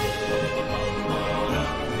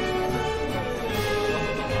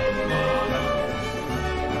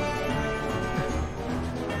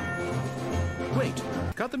 Wait,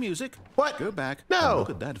 cut the music. What? Go back. No. And look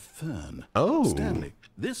at that fern. Oh. Stanley,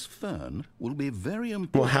 this fern will be very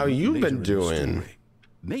important. Well, how you later been in the doing? story.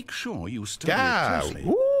 Make sure you study Yeah, it closely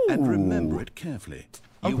ooh. and remember it carefully.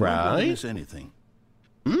 You won't Alright. want to miss anything.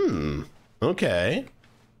 Okay.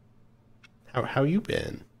 How you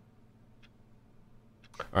been?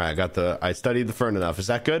 All right, I studied the fern enough. Is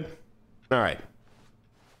that good? All right.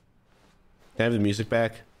 Can I have the music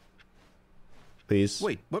back? Please.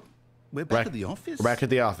 Wait, what? We're back at the office? We're back at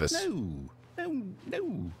the office. No.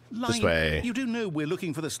 This way. You do know we're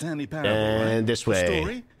looking for the Stanley Parable, And right? this The way.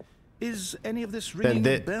 story? Is any of this Then ringing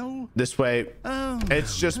a bell? this way. Oh,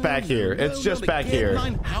 It's just no, back no, here. no, It's just not back again, here.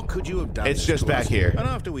 Line. How could you have done It's this just to back us? here. And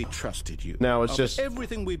after we trusted you. No, it's after just-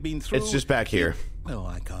 everything we've been through. It's just back here. Well,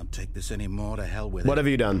 I can't take this anymore. To hell with it. What have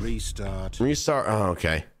you done? Restart. Restart. Oh,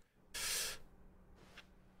 okay.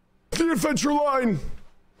 The adventure line.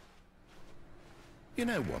 You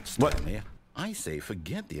know what, What? Stanley? I say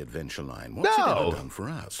forget the adventure line. What's it No. ever done for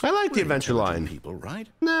us? I like the We're adventure intelligent line. people, right?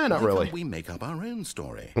 Nah, not Why really. can't we make up our own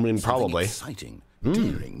story? I mean, Something probably. exciting,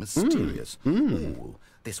 daring, mysterious. Ooh,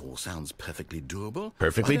 this all sounds perfectly doable.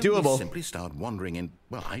 Perfectly Why don't we doable. simply start wandering in,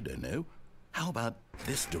 well, I don't know. How about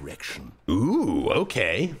this direction? Ooh,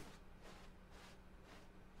 okay.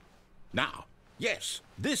 Now, yes,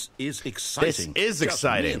 this is exciting. This is Just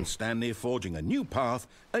exciting. Me and Stanley forging a new path,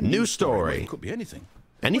 a New new story. Well, it could be anything.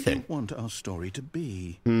 Anything. What do you want our story to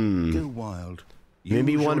be? Go wild.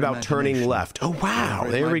 Maybe Use one your about turning imagination. left. Oh, wow. Whatever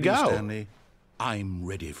it There might we be, go. Stanley, I'm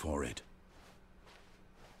ready for it.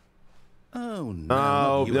 Oh, no.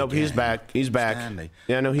 Oh, not you nope, he's again. back. He's back. Stanley,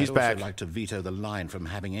 Yeah, no, he's I'd back. also like to veto the line from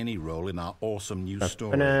having any role in our awesome new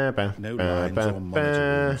story. No lines or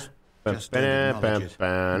monitor rules. Just don't acknowledge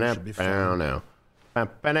it. We should be fine. now.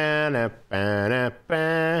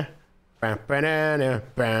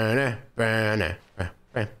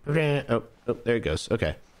 Oh, there it goes.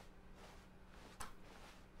 Okay.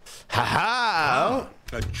 Ha ha!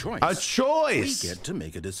 A choice. A choice. We get to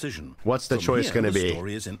make a decision. What's the From choice here, going to the be?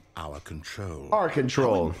 story is in our control. Our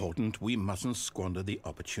control. How important, we mustn't squander the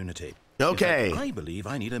opportunity. Okay. In fact, I believe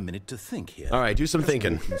I need a minute to think here. All right, do some Just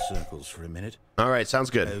thinking. walk in circles for a minute. All right, sounds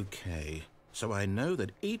good. Okay. So I know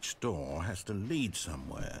that each door has to lead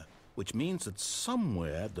somewhere, which means that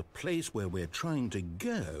somewhere, the place where we're trying to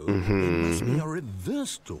go, there must be a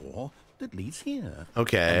reverse door that leads here.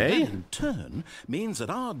 Okay. And that in turn means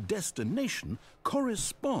that our destination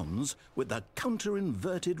corresponds with the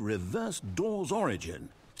counter-inverted reverse door's origin.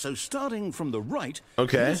 So starting from the right,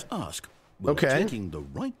 let's ask, will taking the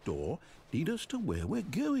right door lead us to where we're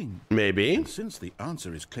going? Maybe. And since the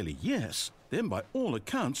answer is clearly yes, then by all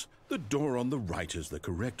accounts, the door on the right is the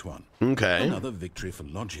correct one. Okay. Another victory for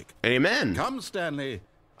logic. Amen. Come, Stanley.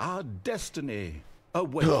 Our destiny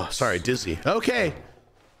awaits. Oh, sorry, dizzy. Okay.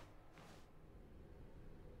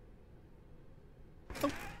 Oh,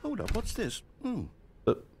 hold up. What's this?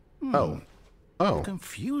 Oh.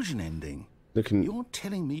 Confusion ending. You're You're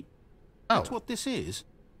telling me that's what this is?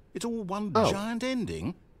 It's all one giant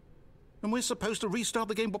ending? And we're supposed to restart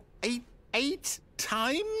the game, what, eight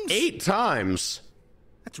times? 8 times.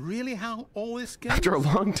 That's really how all this goes? After a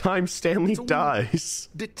long time, Stanley all dies.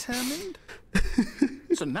 Determined?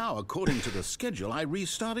 So now, according to the schedule, I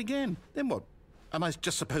restart again. Then what? Am I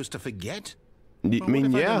just supposed to forget? I Well,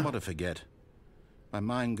 mean, what if I yeah. don't want to forget? My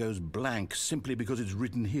mind goes blank simply because it's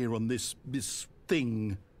written here on this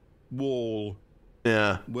thing, wall.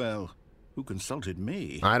 Yeah. Well, who consulted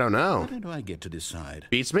me? I don't know. Why don't I get to decide?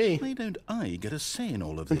 Beats me. Why don't I get a say in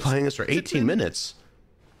all of Been this? playing this for 18 minutes.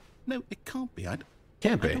 No, it can't be.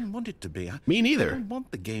 Can't I be. don't want it to be. Me neither. I don't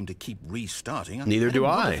want the game to keep restarting. Neither do I.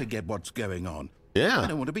 don't want I. to forget what's going on. Yeah. I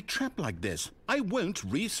don't want to be trapped like this. I won't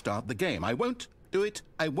restart the game. I won't do it.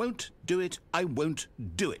 I won't do it. I won't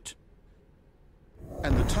do it.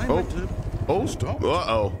 And the timer stopped.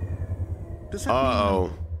 Uh-oh. Does that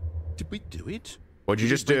mean, did we do it? What'd you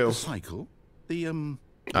Did just we break do? The cycle? The,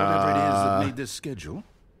 whatever it is that made this schedule?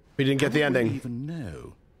 We didn't get the How would we ending. even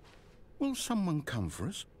know? Will someone come for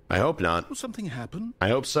us? I hope not. Will something happen? I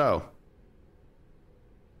hope so.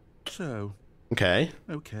 So, Okay.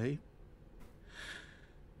 okay.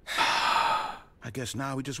 I guess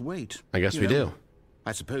now we just wait. I guess You we know, do.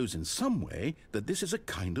 I suppose in some way that this is a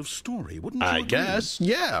kind of story, wouldn't you I agree? guess,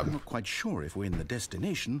 yeah. I'm not quite sure if we're in the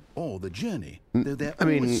destination or the journey, though they're I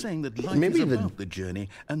mean, always saying that life maybe is the- about the journey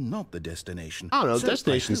and not the destination. I don't know, So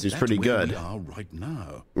destination I hope seems that's pretty where good. We are right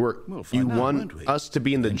now. We'll You find out, want won't we? us to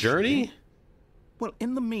be in the Eventually. journey? Well,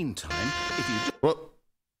 in the meantime, if you Well.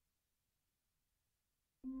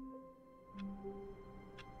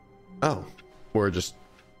 Oh, we're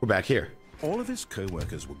back here. all of his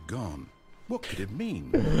co-workers were gone. What could it mean?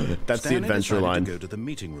 That's the Stanley adventure decided line. To go to the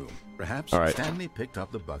meeting room. Perhaps All right. Stanley picked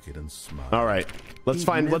up the bucket and smiled. All right, let's He'd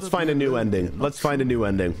find never a been new alone ending. there, Let's not find a new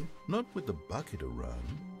ending. Not with the bucket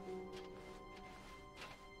around.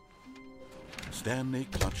 Stanley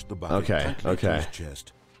clutched the bucket tightly to okay. his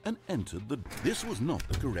chest and entered the... This was not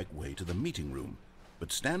the correct way to the meeting room,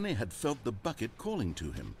 but Stanley had felt the bucket calling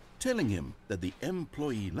to him, telling him that the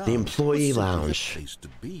employee lounge employee was simply lounge. the place to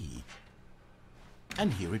be.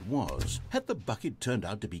 And here it was. Had the bucket turned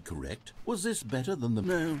out to be correct? Was this better than the...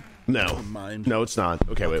 No. No. Never mind. No, it's not.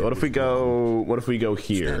 Okay, wait. Bucket What if we was go? wrong. What if we go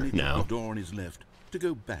here Stanley took now? the door on his left to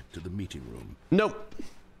go back to the meeting room. Nope.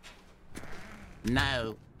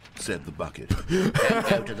 No, Said the bucket. don't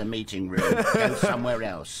go to the meeting room. Go somewhere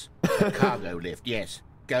else. The cargo lift, yes.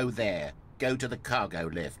 Go there. Go to the cargo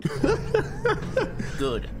lift.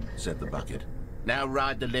 Good, Said the bucket. now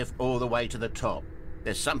ride the lift all the way to the top.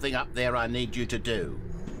 There's something up there I need you to do.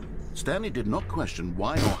 Stanley did not question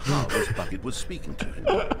why or how this bucket was speaking to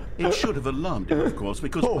him. It should have alarmed him, of course,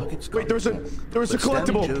 because buckets wait, there was a Stanley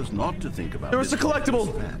collectible. chose not to think about There was this a collectible.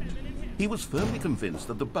 obvious fact. He was firmly convinced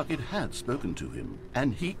that the bucket had spoken to him,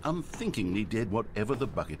 and he unthinkingly did whatever the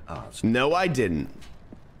bucket asked. No, I didn't.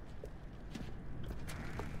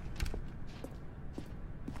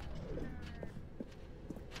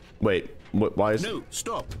 Wait. What? Why is? No,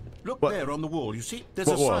 stop. Look What? there on the wall. You see? There's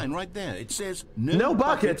What a wall? sign right there. It says, No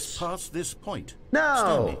buckets." past this point. No.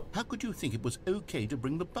 Stanley, how could you think it was okay to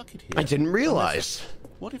bring the bucket here? I didn't realize.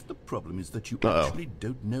 What if the problem is that you Uh-oh. actually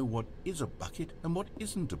don't know what is a bucket and what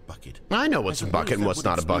isn't a bucket? I know what's I a suppose bucket and that what's would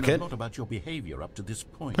not a explain bucket. A lot about your behavior up to this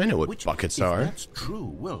point. I know what Which, buckets if are. that's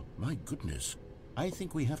true, well, my goodness, I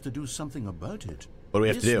think we have to do something about it. What do we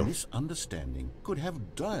have to do? This misunderstanding could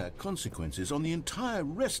have dire consequences on the entire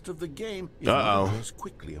rest of the game if Uh-oh. not addressed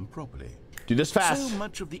quickly and properly. Do this fast. So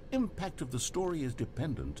much of the impact of the story is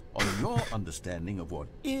dependent on your understanding of what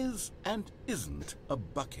is and isn't a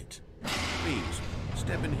bucket. Please,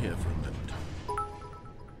 step in here for a moment.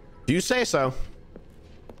 You say so.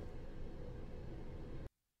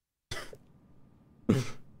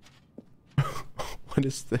 What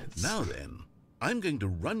is this? Now then, I'm going to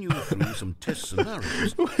run you through some test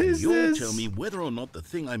scenarios. What and is you'll this? tell me whether or not the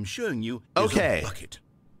thing I'm showing you is Okay. a bucket.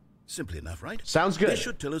 Simple enough, right? Sounds good. This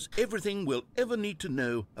should tell us everything we'll ever need to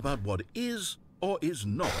know about what is or is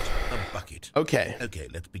not a bucket. Okay. Okay,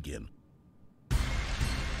 let's begin.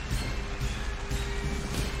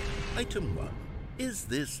 Item 1. Is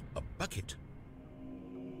this a bucket?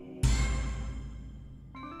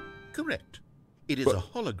 Correct. It is a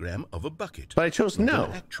hologram of a bucket. But I chose not no.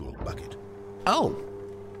 An actual bucket. Oh.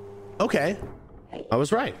 Okay. I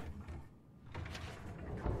was right.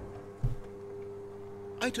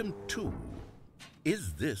 Item 2.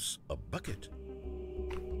 Is this a bucket?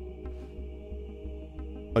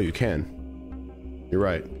 Oh, you can. You're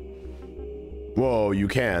right. Whoa, you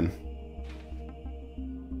can.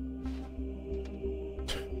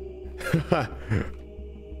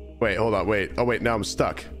 Wait, hold on, wait. Oh, wait, now I'm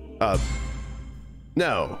stuck.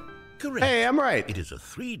 No. Correct. Hey, I'm right. It is a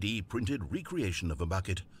 3D printed recreation of a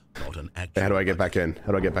bucket, not an actual How do I get back in?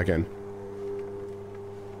 How do I get back in?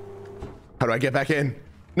 How do I get back in?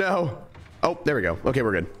 No. Oh, there we go. Okay,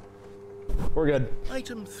 we're good. We're good.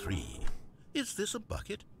 Item 3. Is this a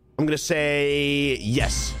bucket? I'm gonna say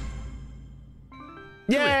yes.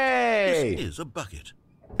 Yay! This is a bucket.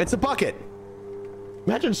 It's a bucket.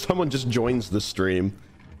 Imagine someone just joins the stream.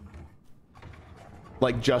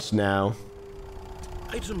 Like just now.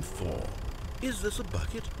 Item 4. Is this a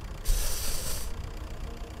bucket?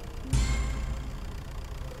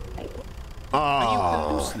 Are you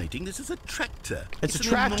hallucinating? This is a tractor. It's a an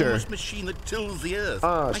tractor. enormous machine that tills the earth. Oh,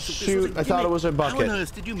 I thought this was shoot. I thought it gimmick. was a bucket. How on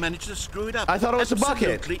earth did you manage to screw it up? I thought it was a bucket.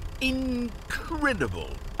 Absolutely incredible.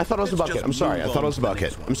 I thought it was a Let's bucket. just I'm sorry. I move thought it on was a to the bucket.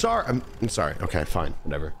 next one. I'm sorry. I'm sorry. Okay, fine.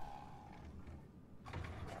 Whatever.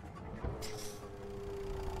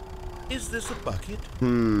 Is this a bucket?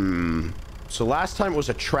 So last time it was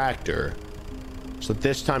a tractor. So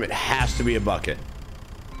this time it has to be a bucket.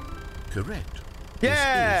 Correct.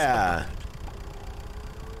 Yeah! This is a bucket.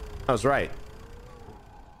 I was right.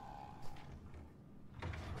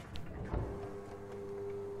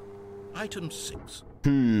 Item 6.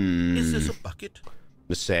 Is this a bucket?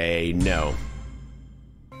 To say no.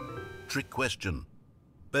 Trick question.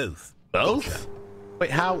 Both. Both? Gotcha. Wait,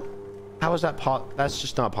 how is that that's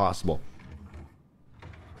just not possible.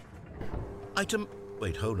 Item.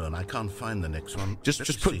 Wait, hold on. I can't find the next one. Let's see,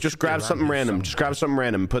 Just should be grab around something here random. Just somewhere. grab something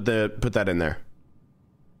random. Put that in there.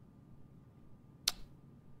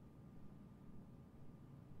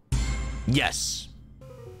 Yes.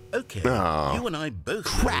 Okay, Oh, you and I both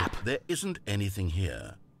crap. know there isn't anything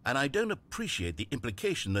here. And I don't appreciate the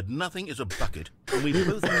implication that nothing is a bucket when we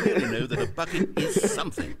both clearly know that a bucket is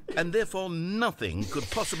something, and therefore nothing could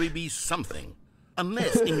possibly be something.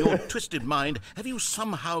 Unless, in your twisted mind, have you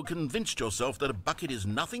somehow convinced yourself that a bucket is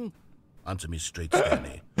nothing? Answer me straight,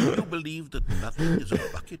 Stanley. Do you believe that nothing is a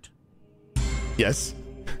bucket? Yes.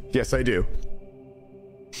 Yes, I do.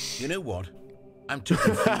 You know what? I'm too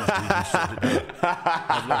confused to even sort it out.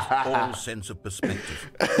 I've lost all sense of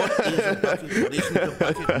perspective. What is a bucket? What isn't a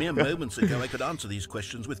bucket? Mere moments ago, I could answer these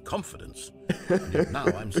questions with confidence. And yet now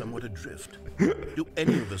I'm somewhat adrift. Do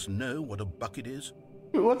any of us know what a bucket is?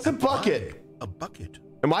 What's a bucket? A bucket.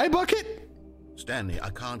 Am I a bucket? Stanley, I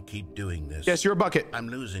can't keep doing this. Yes, you're a bucket. I'm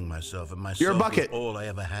losing myself, and myself You're a bucket. was all I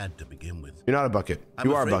ever had to begin with. You're not a bucket. I'm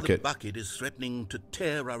You are a afraid bucket. The bucket is threatening to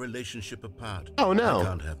tear our relationship apart. Oh, no. I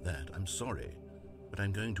can't have that. I'm sorry. But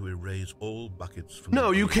I'm going to erase all buckets from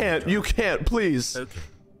No, the you dating can't. chart. You can't. Please. Okay,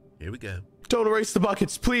 here we go. Don't erase the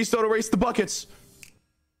buckets. Please don't erase the buckets.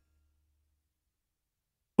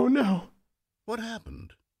 Oh, no. What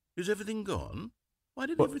happened? Is everything gone? Why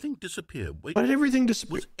did What? everything disappear? Wait, Why did everything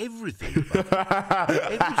disappear? was everything a bucket?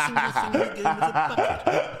 Every single thing in the game was a bucket.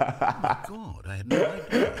 Oh my God, I had no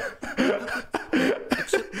idea.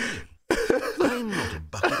 Except me. I'm not a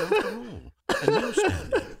bucket after all. And you,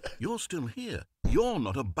 Stanley, you're still here. You're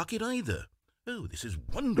not a bucket either. Oh, this is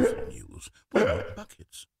wonderful news. We're not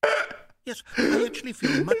buckets. Yes, I actually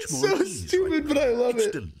feel much more so at ease stupid, right but now. I love it's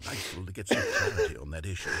it. delightful to get some clarity on that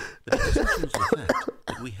issue. But it doesn't change the fact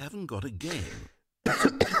that we haven't got a game. So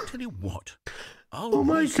I tell you what, I'll Oh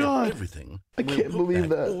my reset God. everything. I We'll can't put believe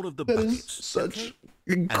back that. all of the That is buckets, such okay?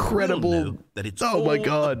 incredible. And we'll know that it's Oh my all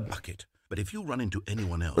God. a bucket. But if you run into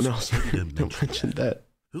anyone else, No, maybe sorry. don't Don't mention that.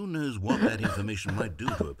 Who knows what that information might do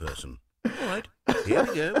to a person? All right, here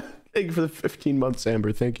we go. Thank you for the 15 months,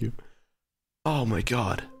 Amber. Thank you. Oh my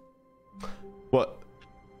God. What?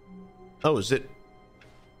 Oh, is it?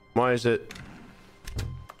 Why is it?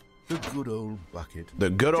 The good old bucket. The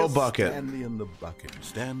good old Just bucket. Stanley and the bucket.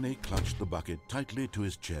 Stanley clutched the bucket tightly to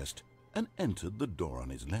his chest and entered the door on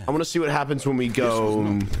his left. I want to see what happens when we go.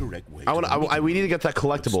 We need to get that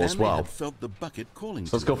collectible as well. Had felt the bucket calling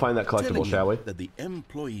So let's go find that collectible, shall we? That the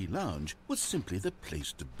employee lounge was simply the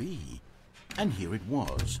place to be. And here it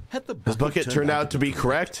was. Had the bucket turned out to be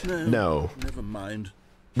correct? No. Never mind.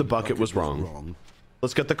 The bucket was wrong.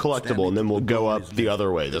 Let's get the collectible and then we'll go up the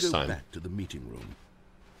other way this time. Back to the meeting room.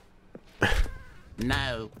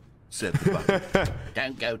 No, said the bucket.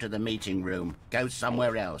 don't go to the meeting room. Go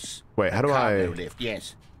somewhere else. Wait, how do I... Cargo lift,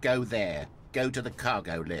 yes. Go there. Go to the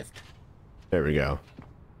cargo lift. There we go.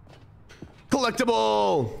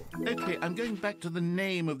 Collectible! Okay, I'm going back to the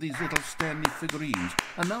name of these little Stanley figurines.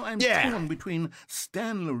 And now I'm torn between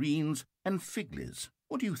Stanlerines and Figlies.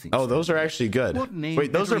 What do you think? Oh, those are actually good.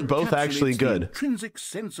 Wait, those are both actually good. The intrinsic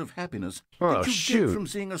sense of happiness Oh, that you shoot. get from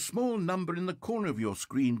seeing a small number in the corner of your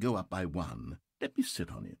screen go up by 1. Let me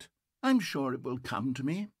sit on it. I'm sure it will come to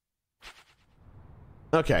me.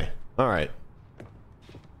 Okay, all right.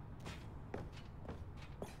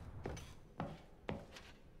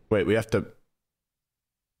 Wait, we have to...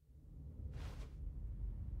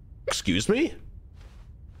 Excuse me?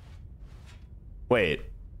 Wait.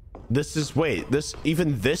 This is... Wait, this...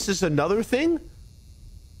 Even this is another thing?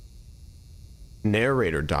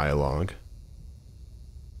 Narrator dialogue.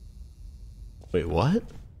 Wait, what?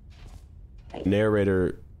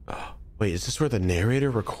 Narrator... Oh, wait, is this where the narrator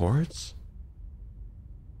records?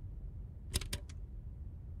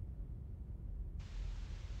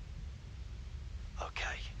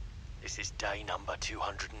 Okay, this is day number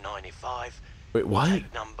 295. Wait, what?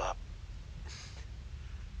 Take number...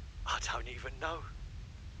 I don't even know.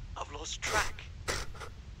 I've lost track.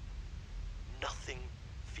 Nothing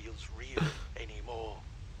feels real anymore.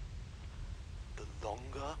 The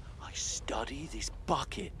longer I study this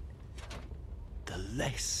bucket, the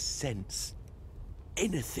less sense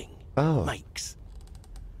anything makes.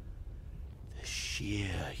 The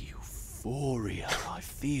sheer euphoria I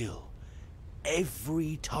feel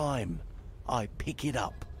every time I pick it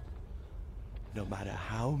up. No matter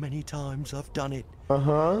how many times I've done it,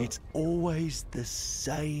 it's always the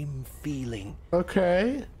same feeling.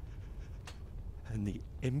 Okay. And the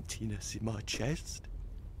emptiness in my chest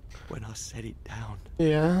when I set it down.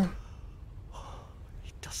 Yeah.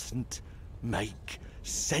 It doesn't make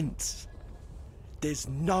sense. There's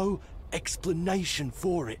no explanation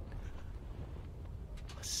for it.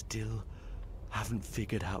 I still haven't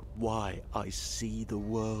figured out why I see the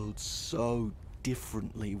world so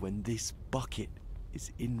differently when this bucket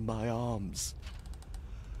is in my arms.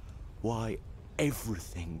 Why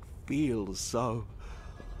everything feels so...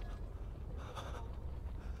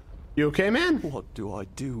 You okay, man? What do I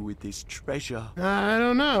do with this treasure? I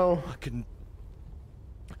don't know. I can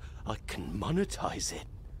monetize it.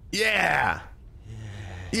 Yeah.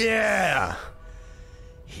 Yeah.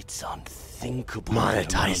 It's unthinkable.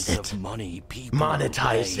 Monetize the it. Of money people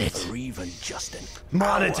Monetize pay it. For even just an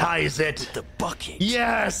Monetize hour it. with the bucket.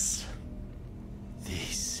 Yes.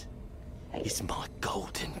 This is my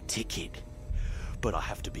golden ticket. But I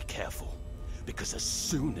have to be careful, because as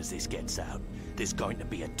soon as this gets out, there's going to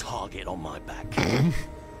be a target on my back.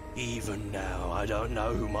 Even now, I don't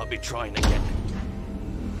know who might be trying to get...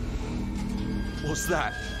 What's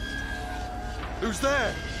that? Who's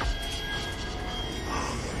there?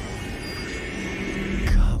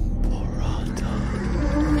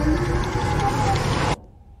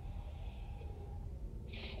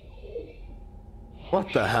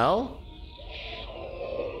 What the hell?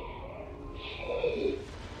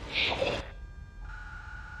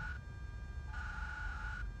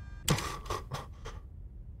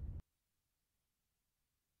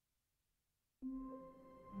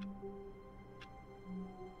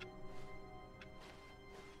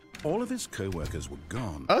 All of his co-workers were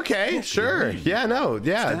gone. Okay, sure. Yeah, no,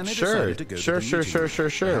 yeah, Stanley sure. decided to go to the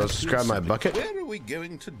meeting room. Let's just grab my bucket. Where are we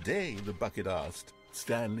going today? The bucket asked.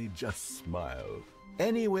 Stanley just smiled.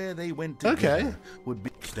 Anywhere they went together would be...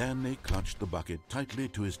 Stanley clutched the bucket tightly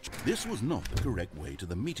to his... This was not the correct way to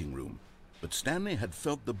the meeting room. But Stanley had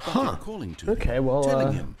felt the bucket calling to him,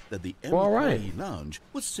 telling him that the employee lounge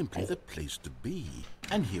was simply the place to be.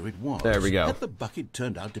 And here it was. There we go. Had the bucket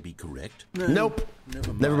turned out to be correct? Nope.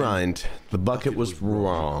 Never mind. The bucket was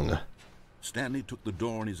wrong. Stanley took the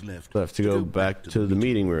door on his left. Left to go back to the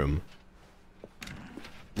meeting room.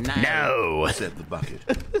 No, said the bucket.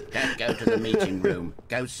 Don't go to the meeting room.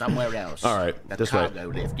 Go somewhere else. All right, the this way. cargo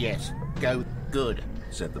lift, yes. Go. Good,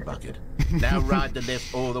 said the bucket. Now ride the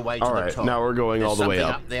lift all the way to the top. Now we're going all the way There's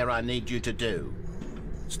up. something up there I need you to do.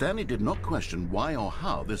 Stanley did not question why or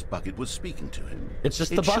how this bucket was speaking to him. It's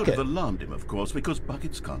just the It should bucket. have alarmed him, of course, because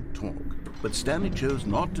buckets can't talk. But Stanley chose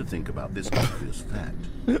not to think about this obvious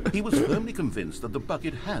fact. He was firmly convinced that the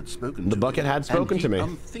bucket had spoken to him. The bucket had spoken to me. And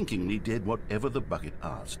he unthinkingly did whatever the bucket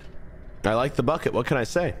asked. I like the bucket. What can I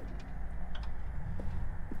say?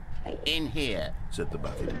 In here, said the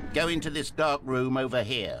bucket. Go into this dark room over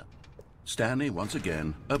here. Stanley, once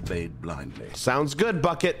again, obeyed blindly. Sounds good,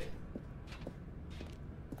 bucket.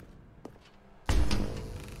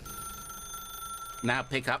 Now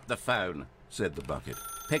pick up the phone, said the bucket.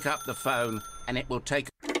 pick up the phone, and it will take...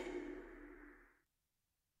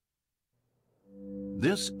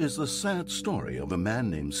 This is the sad story of a man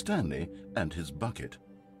named Stanley and his bucket.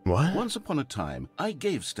 What? Once upon a time, I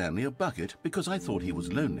gave Stanley a bucket because I thought he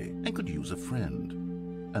was lonely and could use a friend.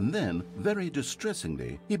 And then, very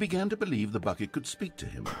distressingly, he began to believe the bucket could speak to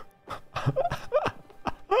him.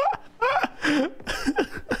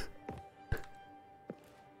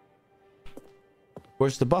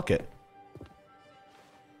 Where's the bucket?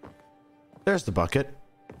 There's the bucket.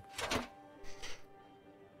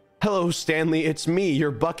 Hello, Stanley. It's me,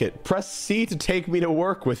 your bucket. Press C to take me to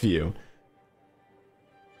work with you.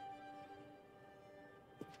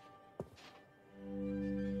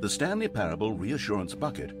 The Stanley Parable Reassurance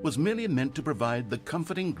Bucket was merely meant to provide the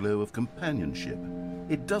comforting glow of companionship.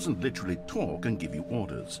 It doesn't literally talk and give you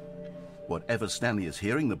orders. Whatever Stanley is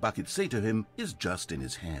hearing the bucket say to him is just in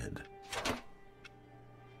his head.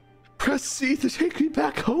 Press C to take me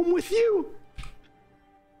back home with you.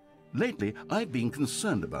 Lately, I've been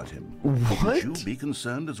concerned about him. What? Would you be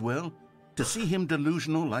concerned as well? To see him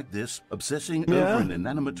delusional like this, obsessing Yeah. over an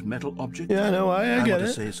inanimate metal object? Yeah, no, I get want it.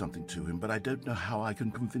 to say something to him, but I don't know how I can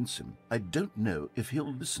convince him. I don't know if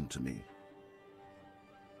he'll listen to me.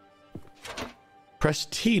 Press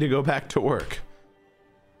T to go back to work.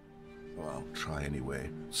 Well, I'll try anyway.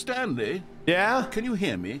 Stanley? Yeah? Can you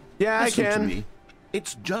hear me? Yeah, Listen I can. To me.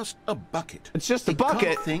 It's just a bucket. It's just a It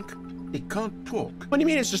bucket? can't think. It can't talk. What do you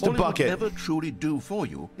mean it's just a All bucket? it will ever truly do for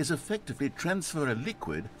you is effectively transfer a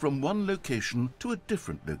liquid from one location to a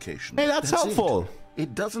different location. Hey, that's helpful.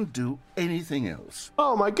 It doesn't do anything else.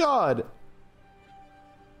 Oh my god.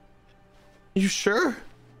 You sure?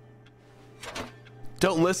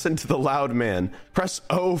 Don't listen to the loud man. Press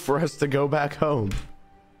O for us to go back home.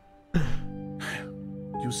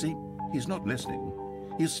 You see, he's not listening.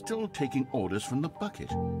 He's still taking orders from the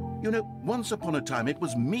bucket. You know, once upon a time, it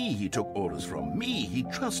was me he took orders from. Me he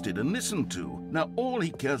trusted and listened to. Now all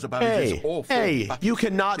he cares about is his awful bucket. You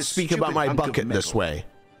cannot His speak about stupid my hunk of bucket this metal. way.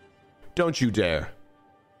 Don't you dare.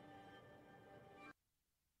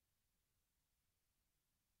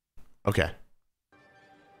 Okay.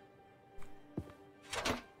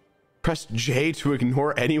 Press J to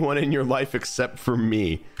ignore anyone in your life except for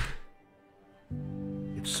me.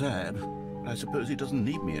 It's sad. I suppose he doesn't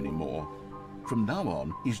need me anymore. From now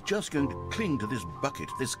on, he's just going to cling to this bucket,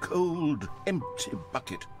 this cold, empty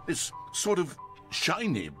bucket, this sort of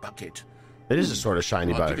shiny bucket. It is a sort of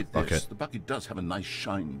shiny I'll give it this. bucket. The bucket does have a nice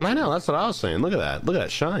shine. I know, that's what I was saying. Look at that. Look at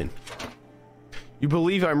that shine. You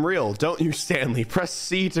believe I'm real, don't you, Stanley? Press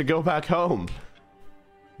C to go back home.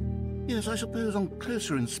 Yes, I suppose on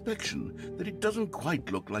closer inspection that it doesn't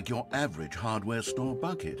quite look like your average hardware store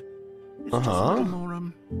bucket. It's just a little more,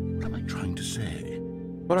 what am I trying to say?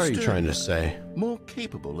 What are you trying to say? More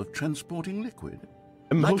capable of transporting liquid.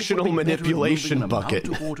 Emotional Like it would be better at manipulation moving an bucket.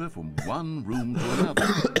 amount of water from one room to another.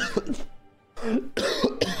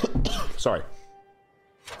 Sorry.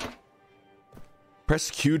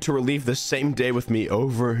 Press Q to relive the same day with me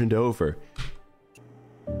over and over.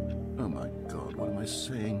 Oh my God, what am I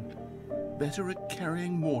saying? Better at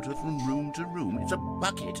carrying water from room to room. It's a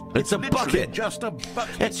bucket. It's a literally bucket. Just a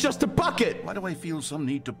bucket. It's just a bucket. Why do I feel some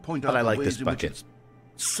need to point But out I the like ways this in which bucket. it's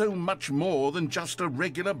so much more than just a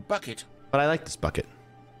regular bucket? But I like this bucket.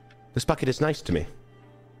 This bucket is nice to me.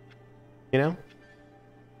 You know?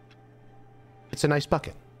 It's a nice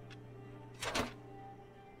bucket.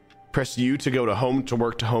 Press U to go to home, to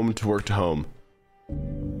work, to home, to work, to home. Oh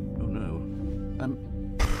no.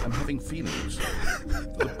 I'm having feelings.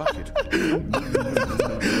 The bucket.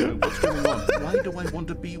 What's going on? Why do I want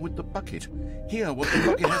to be with the bucket? Hear what the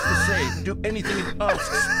bucket has to say. Do anything it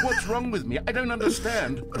asks. What's wrong with me? I don't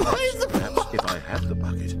understand. Perhaps if I had the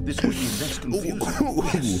bucket, this would be less confusing.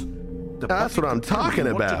 Yes. The That's what bucket I'm could tell me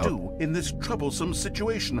talking what about. to do in this troublesome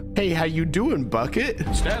situation. Hey, how you doing, bucket?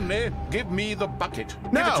 Stanley, give me the bucket.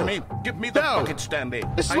 No. Give it to me. Give me the No. bucket, Stanley.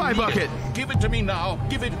 This is I my need bucket. It. Give it to me now.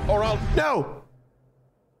 Give it, or I'll... No!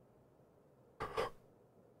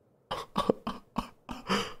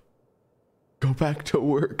 Go back to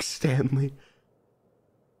work, Stanley.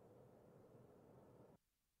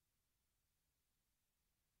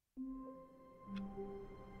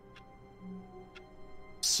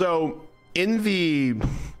 So in the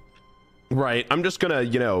right, I'm just gonna,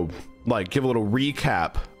 you know, like give a little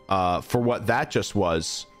recap for what that just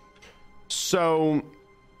was. So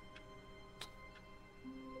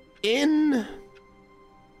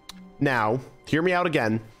now, hear me out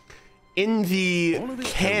again. In the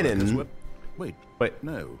canon, wait,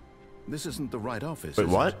 no, this isn't the right office. Wait,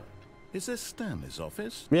 what? Is this Stanley's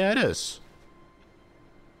office? Yeah, it is.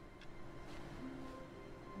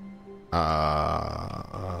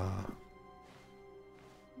 A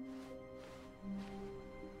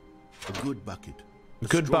good bucket. A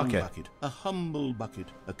good strong bucket. A humble bucket.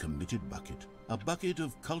 A committed bucket. A bucket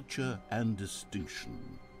of culture and distinction.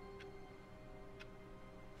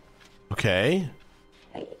 Okay.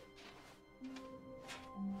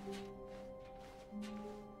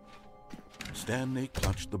 Stanley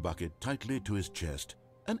clutched the bucket tightly to his chest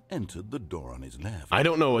and entered the door on his left. I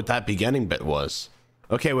don't know what that beginning bit was.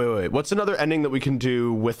 Okay, wait. What's another ending that we can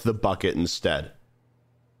do with the bucket instead?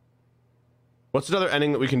 What's another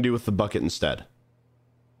ending that we can do with the bucket instead?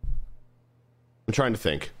 I'm trying to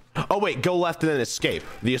think. Oh, wait, go left and then escape.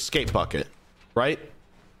 The escape bucket, right?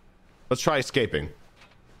 Let's try escaping.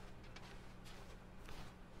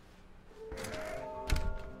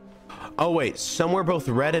 Oh, wait, somewhere both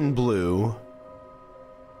red and blue.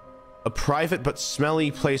 A private but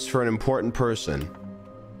smelly place for an important person.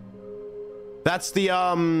 That's the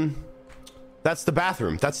bathroom. That's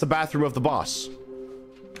the bathroom of the boss.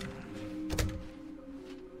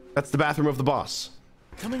 That's the bathroom of the boss.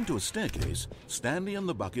 Coming to a staircase, Stanley and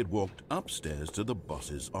the bucket walked upstairs to the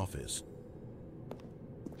boss's office.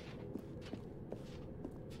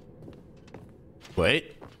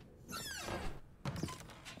 Wait.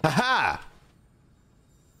 Haha!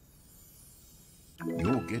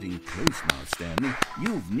 You're getting close now, Stanley.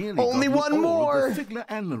 You've nearly Only gotten one all more! of the Figler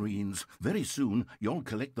and Marines. Very soon, you'll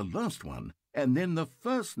collect the last one, and then the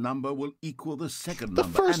first number will equal the second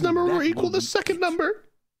number. The first number will equal the second number.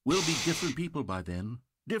 We'll be different people by then.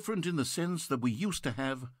 Different in the sense that we used to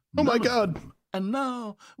have. Oh my God. And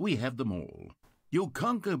now we have them all. You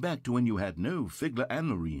can't go back to when you had no Figler and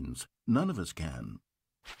Marines. None of us can.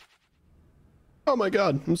 Oh my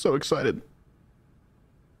God, I'm so excited.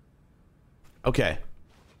 Okay.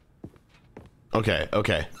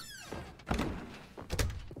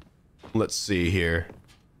 Let's see here.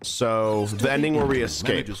 So, the ending where we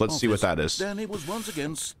escape. Let's see what that is. Stanley was once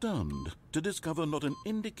again stunned to discover not an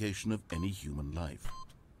indication of any human life.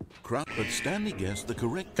 But Stanley guessed the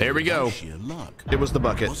correct. There we go. Sheer luck. It was the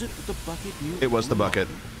bucket. Was it the bucket knew? It was the bucket.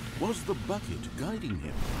 Was the bucket guiding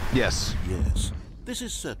him? Yes. Yes. This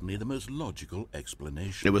is certainly the most logical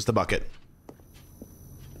explanation. It was the bucket.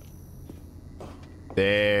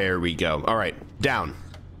 There we go. All right, down.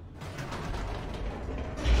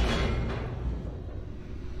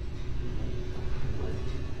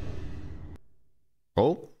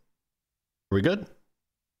 Oh, are we good?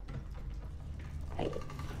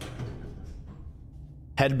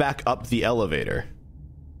 Head back up the elevator.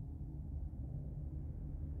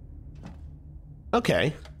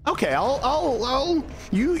 Okay. You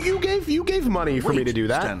gave money for me to do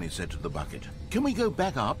that. Stanley said to the bucket. Can we go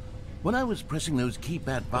back up? When I was pressing those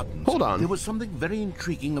keypad buttons, hold on. There was something very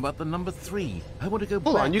intriguing about the number 3. I want to go back.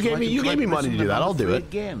 Hold on, you gave me money to do that. I'll do it.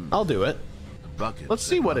 Again. I'll do it. The bucket. Let's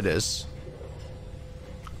see what it is.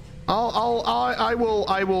 I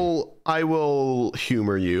will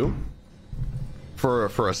humor you for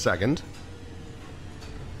a second.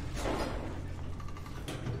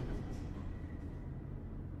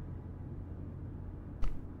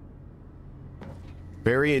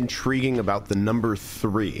 Very intriguing about the number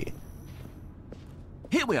 3.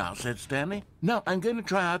 Here we are, said Stanley. Now I'm going to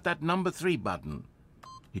try out that number 3 button.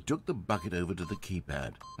 He took the bucket over to the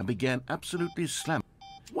keypad and began absolutely slamming.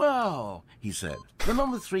 Wow, he said. The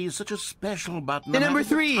number 3 is such a special button. The number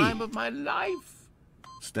 3! The time of my life.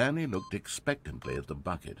 Stanley looked expectantly at the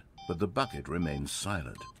bucket, but the bucket remained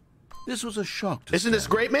silent. This was a shock to Isn't this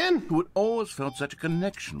great, man? Who had always felt such a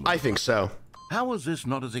connection with I think so. How was this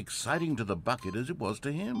not as exciting to the bucket as it was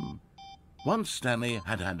to him? Once Stanley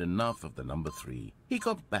had had enough of the number 3, he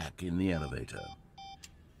got back in the elevator.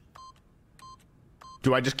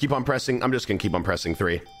 Do I just keep on pressing? I'm just going to keep on pressing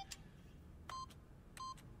 3.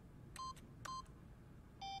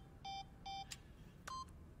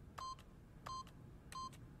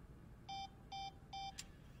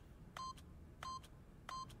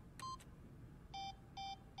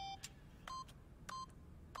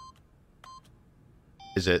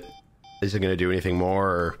 Is it going to do anything more?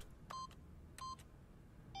 Or?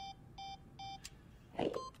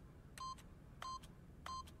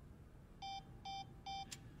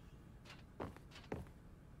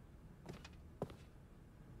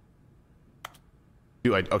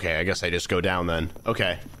 Okay, I guess I just go down then.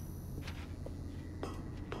 Okay.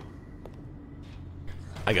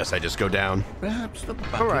 I guess I just go down. Perhaps the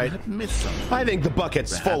bucket had missed something. I think the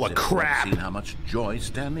bucket's full of crap. Seen how much joy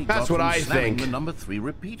Stanley That's got what from I slamming think. the number 3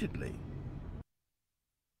 repeatedly.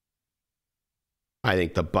 I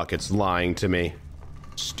think the bucket's lying to me.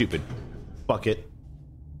 Stupid bucket.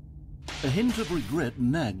 A hint of regret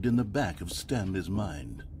nagged in the back of Stanley's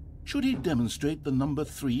mind. Should he demonstrate the number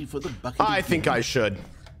 3 for the bucket? I think I should.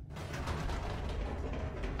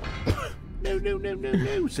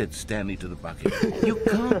 No, said Stanley to the bucket. You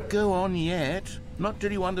can't go on yet. Not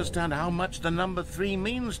till you understand how much the number 3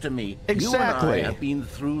 means to me. Exactly. You and I have been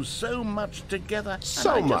through so much together.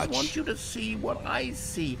 So and I much. just want you to see what I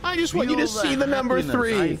see. I just want you to see the number happiness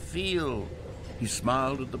 3. I feel. He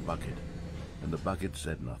smiled at the bucket, and the bucket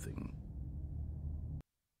said nothing.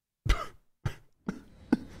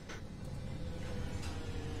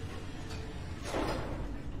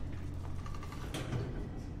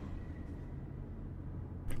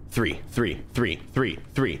 Three.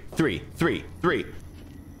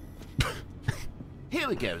 Here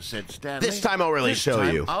we go, said Stanley. This time I'll really show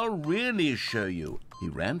you. I'll really show you. He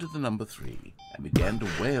ran to the number 3 and began to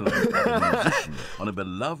wail on it like a musician on a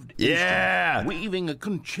beloved instrument, weaving a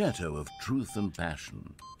concerto of truth and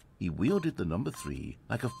passion. He wielded the number 3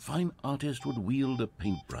 like a fine artist would wield a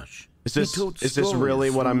paintbrush. Is this really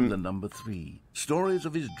what I'm... The number 3. Stories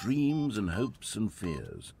of his dreams and hopes and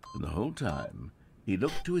fears. And the whole time, he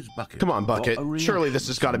looked to his bucket. Come on, bucket. Surely this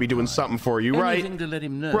has got to be doing something for you, right? Anything to let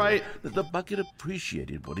him know that the bucket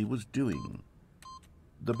appreciated what he was doing.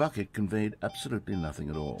 The bucket conveyed absolutely nothing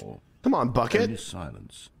at all. Come on, bucket. Only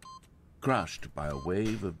silence. Crushed by a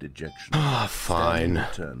wave of dejection. Ah, fine. Stanley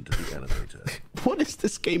returned to the elevator. What is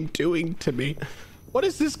this game doing to me? What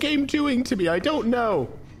is this game doing to me? I don't know.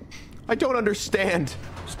 I don't understand.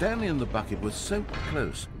 Stanley and the bucket were so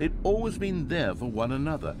close. They'd always been there for one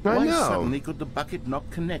another. I know. Why suddenly could the bucket not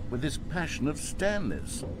connect with this passion of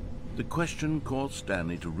Stanley's? The question caused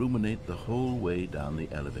Stanley to ruminate the whole way down the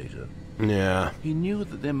elevator. Yeah. He knew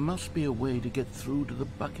that there must be a way to get through to the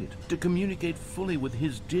bucket, to communicate fully with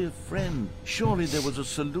his dear friend. Surely there was a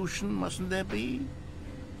solution, mustn't there be?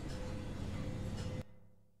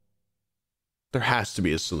 There has to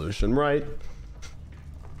be a solution, right?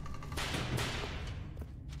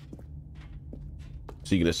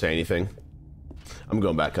 So you gonna say anything? I'm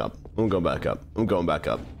going back up. I'm going back up. I'm going back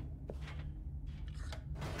up.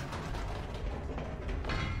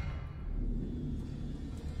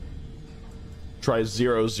 Try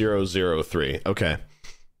 0003. Okay.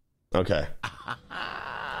 Okay.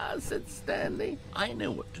 Said Stanley. I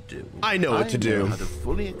know what to do. I know what to do. I know how to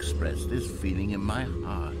fully express this feeling in my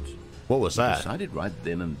heart. What was that? He decided right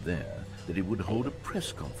then and there that he would hold a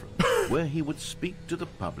press conference where he would speak to the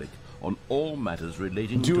public on all matters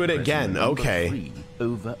relating to do it again. Okay. 3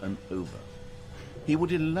 over and over. He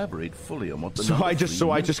would elaborate fully on what the so number I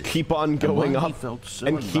 3 just keep on going up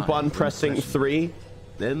and keep on pressing 3.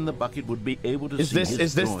 Then the bucket would be able to see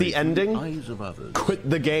is this the ending? Eyes of others. Quit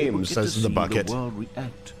the game, says the bucket. The world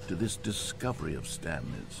react to this discovery of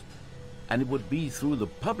Stanley's, and it would be through the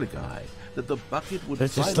public eye that the bucket would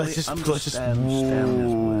finally understand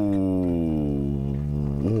Stanley's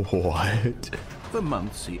work. What? For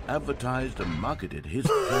months, he advertised and marketed his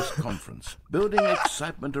press conference, building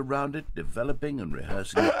excitement around it, developing and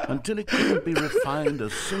rehearsing it, until it couldn't be refined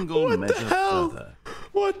a single measure further.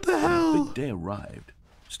 What the hell? When the big day arrived,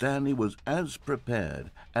 Stanley was as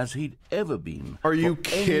prepared as he'd ever been. Are you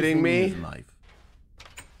kidding me? In his life.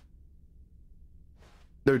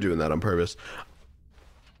 They're doing that on purpose.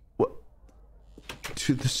 What?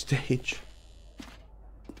 To the stage.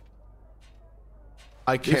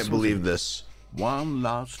 I can't believe this. One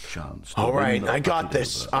last chance. All right, I got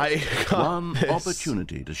this. I got one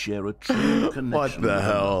opportunity to share a true connection. What the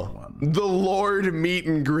hell? The Lord meet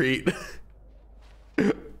and greet.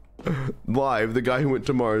 Live, the guy who went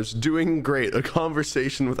to Mars, doing great. A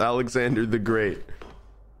conversation with Alexander the Great.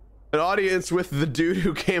 An audience with the dude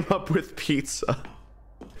who came up with pizza.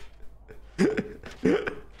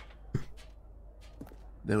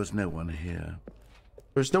 There was no one here.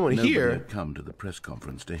 There's no one Nobody here. Had come to the press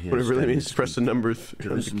conference to hear. What it really Stanley means to press the number 3 to on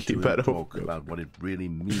the listen to him keypad talk over. about what it really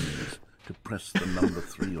means to press the number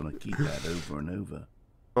 3 on a keypad over and over.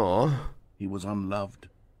 Aw. He was unloved,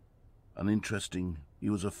 uninteresting. He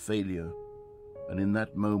was a failure. And in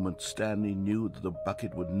that moment, Stanley knew that the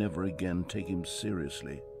bucket would never again take him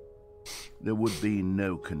seriously. There would be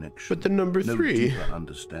no connection. But the number 3. No deeper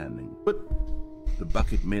understanding. But the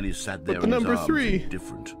bucket merely sat there the in his number arms, 3.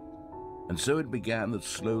 indifferent. And so it began that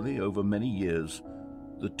slowly, over many years,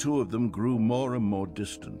 the two of them grew more and more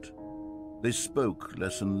distant. They spoke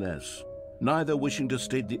less and less, neither wishing to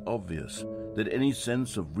state the obvious, that any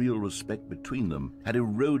sense of real respect between them had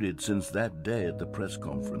eroded since that day at the press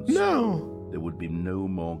conference. No! There would be no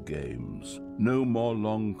more games, no more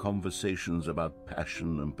long conversations about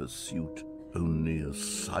passion and pursuit, only a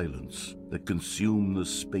silence that consumed the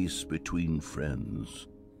space between friends.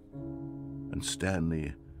 And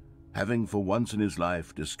Stanley, having for once in his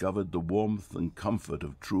life discovered the warmth and comfort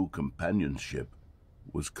of true companionship,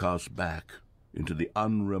 was cast back into the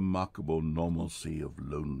unremarkable normalcy of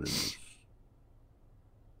loneliness.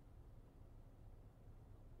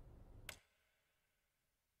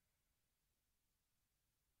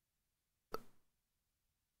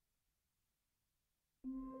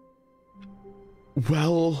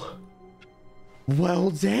 Well,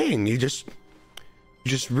 dang, you just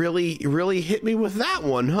really hit me with that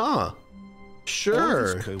one, huh? Sure.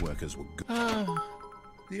 All his co-workers were good.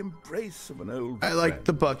 The embrace of an old I like friend,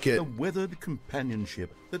 the bucket. the weathered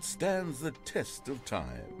companionship that stands the test of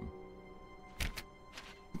time.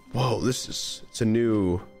 Whoa, it's a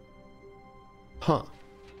new... Huh.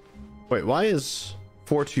 Wait, why is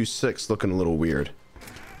 426 looking a little weird?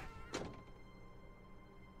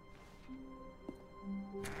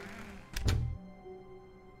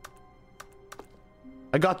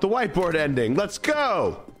 I got the whiteboard ending. Let's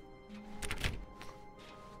go!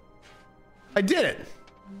 I did it!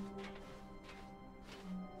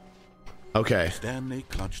 Okay. Stanley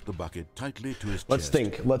clutched the bucket tightly to his Let's chest.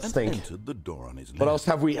 think. Let's and think. entered the door on his left. What else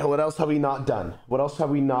have we not done? What else have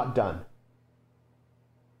we not done?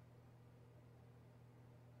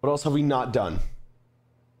 What else have we not done?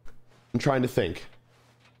 I'm trying to think.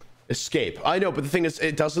 Escape. I know, but the thing is,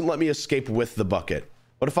 it doesn't let me escape with the bucket.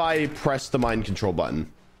 What if I press the mind control button?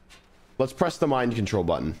 Let's press the mind control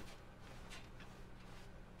button.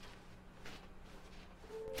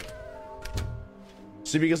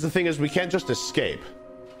 See, because the thing is, we can't just escape.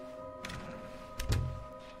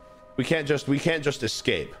 We can't just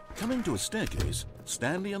escape. Coming to a staircase,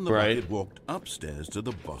 Stanley and the bucket walked upstairs to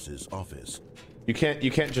the boss's office. You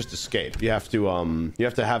can't just escape. You have to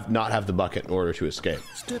not have the bucket in order to escape.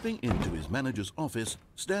 Stepping into his manager's office,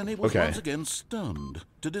 Stanley was once again stunned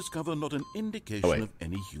to discover not an indication of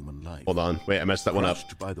any human life. Hold on. Wait, I messed that one up.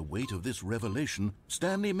 Crushed by the weight of this revelation,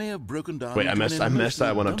 Stanley may have broken down. Wait, I messed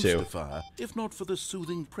that one up too. Fire, if not for the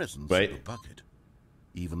soothing presence of the bucket.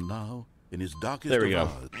 Even now, in his darkest There we go.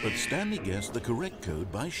 hours, but Stanley guessed the correct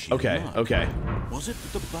code by sheer luck. Okay. Was it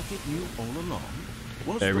that the bucket knew all along?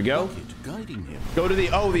 Was there we the go. bucket guiding him? Go to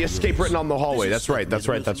the escape written on the hallway. That's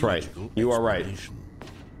right. You are right.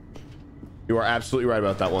 You are absolutely right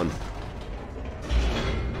about that one.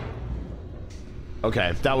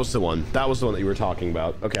 Okay, that was the one. That was the one that you were talking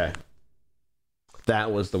about. Okay.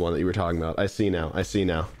 That was the one that you were talking about. I see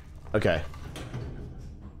now. Okay.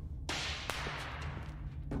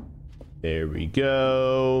 There we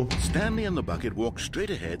go. Stanley and the bucket walked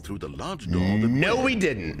straight ahead through the large door. No, we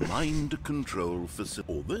didn't. Mind control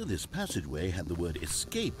facility. Although this passageway had the word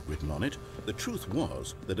escape written on it, the truth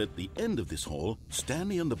was that at the end of this hall,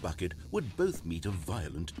 Stanley and the bucket would both meet a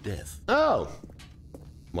violent death. Oh.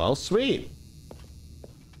 Well, sweet.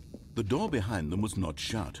 The door behind them was not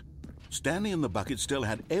shut. Stanley and the bucket still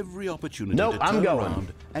had every opportunity to I'm turn going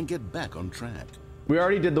around and get back on track. We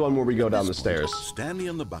already did the one where we go down the stairs. Stanley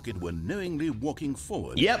and the bucket were knowingly walking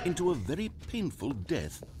forward into a very painful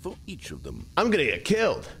death for each of them. I'm gonna get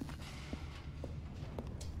killed.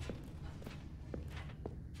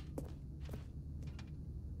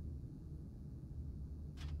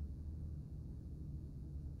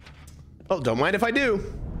 Oh, don't mind if I do.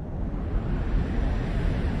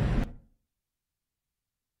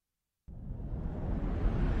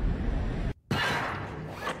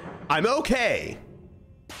 I'm okay.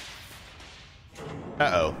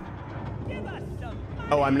 Uh-oh.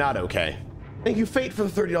 Oh, I'm not okay. Thank you, Fate, for the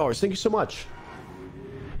 $30. Thank you so much.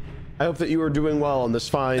 I hope that you are doing well on this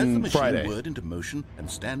fine Friday. As the machine whirred into motion and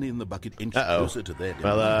Stanley and the bucket inched closer to their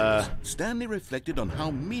demise, Stanley reflected on how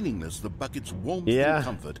meaningless the bucket's warmth and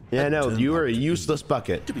comfort had no, turned you are out a to be. useless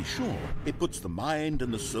bucket. To be sure, it puts the mind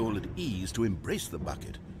and the soul at ease to embrace the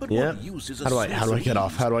bucket. But what use is a How do I get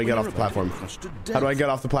off? How do I get off the platform? How do I get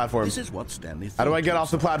off the platform? This is what Stanley thought. How do I get off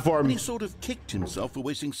the platform? And he sort of kicked himself for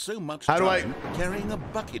wasting so much time carrying a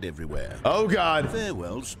bucket everywhere. Oh, God.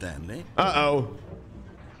 Farewell, Stanley. Uh-oh.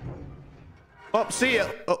 Oh, see ya.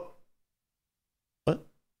 Oh. What?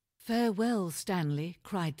 Farewell, Stanley,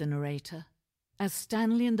 cried the narrator, as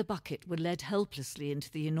Stanley and the bucket were led helplessly into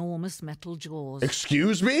the enormous metal jaws.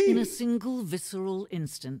 Excuse me? In a single visceral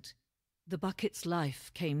instant, the bucket's life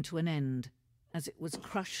came to an end, as it was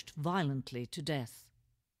crushed violently to death.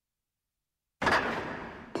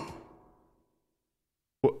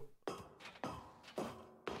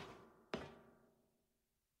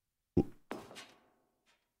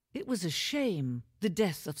 was a shame, the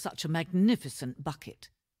death of such a magnificent bucket.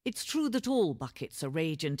 It's true that all buckets are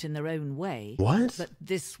radiant in their own way. What? But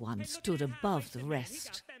this one stood above the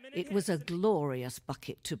rest. It was a glorious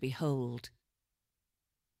bucket to behold.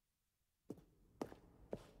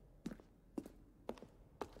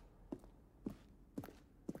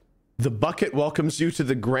 The bucket welcomes you to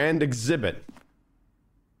the grand exhibit.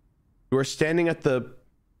 You are standing at the...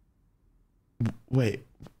 Wait.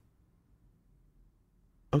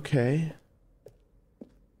 Okay.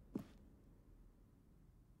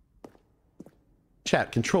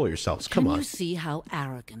 Chat, control yourselves. Come on. Can you see how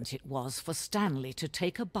arrogant it was for Stanley to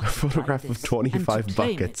take a bucket Photograph like of this 25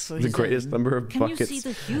 buckets. The greatest number of buckets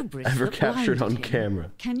ever captured on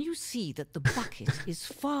camera. Can you see that the bucket is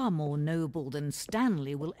far more noble than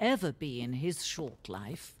Stanley will ever be in his short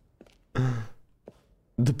life?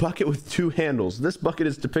 The bucket with 2 handles. This bucket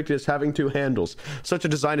is depicted as having 2 handles. Such a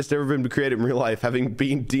design has never been created in real life, having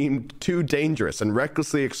been deemed too dangerous and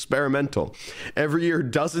recklessly experimental. Every year,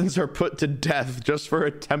 dozens are put to death just for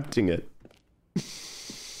attempting it.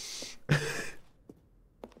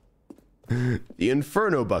 The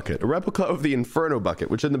Inferno Bucket, a replica of the Inferno Bucket,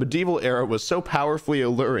 which in the medieval era was so powerfully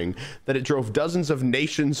alluring that it drove dozens of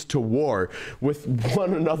nations to war with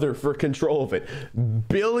one another for control of it.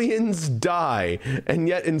 Billions die, and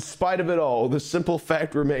yet in spite of it all, the simple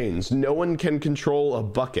fact remains, no one can control a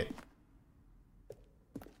bucket.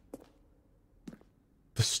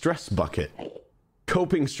 The Stress Bucket,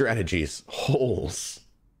 coping strategies, holes.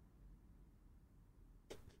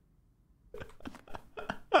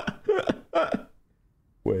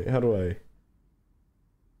 Wait, how do I?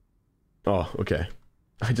 Oh, okay.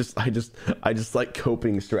 I just like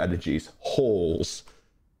coping strategies. Holes.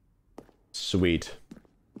 Sweet.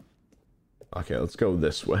 Okay, let's go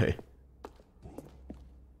this way.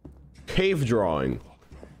 Cave drawing.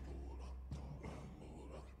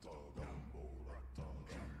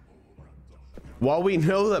 While we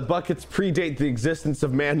know that buckets predate the existence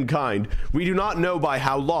of mankind, we do not know by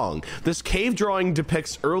how long. This cave drawing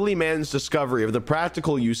depicts early man's discovery of the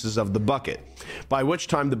practical uses of the bucket, by which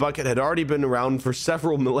time the bucket had already been around for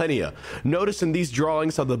several millennia. Notice in these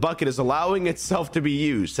drawings how the bucket is allowing itself to be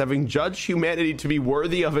used, having judged humanity to be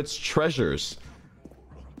worthy of its treasures.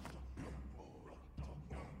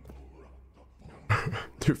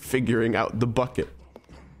 They're figuring out the bucket.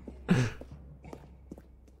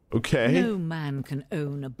 Okay. No man can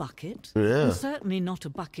own a bucket. Yeah. And certainly not a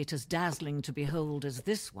bucket as dazzling to behold as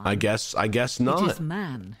this one. I guess not. It is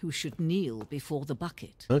man who should kneel before the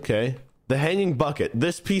bucket. Okay. The hanging bucket.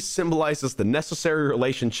 This piece symbolizes the necessary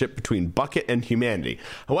relationship between bucket and humanity.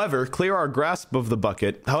 However clear our grasp of the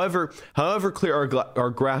bucket, however clear our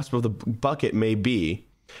grasp of the bucket may be,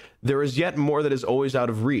 there is yet more that is always out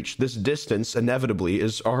of reach. This distance inevitably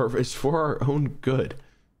is for our own good.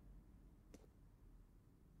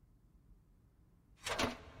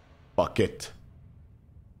 Bucket.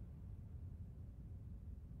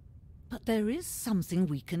 But there is something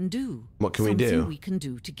we can do. What can we do? Something we can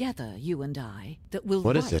do together, you and I, that will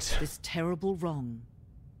What right is it? this terrible wrong.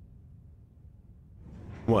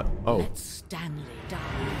 What? Oh. Let Stanley die.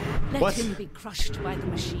 Let What? him be crushed by the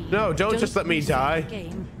machine. No, don't just let me lose him die. in the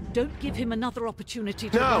game. Don't give him another opportunity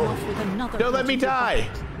to No. run off with another. Don't let me political die.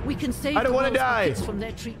 bucket. We can save I don't the want to world's die. buckets from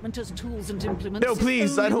their treatment as tools and implements. No,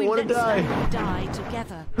 please, I don't want to die. Die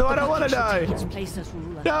together. No, I The don't want to bucket should die. take its place as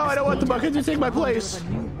ruler, No, I as don't want the leader, bucket to as take my commander place. of a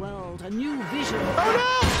new world, a new vision.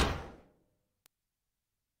 Oh no!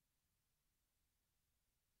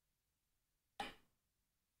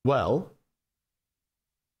 Well,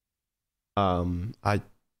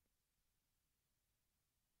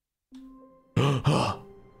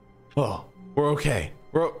 oh, we're okay.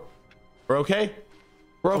 We're okay.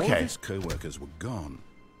 We're All okay. his co-workers were gone.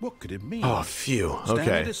 What could it mean? Oh, phew. Stanley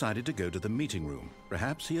Okay. decided to go to the meeting room.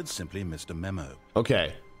 Perhaps he had simply missed a memo.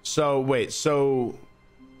 Okay. So wait. Oh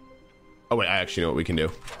wait. I actually know what we can do.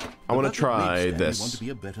 I want to try this. Want to be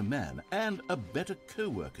a better man and a better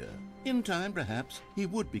co-worker. In time, perhaps he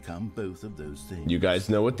would become both of those things. You guys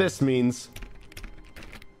know what this means.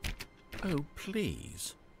 Oh,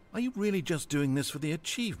 please. Are you really just doing this for the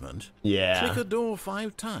achievement? Yeah. Click a door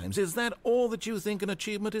 5 times. Is that all that you think an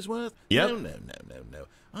achievement is worth? Yep. No.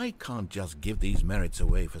 I can't just give these merits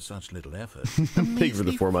away for such little effort. Thank you for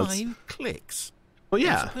the 4 months. 5 clicks. Well,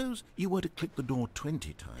 yeah. And suppose you were to click the door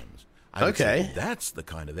 20 times. I would Okay. say that's the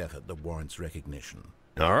kind of effort that warrants recognition.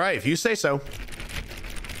 All right, if you say so.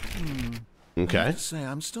 I Okay. have to say,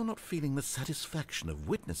 I'm still not feeling the satisfaction of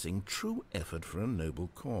witnessing true effort for a noble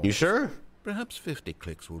cause. You sure? Perhaps 50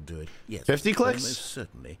 clicks will do it. Yes. 50 clicks? Almost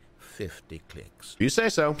certainly 50 clicks. If you say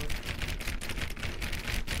so.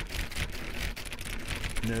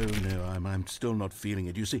 No, I'm still not feeling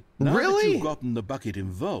it. You see, now that Really? you've gotten the bucket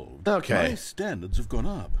involved, Okay. my standards have gone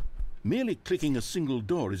up. Merely clicking a single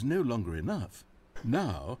door is no longer enough.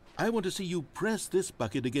 Now, I want to see you press this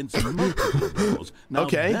bucket against multiple doors. Now,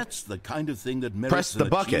 Okay. that's the kind of thing that merits Press the an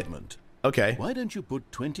bucket. achievement. Okay. Why don't you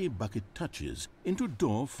put 20 bucket touches into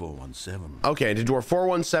door 417? Okay, into door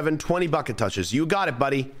 417, 20 bucket touches. You got it,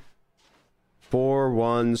 buddy.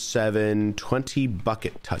 417, 20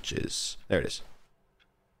 bucket touches. There it is.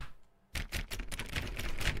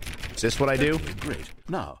 Is this what I do? Okay, great.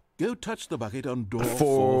 Now, go touch the bucket on door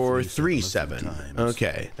 437.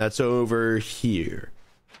 Okay, that's over here.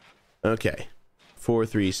 Okay.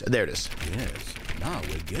 437. There it is. Yes. Now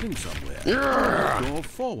we're getting somewhere. Door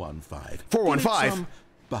 415. 415? Give it some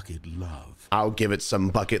bucket love. I'll give it some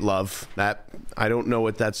bucket love. That I don't know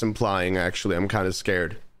what that's implying, actually. I'm kind of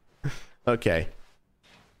scared. Okay.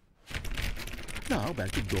 Now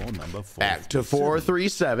back to door number 4. Back to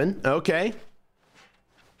 437. Okay.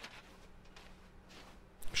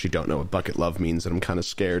 Actually don't know what bucket love means, and I'm kind of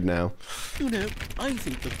scared now. You know, I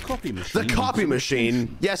think the copy machine... The copy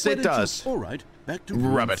machine? Yes, it does. All right, back to...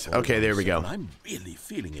 Rub it. Okay, there we go. I'm really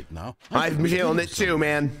feeling it now. I'm feeling it too,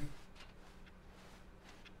 man.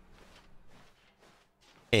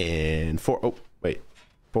 And 4... Oh, wait.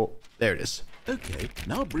 4... There it is. Okay,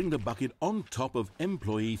 now bring the bucket on top of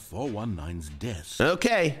employee 419's desk.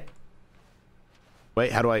 Okay.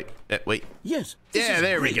 Wait, how do I... wait. Yes. Yeah,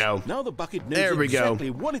 there we go. Now the bucket knows There we go. exactly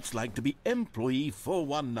what it's like to be employee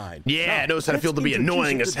 419. Yeah, now, it knows how to feel to be let's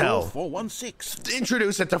annoying introduce as it to door hell. 416.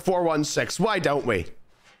 Introduce it to 416. Why don't we?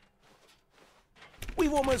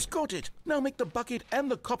 We've almost got it. Now make the bucket and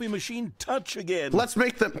the copy machine touch again. Let's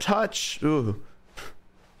make them touch. Ooh.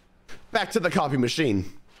 Back to the copy machine.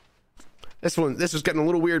 This was getting a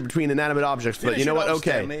little weird between inanimate objects, but you know what? Okay.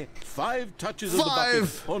 Stanley. 5 touches of the bucket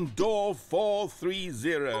on door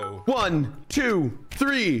 430. 1, 2,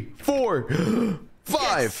 3, 4, 5.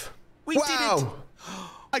 Yes, we did it.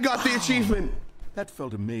 I got the achievement. That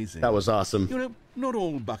felt amazing. That was awesome. You know, not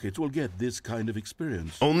all buckets will get this kind of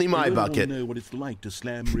experience. Only my They bucket. all know what it's like to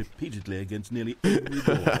slam repeatedly against nearly every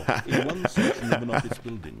door in one section of an office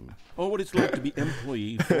building. Or what it's like to be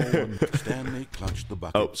employee 41. Stanley clutched the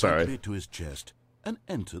bucket tightly to his chest and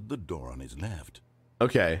entered the door on his left.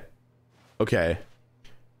 Okay. Okay.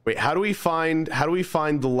 Wait, how do we find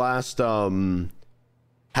the last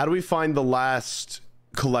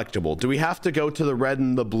collectible? Do we have to go to the red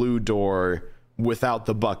and the blue door without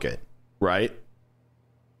the bucket, right?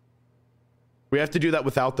 We have to do that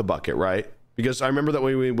without the bucket, right? Because I remember that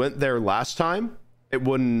when we went there last time, it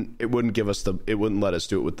wouldn't let us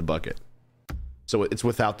do it with the bucket. So it's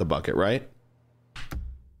without the bucket, right?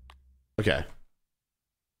 Okay.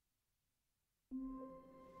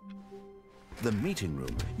 The meeting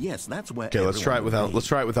room. Yes, that's where. Okay, let's try it without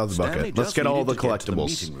the bucket. Let's get all the collectibles. Get to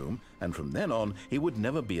the meeting room, and from then on, he would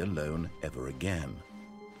never be alone ever again.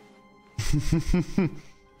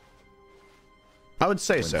 I would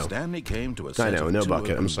say when so. Stanley came to a I know, no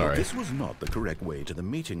bucket. I'm sorry. This was not the correct way to the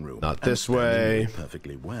meeting room. Not this way.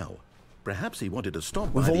 Perfectly well. Perhaps he wanted to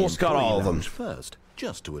stop. We've almost got all of them first,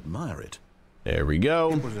 just to admire it. There we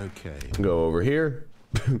go. It was okay. Go over here.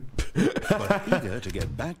 But eager to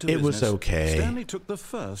get back to business, was okay. Stanley took the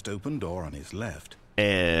first open door on his left.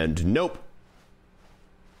 And nope.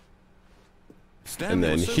 Stanley and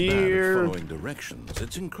then was so here. bad at following directions.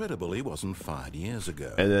 It's incredible he wasn't fired years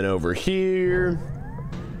ago. And then over here.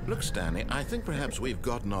 Look, Stanley, I think perhaps we've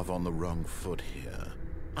gotten off on the wrong foot here.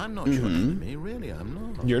 I'm not your enemy, really,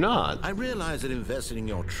 I'm not. You're not. I realize that investing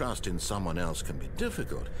your trust in someone else can be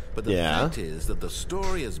difficult, but the Yeah. fact is that the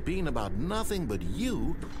story has been about nothing but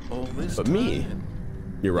you all this But time. me.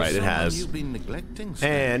 You're right, it Someone has. You've been neglecting,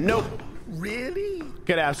 Stanley. And nope. Really?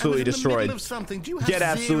 Get absolutely I was in the destroyed. middle of something. Do you have Get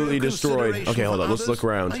absolutely zero destroyed. consideration Okay, hold for on. Let's others? look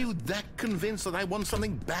around. Are you that convinced that I want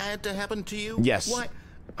something bad to happen to you? Yes. Why,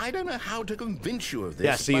 I don't know how to convince you of this.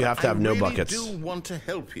 Yeah, see, you but have to have no I really buckets. do want to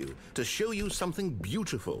help you, to show you something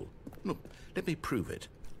beautiful. Look, let me prove it.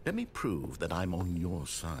 Let me prove that I'm on your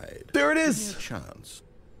side. There it Give is. me a chance.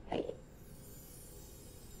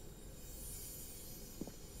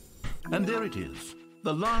 And there it is.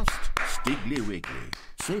 The last Stiggly Wiggly.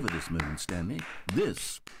 Savor this moment, Stanley.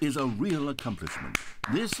 This is a real accomplishment.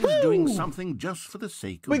 This is doing something just for the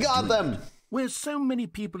sake of We got doing them. it. Where so many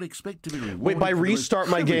people expect to be rewarded. Wait, by for the most restart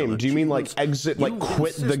my trivial game, do you mean like achievements, exit, like you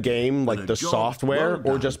quit the insist game, that like a the job software,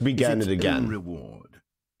 well or just done begin is it its own again? Reward.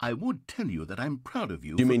 I would tell you that I'm proud of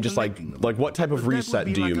you. Do you for mean just like collecting them, what type of but that would reset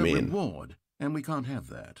be do you like a mean? Reward, and we can't have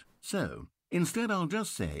that. So instead, I'll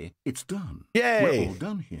just say it's done. Yay! We're all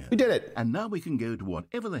done here. We did it. And now we can go to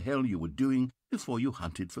whatever the hell you were doing before you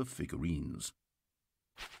hunted for figurines.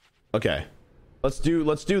 Okay. Let's do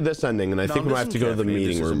this ending, and I think we might have to go to the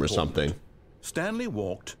meeting room or something. Stanley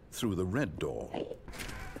walked through the red door.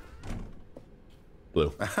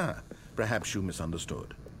 Blue. Aha. Perhaps you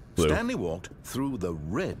misunderstood. Blue. Stanley walked through the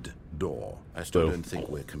red door. I still don't think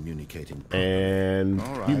we're communicating properly. And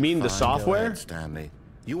all right, you mean the software? Go ahead, Stanley.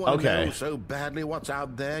 You want to know so badly what's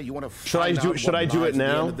out there? You want to find out should I do it now?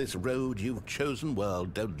 At the end of this road you've chosen? Well,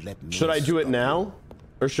 don't let me. Should I do it now,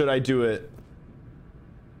 or should I do it?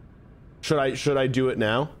 Should I do it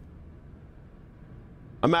now?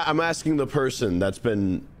 I'm asking the person that's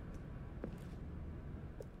been.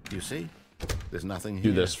 You see, there's nothing here.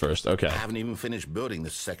 Do this first, okay. I haven't even finished building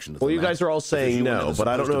this section of well, the you map, guys are all saying no, but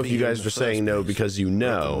I don't know if you guys are saying no because you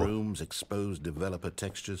know. Rooms, exposed developer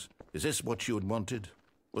textures. Is this what you had wanted?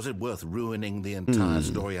 Was it worth ruining the entire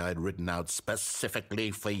story I had written out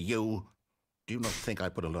specifically for you? Do you not think I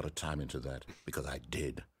put a lot of time into that? Because I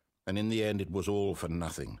did. And in the end, it was all for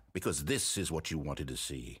nothing. Because this is what you wanted to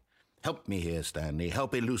see. Help me here, Stanley.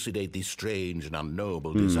 Help elucidate these strange and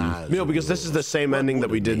unknowable desires. No, because this is the same ending that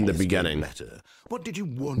we did in the beginning. What did you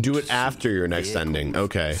want? Do it after your next ending.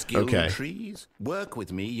 Okay. Okay. Trees? Work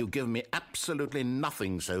with me. You've given me absolutely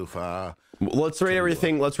nothing so far. Let's rate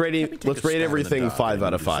everything. Let's rate everything 5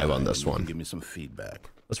 out of 5 on this one. Give me some feedback.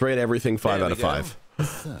 Let's rate everything 5 out of 5. A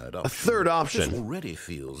third option. This already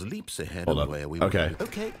feels leaps ahead Hold of up. where we Okay. were.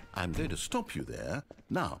 Okay, I'm going to stop you there.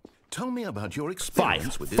 Now, tell me about your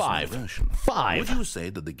experience with this version. 5. Would you say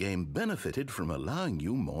that the game benefited from allowing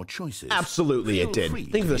you more choices? Absolutely, it did.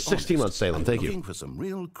 Thank you for the 16-month Salem. Thank you. Looking for some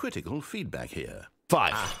real critical feedback here.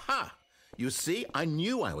 5. Aha! You see, I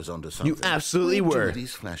knew I was onto something. You absolutely Where were. did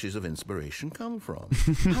these flashes of inspiration come from?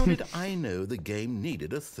 How did I know the game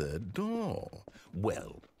needed a third door?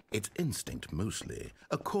 Well, it's instinct mostly,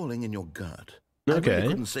 a calling in your gut. Okay. I really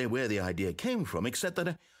couldn't say where the idea came from, except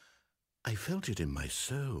that I felt it in my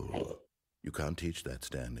soul. You can't teach that,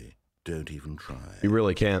 Stanley. Don't even try. You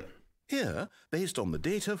really can't. Here, based on the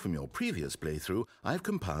data from your previous playthrough, I've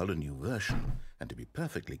compiled a new version. And to be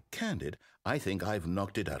perfectly candid, I think I've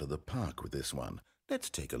knocked it out of the park with this one. Let's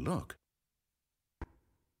take a look.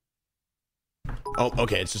 Oh,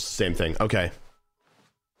 okay. It's just the same thing. Okay.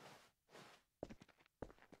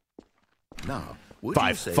 Now, would 5,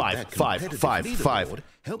 you say 5, that 5, competitive 5, leaderboard 5.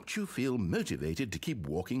 helped you feel motivated to keep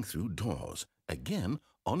walking through doors? Again,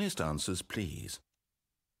 honest answers, please.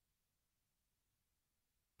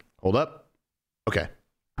 Hold up. Okay.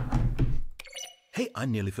 Hey, I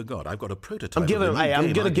nearly forgot. I've got a prototype. I'm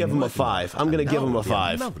gonna give him a 5. I'm gonna give him a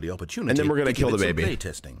 5. Lovely opportunity. And then we're gonna kill the baby. Play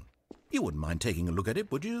testing. You wouldn't mind taking a look at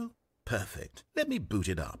it, would you? Perfect. Let me boot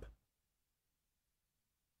it up.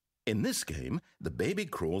 In this game, the baby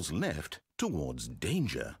crawls left towards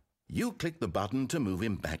danger. You click the button to move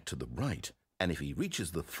him back to the right, and if he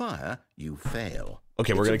reaches the fire, you fail.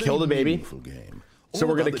 Okay, we're gonna kill the baby. Game. So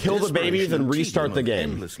we're gonna kill the baby, then restart the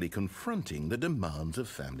game. Endlessly confronting the demands of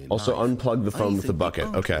family Also, life. unplug the phone with the bucket.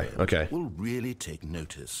 Okay, okay. Will really take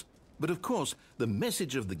notice. But of course, the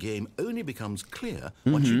message of the game only becomes clear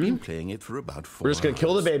Mm-hmm. once you've been playing it for about 4 hours. We're just gonna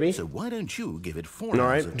kill the baby. So why don't you give it 4 All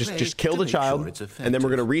hours? right, of just play kill to the make child, sure it's and then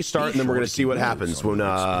we're gonna effective. restart, Be and then we're sure gonna to see keep what notes happens on when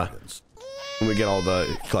your experience. we get all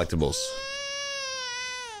the collectibles.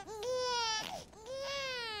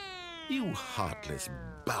 You heartless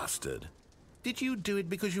bastard. Did you do it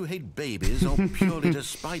because you hate babies or purely to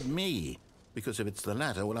spite me? Because if it's the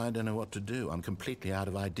latter, well, I don't know what to do. I'm completely out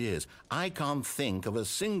of ideas. I can't think of a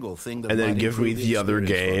single thing that And then might give me improve the other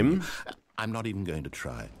experience for game. me. I'm not even going to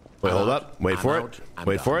try. Wait, I'm hold out. up. Wait I'm for out. it. I'm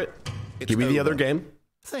Wait done. for it. It's Give me the other over. game.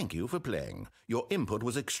 Thank you for playing. Your input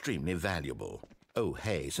was extremely valuable. Oh,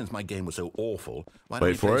 hey, since my game was so awful, why don't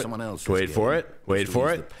Wait you for play it. someone else's Wait game? for it. Wait Just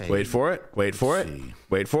for ease it. the pain. Wait for it. Wait for it. Let's see.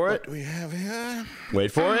 Wait for it. What do we have here?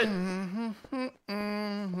 Wait for it.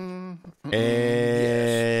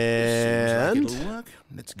 Yes, this seems like And it'll work.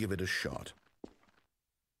 Let's give it a shot.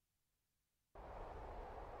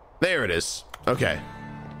 there it is. Okay.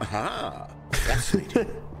 Aha! Fascinating.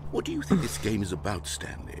 What do you think this game is about,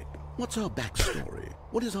 Stanley? What's our backstory?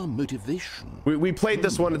 What is our motivation? We played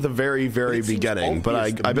this one at the very, very beginning, but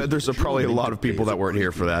I bet there's probably a lot of people that weren't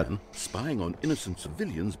here for that. Spying on innocent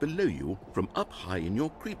civilians below you from up high in your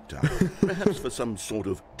creep tower, perhaps for some sort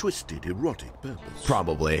of twisted erotic purpose.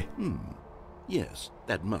 Probably. Yes,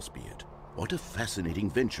 that must be it. What a fascinating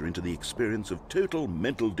venture into the experience of total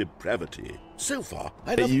mental depravity. So far,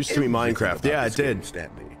 I love used to be everything Minecraft. about Yeah, this it did. game,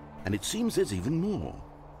 Stanley. And it seems there's even more.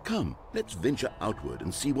 Come, let's venture outward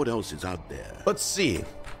and see what else is out there. Let's see.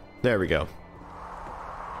 There we go.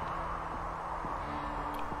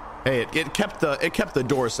 Hey, it kept the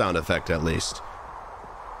door sound effect at least.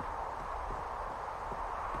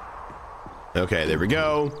 Okay, there we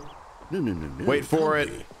go. No. Wait for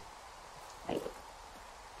it.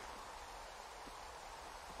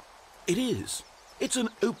 It is. It's an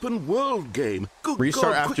open world game. Good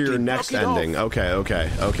Restart God, after your quickly next knock it ending. off.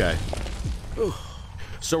 Okay.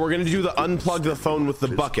 So we're gonna do the unplug the phone with the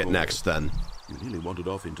bucket next then. You nearly wandered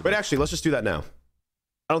off into But actually, let's just do that now.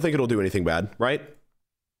 I don't think it'll do anything bad, right?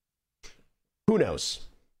 Who knows?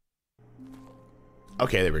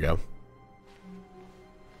 Okay, there we go.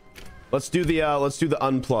 Let's do the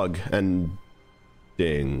unplug and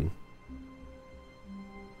ding.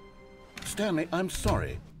 Stanley, I'm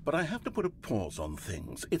sorry, but I have to put a pause on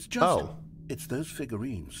things. It's just... It's those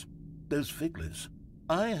figurines. Those figglers.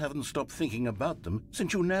 I haven't stopped thinking about them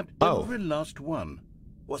since you nabbed every last one.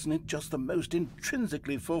 Wasn't it just the most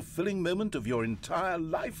intrinsically fulfilling moment of your entire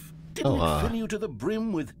life? Didn't it fill you to the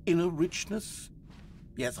brim with inner richness?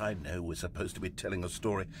 Yes, I know we're supposed to be telling a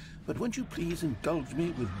story, but won't you please indulge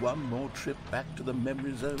me with one more trip back to the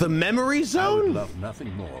memory zone? The memory zone? I would love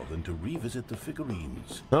nothing more than to revisit the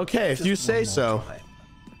figurines. Okay, if you say so.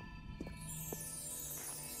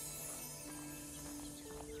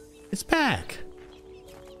 It's back.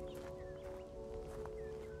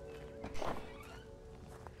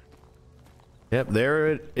 Yep, there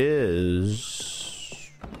it is.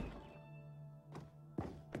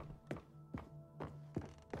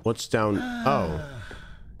 What's down?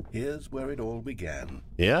 Here's where it all began.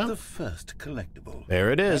 Yeah? The first collectible.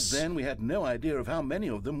 There it is. Back then we had no idea of how many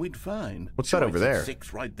of them we'd find. What's that over there?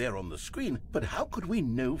 6 right there on the screen, but how could we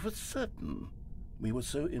know for certain? We were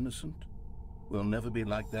so innocent. We'll never be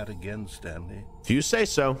like that again, Stanley. If you say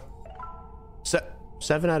so.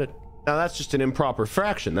 7 out of... Now that's just an improper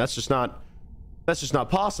fraction. That's just not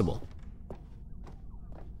possible.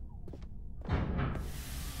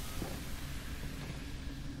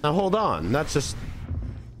 Now hold on. That's just...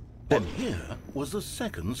 And here was the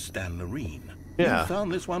second Stanlerine. Yeah. You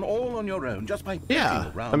found this one all on your own, just by picking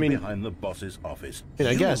around behind the boss's office.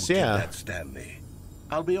 I guess, did yeah. That, Stanley.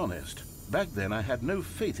 I'll be honest. Back then, I had no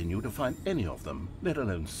faith in you to find any of them, let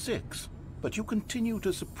alone 6. But you continue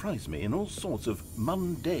to surprise me in all sorts of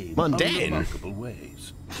mundane, unremarkable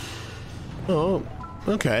ways. Oh,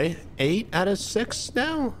 okay. 8 out of 6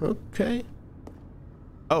 now? Okay.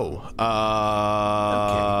 Oh,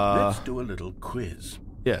 Okay, let's do a little quiz.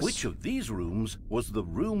 Yes. Which of these rooms was the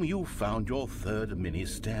room you found your third mini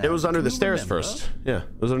stand? It was under Can the you stairs remember? first. Yeah,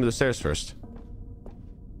 it was under the stairs first.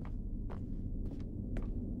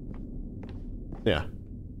 Yeah.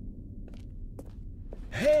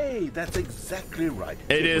 Hey, that's exactly right.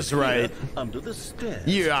 It is was here, right. Under the stairs.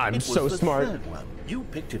 Yeah, I'm It was so the smart. Third one. You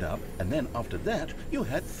picked it up, and then after that, you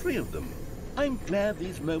had 3 of them. I'm glad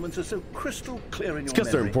these moments are so crystal clear in your memory. It's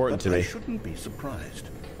 'cause they're important but to me. I shouldn't be surprised.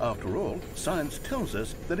 After all, science tells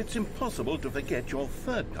us that it's impossible to forget your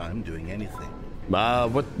third time doing anything.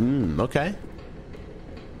 What? Okay.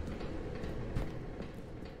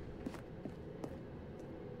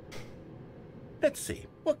 Let's see.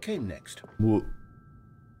 What came next?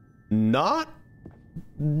 Not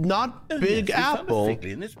Big yes, we found Apple. a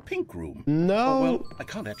Figley in this pink room. No. Oh, well, I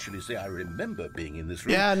can't actually say I remember being in this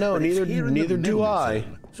room. Yeah, no, but it's here in the neither do memory I.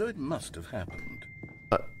 zone, so it must have happened.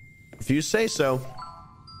 If you say so.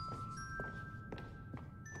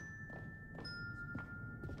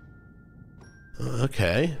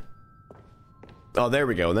 Okay. Oh, there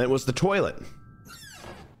we go. And that was the toilet.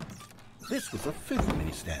 This was the 5th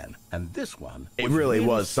mini stand, and this one It really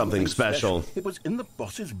was something special. It was in the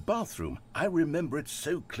boss's bathroom. I remember it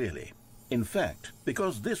so clearly. In fact,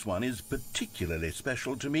 because this one is particularly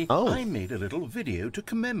special to me, I made a little video to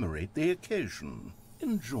commemorate the occasion.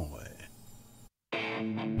 Enjoy.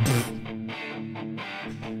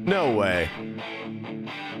 No way.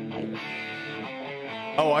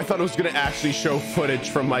 Oh, I thought it was going to actually show footage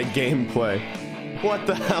from my gameplay. What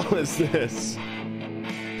the hell is this?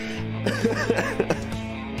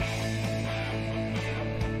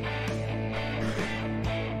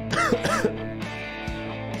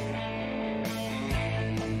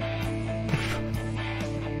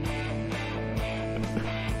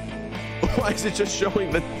 Why is it just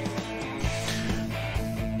showing the...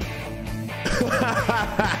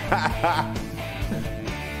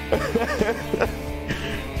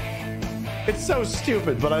 It's so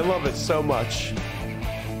stupid, but I love it so much.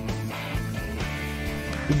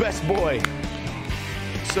 The best boy.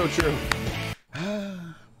 So true.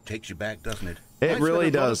 Takes you back, doesn't it? It really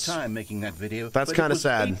spent a lot does. of time making that video. That's but it kinda was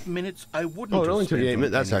sad. 8 minutes I wouldn't Oh, it have only took spent 8 on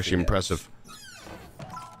minutes. That's actually anything else. impressive.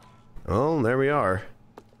 Oh, there we are.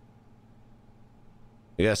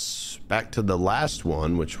 I guess back to the last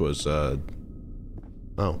one, which was, oh,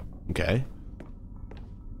 okay.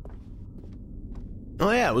 Oh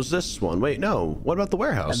yeah, it was this one. Wait, no. What about the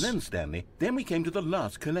warehouse? And then, Stanley, then we came to the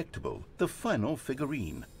last collectible, the final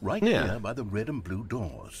figurine, right Yeah. here by the red and blue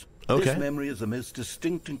doors. Okay. This memory is the most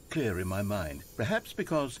distinct and clear in my mind, perhaps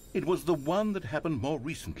because it was the one that happened more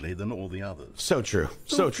recently than all the others. So true.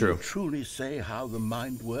 So Don't true. you truly say how the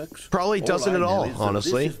mind works? Probably doesn't I at know all, is that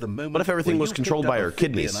honestly. this is the moment What if everything where was you controlled picked by up our a figure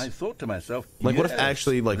kidneys? And I thought to myself, Like, what if yes,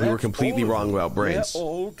 actually, like, we were that's completely all of wrong them. about brains? They're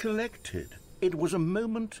all collected. It was a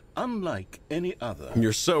moment unlike any other.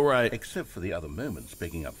 You're so right. Except for the other moments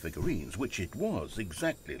picking up figurines, which it was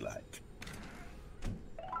exactly like.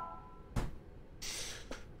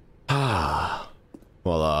 Ah.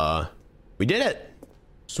 Well, we did it.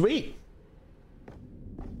 Sweet.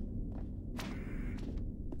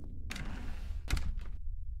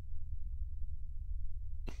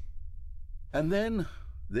 And then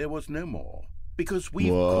there was no more. Because we've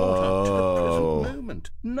caught up to the present moment.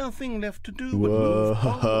 Nothing left to do but move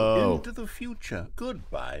on into the future.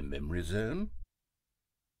 Goodbye, Memory Zone.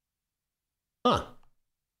 Huh.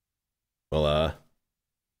 Well,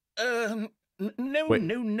 No, Wait.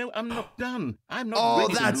 no, I'm not done. I'm not Oh,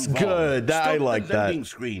 ready to that's move good. On. I Stop like the that. loading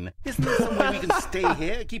screen. Isn't there some way we can stay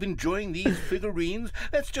here, keep enjoying these figurines?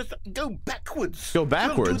 Let's just go backwards. Go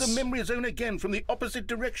backwards? We'll do the Memory Zone again from the opposite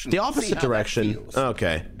direction. the See opposite how that direction. feels.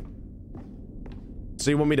 Okay. So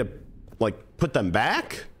you want me to, like, put them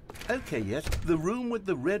back? Okay, yes. The room with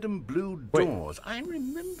the red and blue Wait. doors. I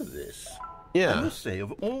remember this. Yeah. I must say,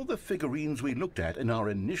 of all the figurines we looked at in our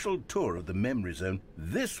initial tour of the Memory Zone,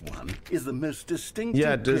 this one is the most distinct.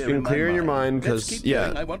 Yeah, it's been clear in your mind Let's because keep yeah.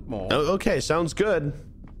 going. I want more. Oh, okay, sounds good.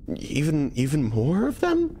 Even more of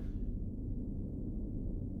them?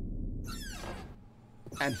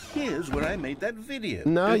 And here's where I made that video.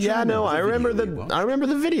 No, Don't you yeah, no, I remember video we the watched? I remember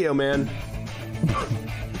the video, man.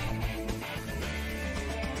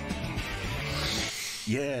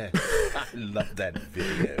 Yeah, I love that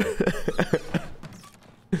video.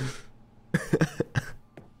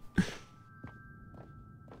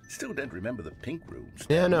 Still don't remember the pink room.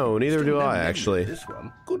 Yeah, no, neither Still do no I, memory of actually. This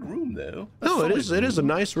one, good room though. No, it is a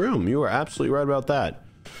nice room. You are absolutely right about that.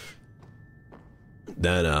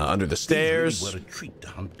 Then under the stairs. These really were a treat to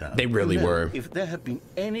hunt down. They really You know, were. If there had been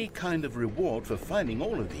any kind of reward for finding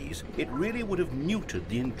all of these, it really would have muted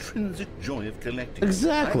the intrinsic joy of collecting.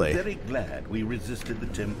 Exactly. I'm very glad we resisted the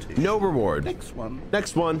temptation. No reward. Next one.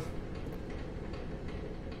 Next one.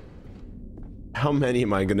 How many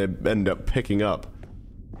am I gonna end up picking up?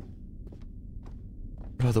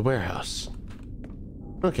 Oh, the warehouse.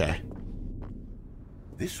 Okay.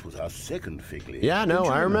 This was our second fig leaf. Yeah, no, Don't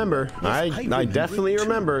you I remember. Yes, I definitely it too.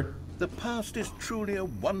 remember. The past is truly a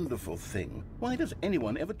wonderful thing. Why does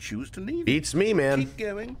anyone ever choose to leave it? Beats me, man. Keep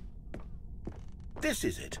going. This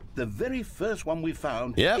is it. The very first one we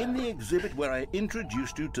found Yep. in the exhibit where I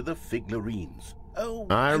introduced you to the figurines. Oh,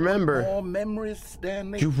 I remember. Want more memories,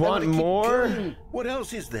 Stanley. You I want wanna keep more? going. What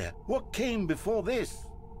else is there? What came before this?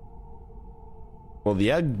 Well,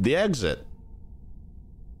 the exit.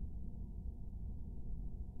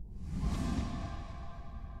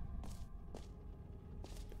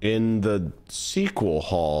 In the sequel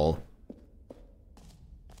hall.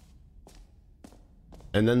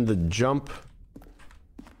 And then the jump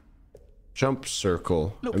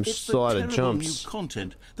circle. Look, I'm it's still out the of terrible jumps. new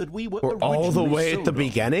content that we were We're all the originally way at the sold on.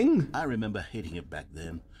 beginning? I remember hating it back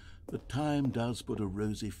then, but time does put a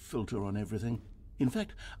rosy filter on everything. In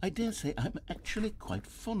fact, I dare say I'm actually quite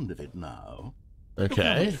fond of it now. Look how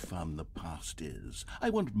Okay. much fun the past is. I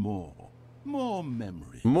want more. More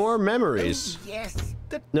memories. More memories. Oh, yes.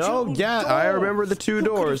 The No, two yeah, doors. I remember the two Who could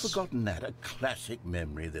have doors. forgotten that? A classic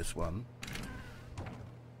memory, this one.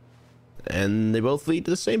 And they both lead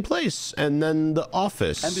to the same place. And then the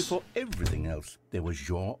office. And before everything else, there was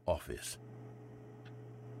your office.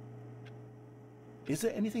 Is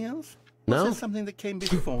there anything else? No. Was there something that came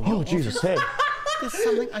before? Oh, your Jesus, office? hey. There's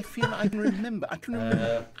something I feel I can remember. I can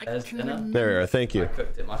remember. There's dinner. There we are, thank you. I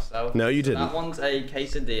cooked it myself. No, you didn't. That one's a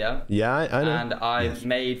quesadilla. Yeah, I know. And I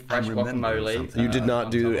made fresh guacamole. You did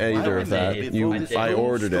not do either of that. I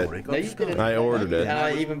ordered it. No, you didn't. I ordered it. And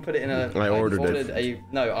I even put it in a. I ordered it.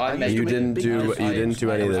 I made. You didn't do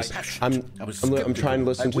any of this. I'm trying to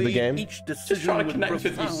listen to the game. Just trying to connect with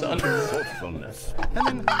you, son. Thoughtfulness.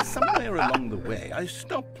 And then somewhere along the way, I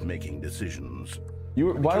stopped making decisions.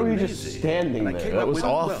 Why were you just standing there? That was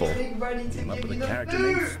awful. Came up with a character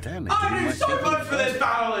named Stanley to do my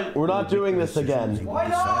thinking. We're not doing this again. Why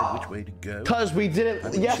not? Which way to go. Because we did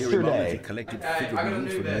it yesterday. Collected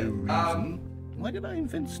figurines for no reason. Why did I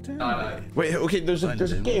invent Stanley? Wait, okay, there's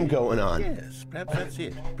a game going on. Yes, perhaps that's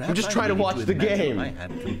it. Perhaps I'm just trying to watch the game. I had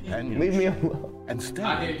companionship. Leave me alone. And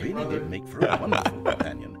Stanley really did make for a wonderful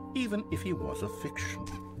companion, even if he was a fiction.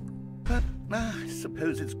 But I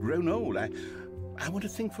suppose it's grown old. I want to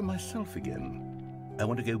think for myself again. I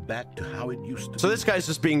want to go back to how it used to be. So this guy's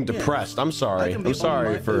just being depressed. I'm sorry. I'm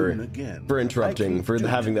sorry for interrupting, for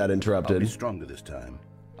having that interrupted. I'll be stronger this time.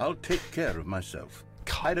 I'll take care of myself.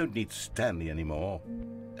 I don't need Stanley anymore.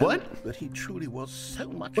 What? But he truly was so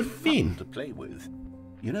much fun to play with.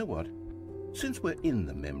 You know what? Since we're in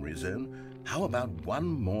the memory zone, how about one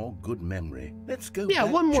more good memory? Let's go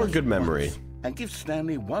back one more good memory. once and give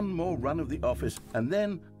Stanley one more run of the office, and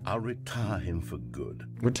then I'll retire him for good.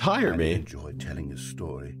 Retire me? I enjoy telling his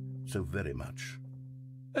story so very much.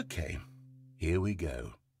 Okay, here we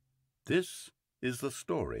go. This is the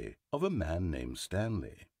story of a man named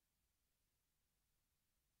Stanley.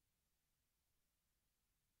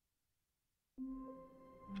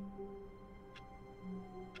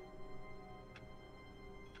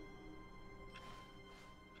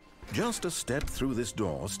 Just a step through this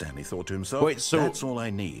door, Stanley thought to himself. Wait, so that's all I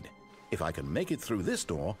need. If I can make it through this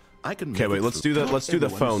door, I can. Okay, wait. Let's do the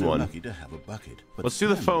phone one. Let's do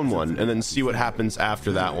the phone one, and then see what happens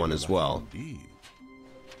after that one as well.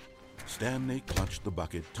 Stanley clutched the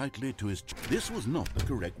bucket tightly to his. This was not the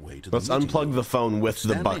correct way to. Let's unplug the phone with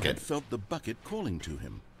the bucket. Stanley had felt the bucket calling to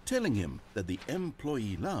him, telling him that the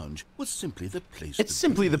employee lounge was simply the place. It's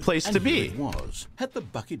simply the place to be. It was. Had the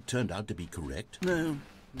bucket turned out to be correct? No.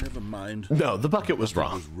 Never mind. No, the bucket was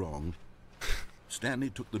wrong. Was wrong. Stanley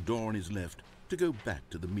took the door on his left to go back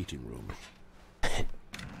to the meeting room.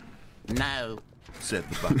 No, said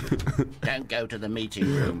the bucket. Don't go to the meeting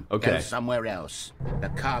room. Okay. Go somewhere else. The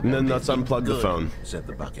cargo. And then let's unplug the phone, said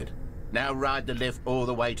the bucket. Now ride the lift all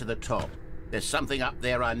the way to the top. There's something up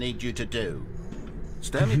there I need you to do.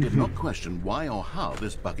 Stanley did not question why or how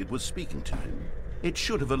this bucket was speaking to him. It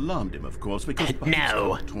should have alarmed him, of course, because buckets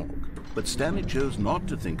can't talk. But Stanley chose not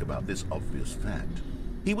to think about this obvious fact.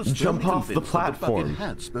 He was jump off the platform. The bucket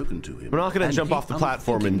had spoken to him. We're not going to jump off the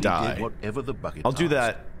platform and die. Whatever the bucket I'll do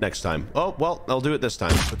that next time. Oh, well, I'll do it this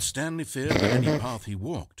time. But Stanley feared that any path he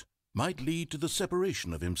walked might lead to the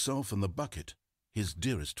separation of himself and the bucket, his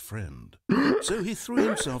dearest friend. So he threw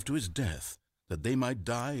himself to his death, that they might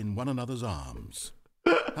die in one another's arms.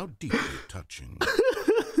 How deeply touching.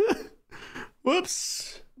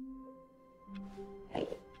 Whoops.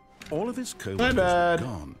 All of his co-workers were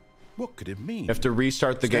gone. What could it mean? You have to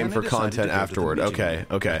restart the game for content afterward. Okay,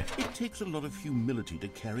 okay. It takes a lot of humility to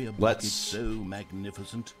carry a bucket so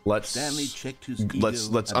magnificent. Stanley checked his ego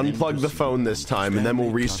let's unplug the phone this time, and then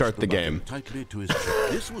we'll restart the game. Tightly to his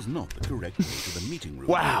chest. This was not the correct way to the meeting room.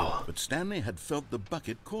 Wow. But Stanley had felt the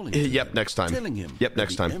bucket calling him. Yep, next time. Telling him yep,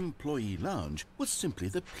 next time. The employee lounge was simply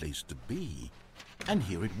the place to be. And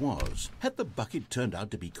here it was. Had the bucket turned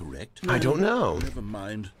out to be correct? I don't know. Never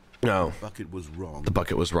mind. No. The bucket was wrong. The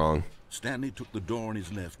bucket was wrong. Stanley took the door on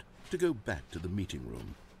his left to go back to the meeting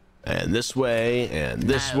room. And this way, and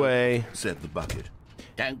this way, said the bucket.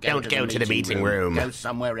 Don't go to the meeting room. Go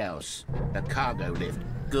somewhere else. The cargo lift.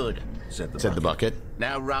 Good, said the bucket.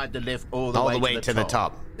 Now ride the lift all the way to the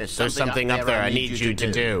top. There's something up there I need you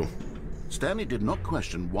to do. Stanley did not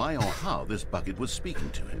question why or how this bucket was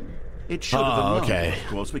speaking to him. It should have alarmed him, of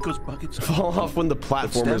course, because buckets fall off when the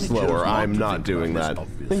platform is lower. I'm not doing that.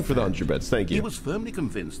 Thank you for the 100 bits. Thank you. He was firmly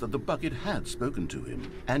convinced that the bucket had spoken to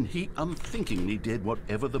him, and he unthinkingly did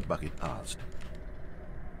whatever the bucket asked.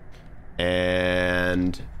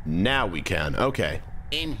 And now we can. Okay.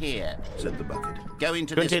 In here, said the bucket. Go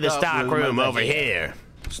into the stock room over here.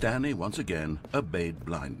 Stanley once again obeyed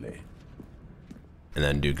blindly. And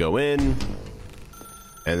then go in.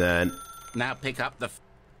 And then now pick up the.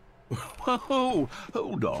 Whoa,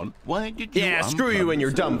 hold on. Why did you? Yeah, screw you and your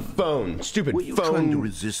dumb phone, stupid Were you phone trying to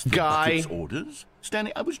resist the guy. bucket's orders?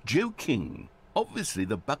 Stanley, I was joking. Obviously,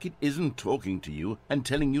 the bucket isn't talking to you and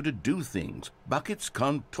telling you to do things. Buckets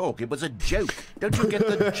can't talk. It was a joke. Don't you get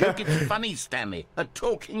the joke? It's funny, Stanley. A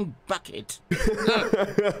talking bucket.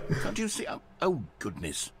 Can't you see? Oh,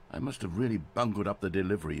 goodness. I must have really bungled up the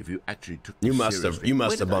delivery if you actually took this seriously. You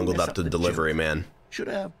must have bungled up the delivery, man. Should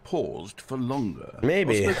I have paused for longer?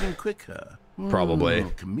 Maybe. Or spoken quicker? Probably.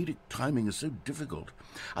 Comedic timing is so difficult.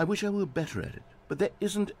 I wish I were better at it. But there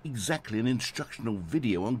isn't exactly an instructional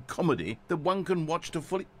video on comedy that one can watch to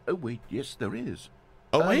fully... Oh, wait, yes, there is.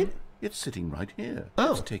 Oh, wait? It's sitting right here.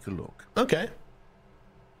 Oh. Let's take a look. Okay.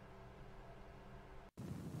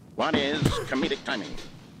 What is comedic timing?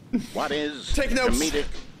 What is Take notes. comedic...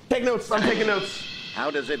 Take notes. I'm taking notes. How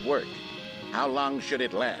does it work? How long should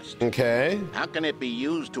it last? Okay. How can it be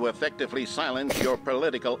used to effectively silence your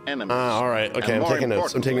political enemies? All right. Okay, I'm taking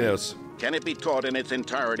notes. I'm taking notes. Can it be taught in its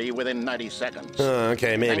entirety within 90 seconds?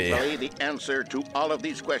 Okay, maybe. Thankfully, the answer to all of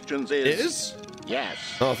these questions is... Yes.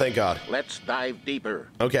 Oh, thank God. Let's dive deeper.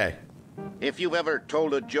 Okay. If you've ever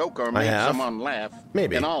told a joke or made someone laugh,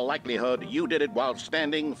 maybe. In all likelihood, you did it while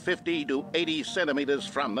standing 50 to 80 centimeters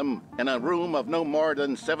from them in a room of no more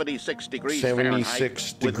than 76 degrees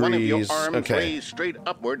Fahrenheit, with one of your arms raised straight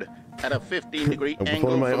upward at a 15-degree angle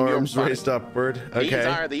one of my from arms your body. raised upward. Okay. These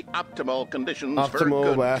are the optimal conditions for optimal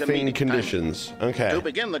good laughing comedic conditions. timing. Okay. To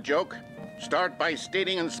begin the joke, start by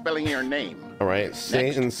stating and spelling your name. All right,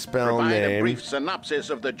 state and spell provide name. a brief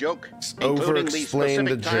synopsis of the joke, including the Over-explain specific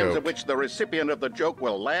the times joke. at which the recipient of the joke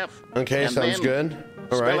will laugh. Okay, and sounds then good.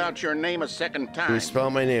 All spell right. out your name a second time. You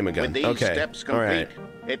spell my name again. With these Okay. steps All complete,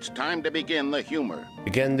 right. it's time to begin the humor.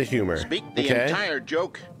 Begin the humor. Speak the okay. entire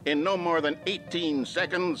joke in no more than 18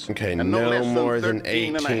 seconds. Okay, and no less more than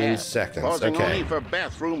 13 and a 18 half, seconds. Pausing Okay. only for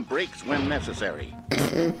bathroom breaks when necessary.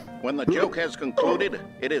 When the joke has concluded,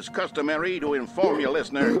 it is customary to inform your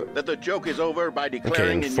listener that the joke is over by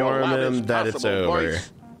declaring in your inform loudest him that it's possible over.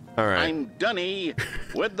 voice, All right. I'm Dunny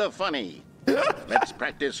with the funny. Let's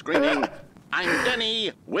practice screaming, I'm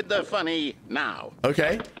Dunny with the funny now.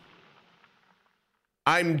 Okay.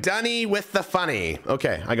 I'm Dunny with the funny.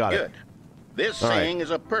 Okay, I got Good. it. This All right. saying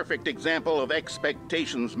is a perfect example of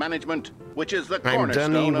expectations management, which is the I'm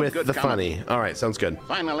cornerstone Dunny of with good the comedy. funny. All right, sounds good.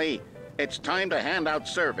 Finally, it's time to hand out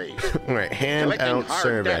surveys. All right, hand Collecting out hard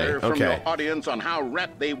survey. data from Okay. your audience on how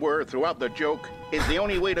rapt they were throughout the joke is the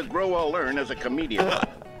only way to grow or learn as a comedian.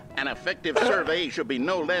 An effective survey should be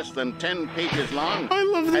no less than 10 pages long. I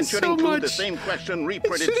love this and should so include much. the same question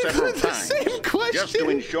reprinted It should several include the times. same question. Just to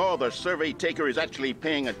ensure the survey taker is actually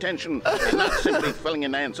paying attention and not simply filling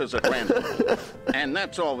in answers at random. And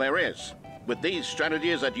that's all there is. With these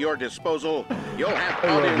strategies at your disposal, you'll have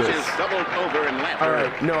love audiences this. doubled over in laughter. All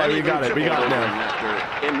right, no, and we even got it. We tripled got it over now. in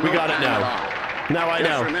laughter in We no got it time now. at all. Now I Just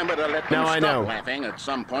know. remember to let them Now I stop know. laughing at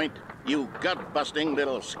some point, you gut-busting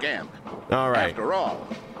little scamp. All right. After all,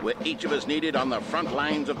 we're each of us needed on the front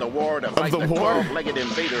lines of the war to fight the the war? 12-legged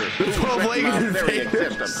invaders The who threaten 12-legged our very invaders.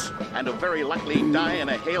 existence and to very likely die in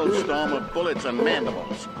a hailstorm of bullets and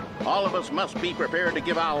mandibles. All of us must be prepared to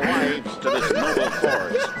give our lives to this noble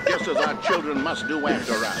cause, just as our children must do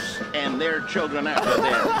after us, and their children after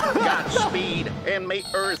them. Godspeed, and may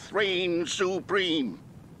Earth reign supreme.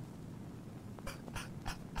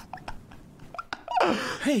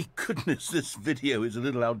 Hey, goodness, this video is a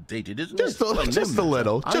little outdated, isn't Just it? a- just a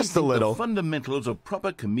little, I just a think little. The fundamentals of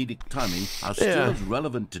proper comedic timing are still Yeah. as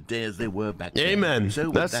relevant today as they were back then. Amen. So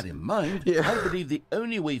with That's- that in mind, Yeah. I believe the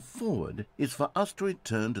only way forward is for us to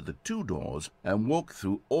return to the two doors and walk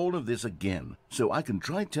through all of this again, so I can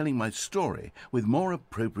try telling my story with more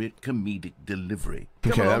appropriate comedic delivery.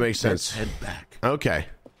 Come Okay, on, that makes let's sense. head back. Okay.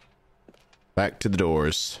 Back to the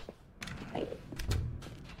doors.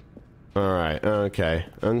 All right. Okay.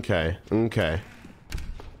 Okay. Okay.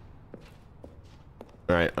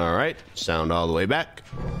 All right. All right. Sound all the way back.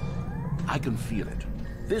 I can feel it.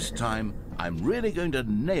 This time, I'm really going to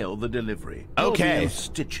nail the delivery. Okay. There'll be no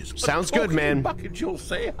stitches. Sounds A talking good, man. Bucket, you'll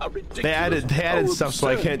say. How ridiculous. They added How stuff so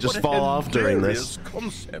I absurd. can't just What a fall off during this. hilarious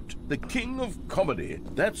concept. The king of comedy.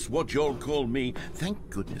 That's what you'll call me. Thank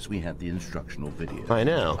goodness we had the instructional video. I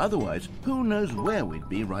know. Otherwise, who knows where we'd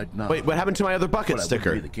be right now. Wait, what happened to my other bucket Well, I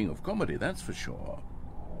sticker? wouldn't be the king of comedy, that's for sure.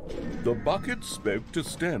 The bucket spoke to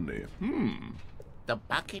Stanley. The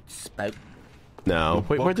bucket spoke. No.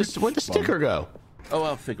 Wait, where'd the Bucket sticker go? Oh,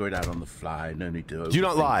 I'll figure it out on the fly. No need to. Do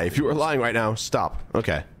not overthink lie. If you were things. lying right now, stop.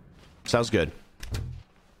 Okay. Sounds good.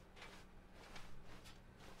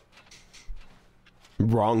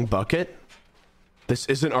 Wrong bucket? This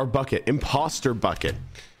isn't our bucket. Imposter bucket.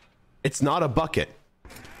 It's not a bucket.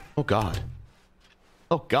 Oh God.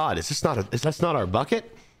 Oh God, is that's not our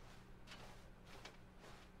bucket?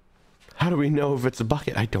 How do we know if it's a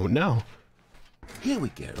bucket? I don't know. Here we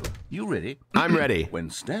go. You ready? I'm ready. When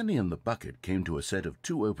Stanley and the bucket came to a set of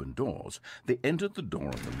two open doors, they entered the door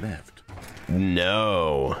on the left.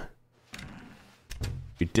 No.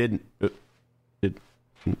 You didn't.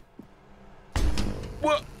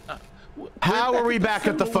 What? How are we back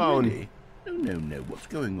at the phone? Already? No. What's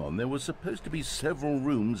going on? There was supposed to be several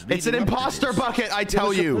rooms. It's an leading up to imposter this. bucket, I tell There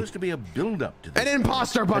was you. supposed to be a build-up to this. An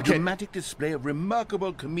imposter A bucket. dramatic display of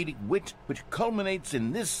remarkable comedic wit, which culminates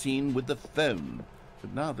in this scene with the phone.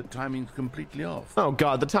 But now the timing's completely off. Oh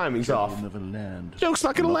God, the timing's Joke off. will never land. Joke's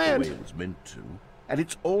not gonna land. The way it was meant to. And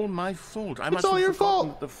it's all my fault. I It's must all have your forgotten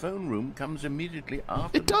fault. that the phone room comes immediately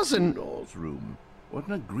after It doesn't. the doors room. What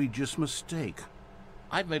an egregious mistake.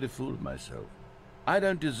 I've made a fool of myself. I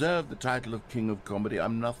don't deserve the title of King of Comedy.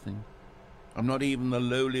 I'm nothing. I'm not even the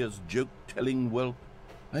lowliest joke-telling whelp.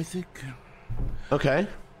 I think... Okay.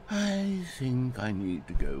 I think I need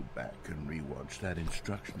to go back and rewatch that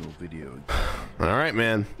instructional video again. All right,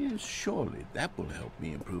 man. Yes, surely that will help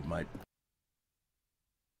me improve my...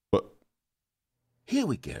 What? Here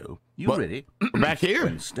we go. You ready? Back here?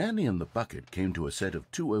 When Stanley and the bucket came to a set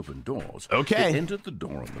of 2 open doors, okay, they entered the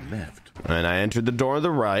door on the left. And I entered the door on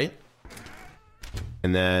the right.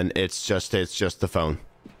 And then it's just the phone.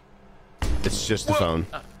 It's just the phone.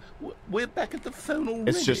 We're back at the phone already.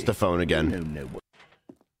 It's just the phone again. No.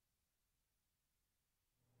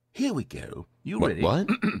 Here we go. You What, ready? what?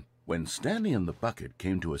 When Stanley and the bucket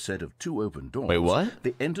came to a set of 2 open doors... Wait, what?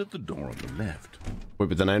 They entered the door on the left. Wait,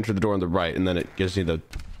 but then I entered the door on the right, and then it gives me the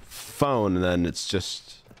phone, and then it's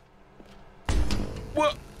just...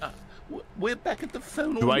 What? We're back at the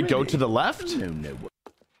phone already. Do I go to the left? No.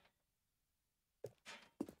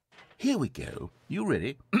 Here we go. You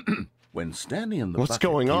ready? When Stanley and the What's bucket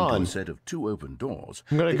going came on? to a set of 2 open doors...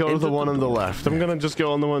 I'm gonna go to the one on the left. I'm gonna just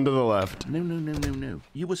go on the one to the left. No.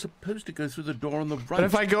 You were supposed to go through the door on the right. But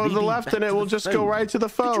if I go to the left, then it will just go right to the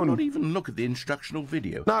phone. Did you not even look at the instructional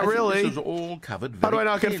video? Not really. This is all covered How do I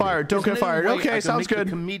not get fired? Don't get fired. Okay, sounds good.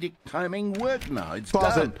 The comedic timing work now. It's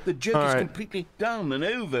Pause done. it. The joke is completely done and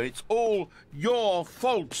over. It's all your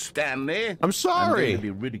fault, Stanley. I'm sorry. I'm going to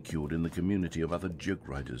be ridiculed in the community of other joke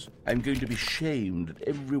writers. I'm going to be shamed at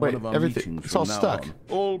every one of our meetings it's from all now stuck. on.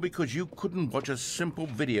 All because you couldn't watch a simple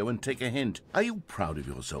video and take a hint. Are you proud of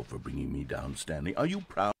yourself for bringing me down, Stanley? Are you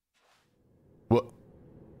proud?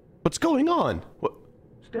 What's going on? What?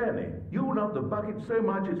 Stanley, you love the bucket so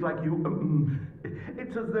much it's like you...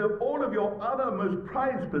 it's as though all of your other most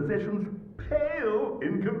prized possessions pale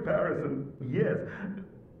in comparison. Yes.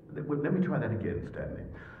 Well, let me try that again, Stanley.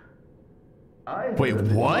 Wait,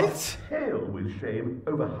 what? Pale with shame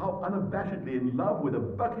over how unabashedly in love with a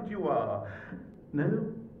bucket you are.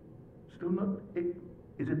 No? Still not?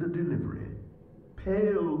 Is it the delivery?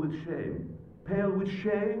 Pale with shame. Pale with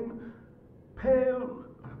shame? Pale...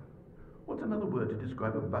 What's another word to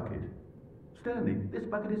describe a bucket? Stanley, this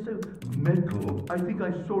bucket is so metal. I think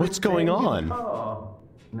I saw What's going on? No.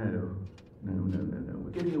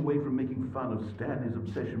 We're getting away from making fun of Stanley's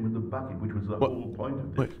obsession with the bucket, which was the whole point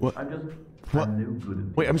of this. I'm no good at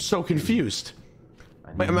this. Wait, I'm so confused.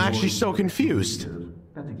 Wait, I'm actually so confused.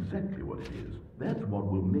 That's exactly what it is. That's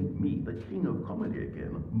what will make me the king of comedy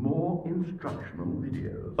again. More instructional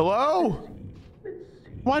videos. Hello? Let's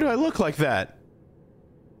see. Why do I look like that?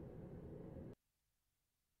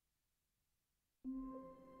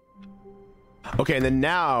 Okay, and then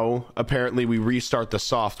now, apparently, we restart the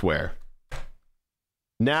software.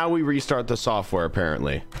 Now we restart the software,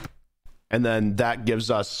 apparently. And then that gives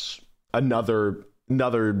us another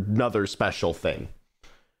special thing.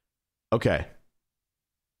 Okay.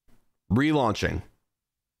 Relaunching.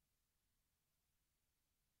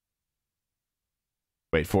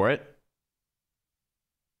 Wait for it.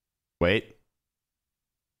 Wait.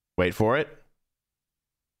 Wait for it.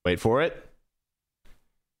 Wait for it.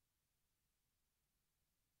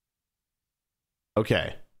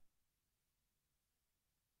 Okay.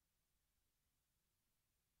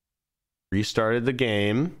 Restarted the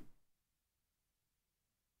game.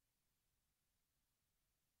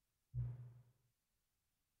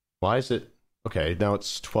 Why is it? Okay, now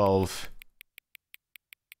it's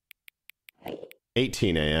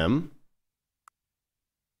 12:18 a.m.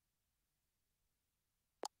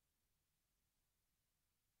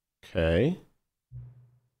 Okay.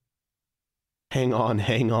 Hang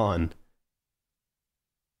on.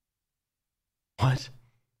 What?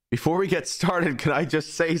 Before we get started, can I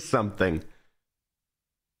just say something?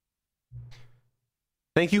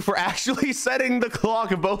 Thank you for actually setting the clock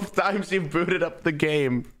both times you've booted up the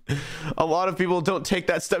game. A lot of people don't take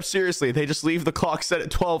that step seriously. They just leave the clock set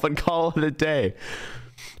at 12 and call it a day.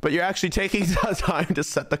 But you're actually taking the time to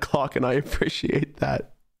set the clock, and I appreciate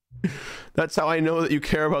that. That's how I know that you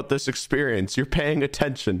care about this experience. You're paying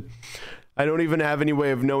attention. I don't even have any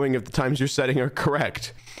way of knowing if the times you're setting are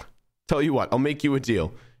correct. Tell you what, I'll make you a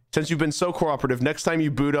deal. Since you've been so cooperative, next time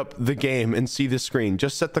you boot up the game and see the screen,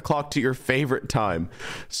 just set the clock to your favorite time.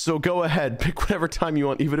 So go ahead, pick whatever time you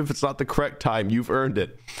want, even if it's not the correct time. You've earned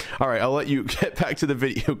it. All right, I'll let you get back to the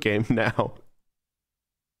video game now.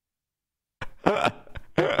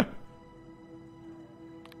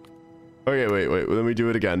 Okay, wait. Let me do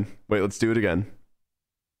it again. Wait, let's do it again.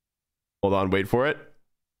 Hold on, wait for it.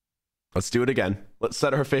 Let's do it again. Let's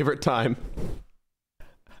set our favorite time.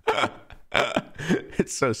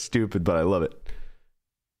 It's so stupid, but I love it.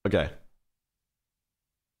 Okay.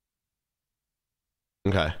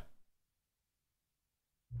 Okay.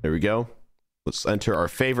 There we go. Let's enter our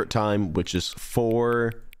favorite time, which is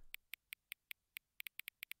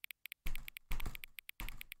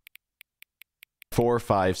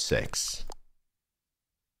 4:56.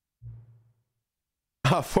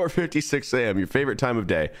 4:56 a.m. Your favorite time of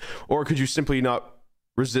day. Or could you simply not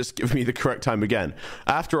resist giving me the correct time again?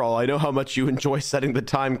 After all, I know how much you enjoy setting the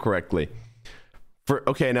time correctly.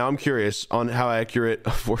 Okay, now I'm curious on how accurate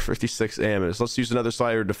 4:56 a.m. is. Let's use another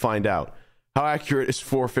slider to find out. How accurate is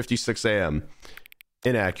 4:56 a.m.?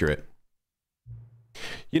 Inaccurate.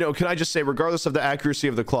 You know, can I just say, regardless of the accuracy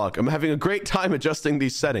of the clock, I'm having a great time adjusting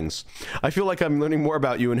these settings. I feel like I'm learning more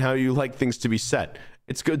about you and how you like things to be set.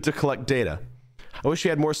 It's good to collect data. I wish we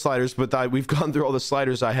had more sliders, but we've gone through all the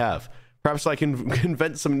sliders I have. Perhaps I can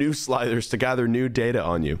invent some new sliders to gather new data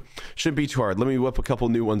on you. Shouldn't be too hard. Let me whip a couple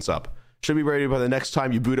new ones up. Should be ready by the next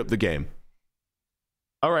time you boot up the game.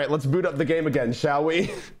 All right, let's boot up the game again, shall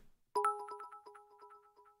we?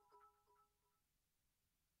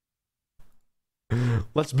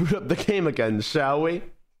 Let's boot up the game again, shall we?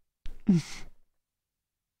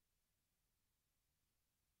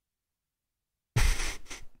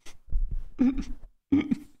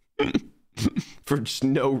 For just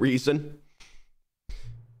no reason.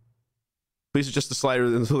 Please adjust the slider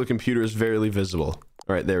until the computer is barely visible.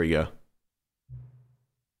 All right, there we go.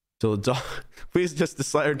 Till the dog. Please adjust the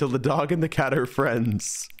slider until the dog and the cat are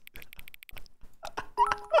friends.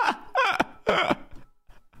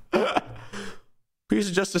 Please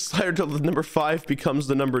adjust the slider until the number 5 becomes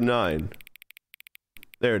the number 9.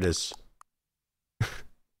 There it is.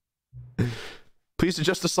 Please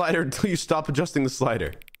adjust the slider until you stop adjusting the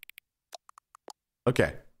slider.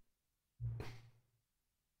 Okay.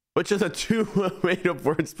 Which of the two made-up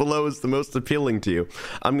words below is the most appealing to you?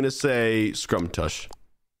 I'm going to say Scrumtush.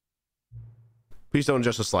 Please don't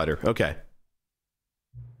adjust the slider. Okay.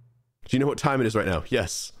 Do you know what time it is right now?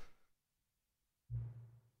 Yes.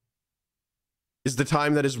 Is the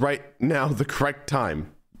time that is right now the correct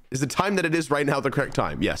time? Is the time that it is right now the correct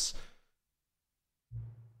time? Yes.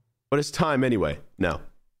 What is time anyway? No.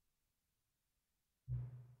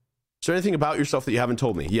 Is there anything about yourself that you haven't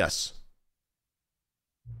told me? Yes.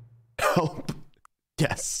 Help.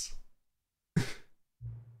 Yes. Will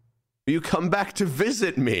you come back to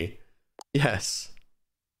visit me? Yes.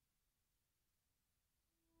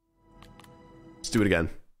 Let's do it again.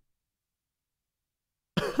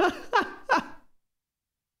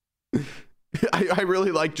 I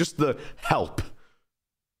really like just the help.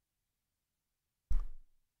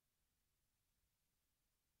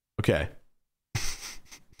 Okay.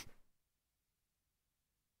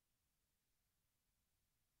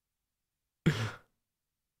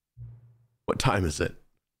 What time is it?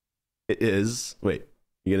 It is... Wait,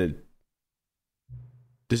 you gonna...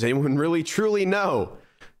 Does anyone really truly know?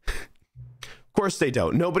 Of course they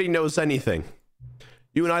don't. Nobody knows anything.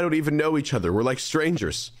 You and I don't even know each other. We're like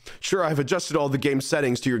strangers. Sure, I've adjusted all the game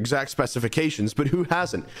settings to your exact specifications, but who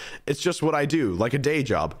hasn't? It's just what I do, like a day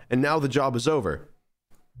job, and now the job is over.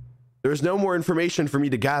 There is no more information for me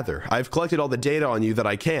to gather. I've collected all the data on you that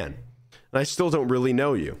I can, and I still don't really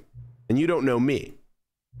know you, and you don't know me.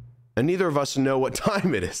 And neither of us know what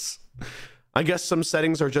time it is. I guess some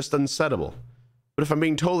settings are just unsettable. But if I'm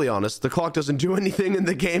being totally honest, the clock doesn't do anything in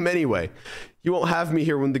the game anyway. You won't have me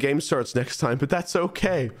here when the game starts next time, but that's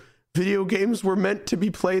okay. Video games were meant to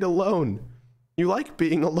be played alone. You like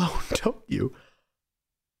being alone, don't you?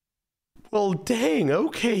 Well, dang,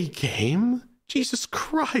 okay, game. Jesus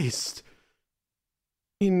Christ.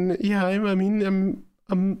 I mean, yeah, I'm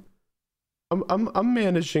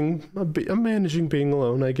managing. I'm managing being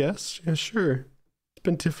alone, I guess. Yeah, sure. It's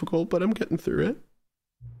been difficult, but I'm getting through it.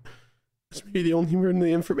 This may be the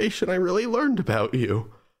only information I really learned about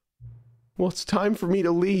you. Well, it's time for me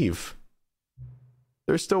to leave.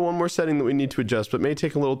 There's still one more setting that we need to adjust, but it may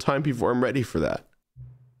take a little time before I'm ready for that.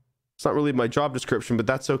 It's not really my job description, but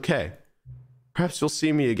that's okay. Perhaps you'll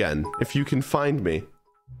see me again, if you can find me.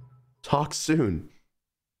 Talk soon.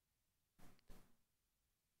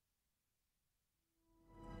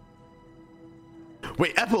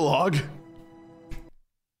 Wait, epilogue?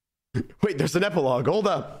 Wait, there's an epilogue. Hold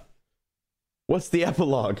up. What's the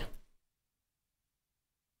epilogue?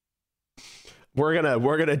 We're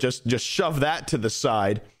gonna just shove that to the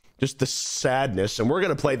side. Just the sadness, and we're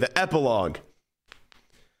gonna play the epilogue.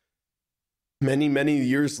 Many, many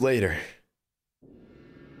years later.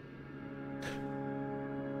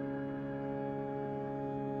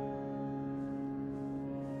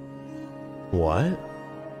 What?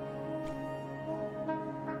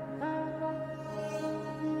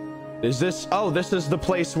 Is this... Oh, this is the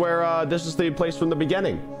place where, this is the place from the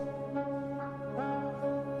beginning.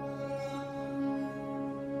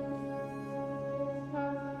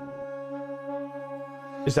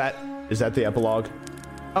 Is that the epilogue?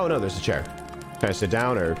 Oh no, there's a chair. Can I sit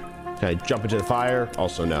down or can I jump into the fire?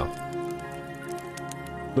 Also no.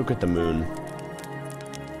 Look at the moon.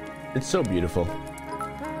 It's so beautiful.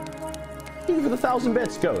 Thank you for the 1,000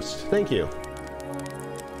 bits, Ghost. Thank you.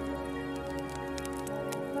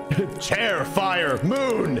 Chair, fire,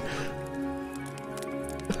 moon.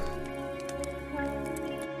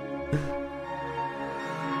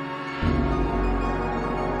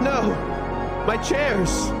 No, my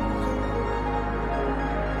chairs.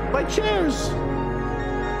 My chairs.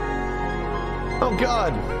 Oh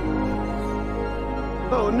God.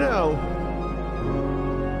 Oh no.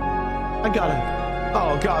 I gotta.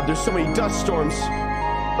 Oh God, there's so many dust storms.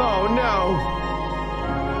 Oh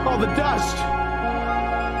no. All the dust.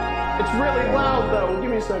 It's really loud though. Give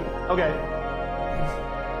me a second. Okay.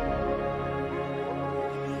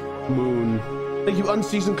 Moon. Thank you,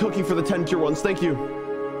 Unseasoned Cookie, for the 10 tier ones. Thank you.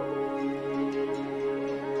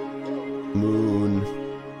 Moon.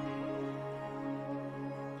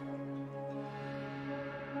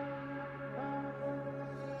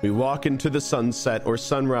 We walk into the sunset or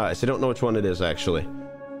sunrise. I don't know which one it is, actually.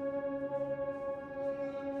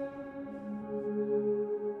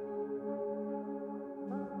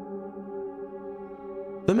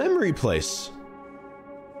 The memory place.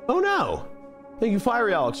 Oh no. Thank you,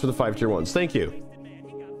 Fiery Alex, for the 5 tier ones. Thank you.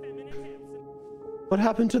 What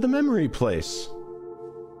happened to the memory place?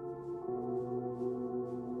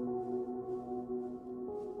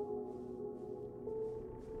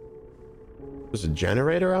 There's a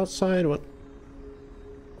generator outside? What?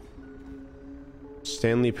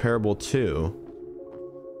 Stanley Parable 2.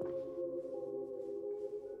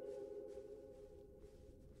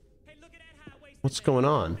 What's going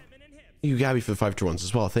on? Thank you, Gabby, for the 5 tier ones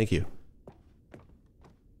as well. Thank you.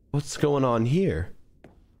 What's going on here?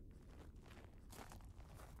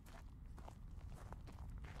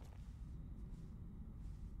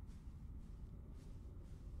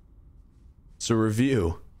 It's a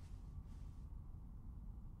review.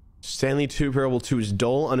 Stanley 2 Parable 2 is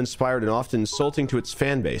dull, uninspired, and often insulting to its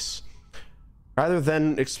fan base. Rather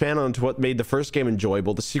than expand on to what made the first game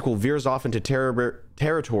enjoyable, the sequel veers off into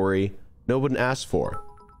territory no one asked for.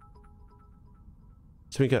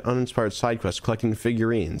 So we got uninspired side quests, collecting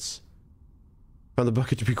figurines. Found the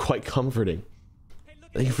bucket to be quite comforting.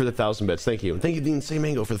 Thank you for the 1,000 bits. Thank you. And thank you, the Insane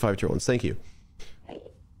Mango, for the 5 tier ones. Thank you.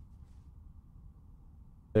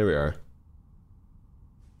 There we are.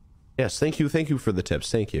 Yes, thank you for the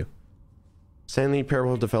tips. Thank you. Stanley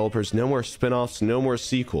Parable developers, no more spin-offs, no more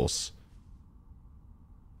sequels.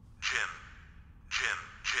 Jim.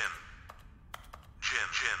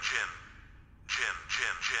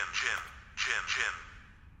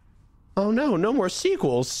 Oh no, no more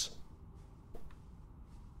sequels.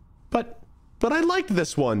 But I liked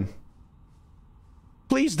this one.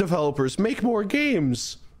 Please, developers, make more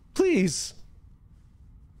games. Please.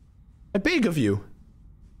 I beg of you.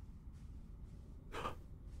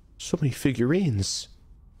 So many figurines.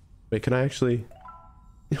 Wait, can I actually...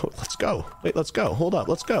 No, let's go. Wait, let's go. Hold up,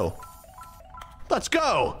 let's go. Let's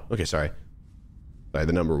go! Okay, sorry. Sorry,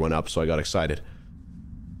 the number went up, so I got excited.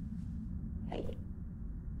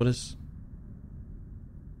 What is...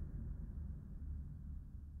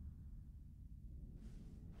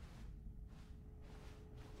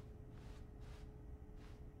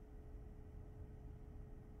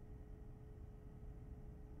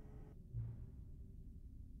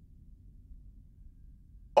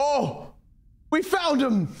 Oh! We found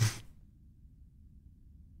him!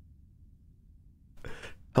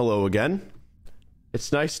 Hello again.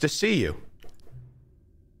 It's nice to see you.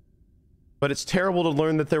 But it's terrible to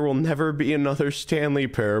learn that there will never be another Stanley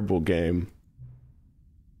Parable game.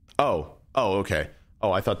 Oh, okay.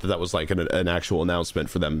 Oh, I thought that was like an actual announcement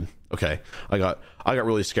for them. Okay. I got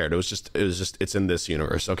really scared. It was just it's in this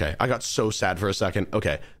universe. Okay. I got so sad for a second.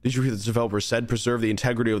 Okay. Did you hear the developer said preserve the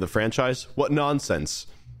integrity of the franchise? What nonsense.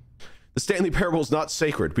 The Stanley Parable is not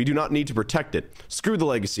sacred. We do not need to protect it. Screw the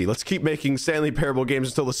legacy. Let's keep making Stanley Parable games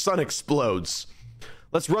until the sun explodes.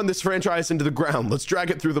 Let's run this franchise into the ground. Let's drag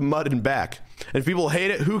it through the mud and back. And if people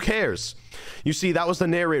hate it, who cares? You see, that was the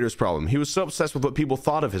narrator's problem. He was so obsessed with what people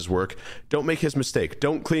thought of his work. Don't make his mistake.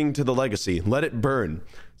 Don't cling to the legacy. Let it burn.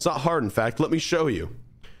 It's not hard, in fact. Let me show you.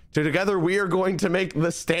 Together, we are going to make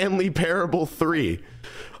the Stanley Parable 3.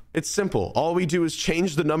 It's simple. All we do is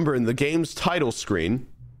change the number in the game's title screen.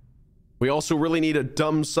 We also really need a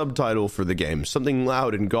dumb subtitle for the game, something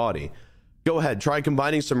loud and gaudy. Go ahead, try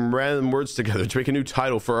combining some random words together to make a new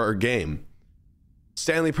title for our game.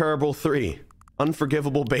 Stanley Parable 3,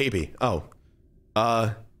 Unforgivable Baby. Oh,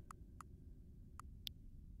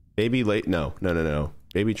 Baby late? No.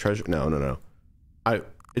 Baby treasure? No.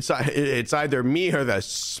 It's either me or the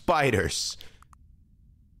spiders.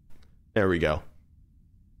 There we go.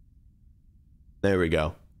 There we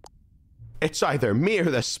go. It's either me or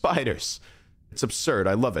the spiders. It's absurd.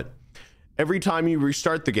 I love it. Every time you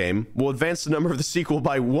restart the game, we'll advance the number of the sequel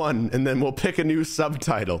by 1, and then we'll pick a new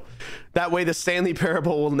subtitle. That way the Stanley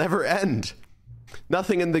Parable will never end.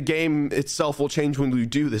 Nothing in the game itself will change when we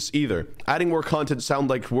do this either. Adding more content sounds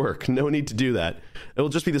like work. No need to do that. It'll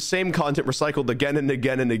just be the same content recycled again and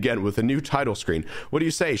again and again with a new title screen. What do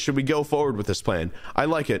you say? Should we go forward with this plan? I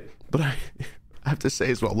like it, but I have to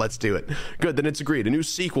say as well, let's do it. Good, then it's agreed. A new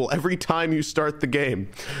sequel every time you start the game.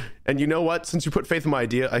 And you know what? Since you put faith in my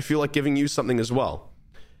idea, I feel like giving you something as well.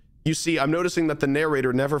 You see, I'm noticing that the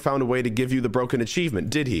narrator never found a way to give you the broken achievement,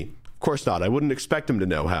 did he? Of course not. I wouldn't expect him to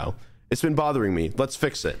know how. It's been bothering me. Let's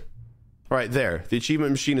fix it. All right, there. The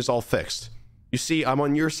achievement machine is all fixed. You see, I'm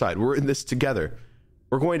on your side. We're in this together.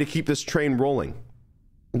 We're going to keep this train rolling.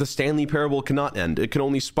 The Stanley Parable cannot end. It can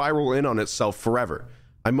only spiral in on itself forever.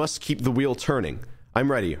 I must keep the wheel turning.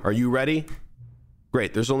 I'm ready. Are you ready?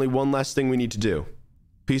 Great. There's only one last thing we need to do.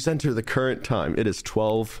 Please enter the current time. It is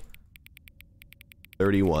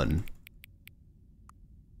 12:31.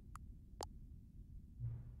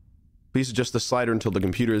 Please adjust the slider until the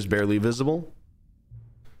computer is barely visible.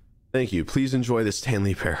 Thank you. Please enjoy the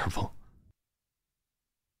Stanley Parable.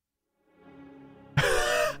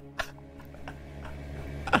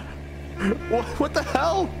 What the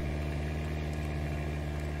hell?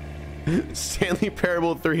 Stanley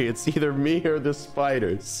Parable 3. It's either me or the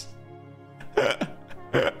spiders.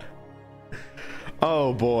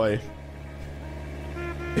 Oh boy.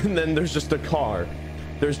 And then there's just a car.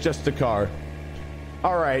 There's just a car.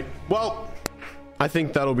 All right. Well, I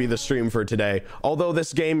think that'll be the stream for today. Although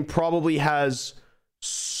this game probably has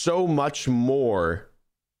so much more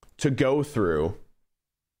to go through,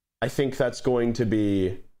 I think that's going to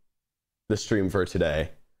be the stream for today.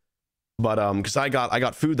 But because I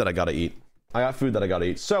got food that I gotta eat.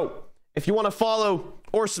 So if you want to follow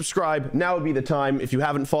or subscribe, now would be the time. If you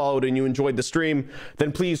haven't followed and you enjoyed the stream,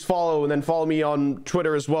 then please follow, and then follow me on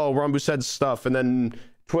Twitter as well, Ranboo Said Stuff, and then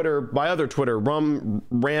Twitter, my other Twitter,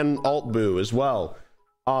 Ranaltboo as well.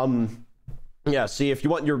 Yeah, see, if you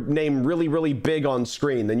want your name really, really big on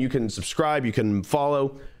screen, then you can subscribe, you can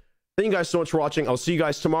follow. Thank you guys so much for watching. I'll see you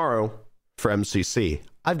guys tomorrow for MCC.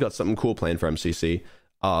 I've got something cool planned for MCC.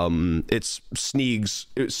 It's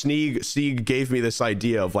Sneeg gave me this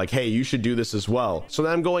idea of like, hey, you should do this as well. So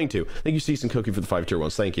then I'm going to. Thank you, Cease and Cookie, for the 5 tier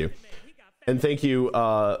ones. Thank you. And thank you,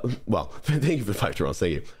 well, thank you for the 5 tier ones.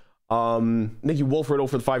 Thank you. Thank you, Wolf Riddle,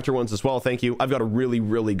 for the 5 tier ones as well. Thank you. I've got a really,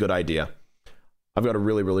 really good idea.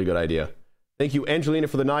 Thank you, Angelina,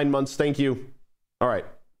 for the 9 months. Thank you. All right.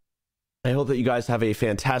 I hope that you guys have a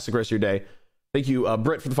fantastic rest of your day. Thank you,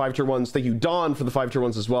 Britt, for the 5 tier ones. Thank you, Dawn, for the 5 tier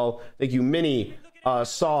ones as well. Thank you, Minnie,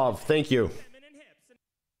 Sov. Thank you.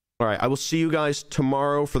 All right. I will see you guys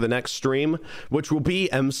tomorrow for the next stream, which will be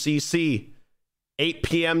MCC. 8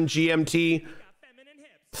 p.m. GMT,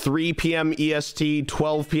 3 p.m. EST,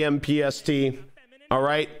 12 p.m. PST. All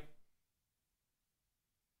right.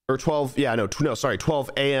 Or 12, yeah, no, sorry,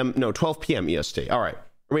 12 a.m., no, 12 p.m. EST. All right.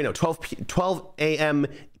 Wait, no, 12 a.m.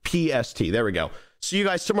 PST. There we go. See you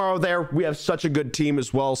guys tomorrow there. We have such a good team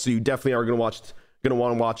as well, so you definitely are going to want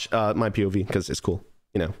to watch my POV, because it's cool,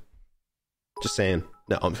 you know. Just saying.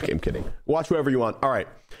 No, I'm kidding. Watch whoever you want. All right.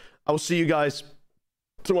 I will see you guys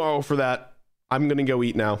tomorrow for that. I'm going to go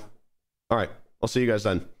eat now. All right. I'll see you guys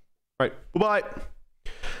then. All right. Bye-bye.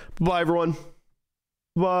 Bye, everyone.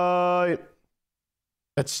 Bye.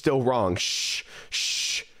 That's still wrong. Shh.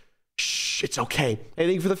 It's okay. Hey,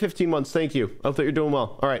 thank you for the 15 months. Thank you. I hope that you're doing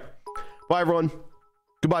well. All right. Bye, everyone.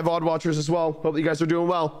 Goodbye, VOD watchers as well. Hope that you guys are doing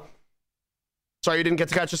well. Sorry you didn't get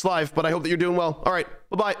to catch us live, but I hope that you're doing well. All right.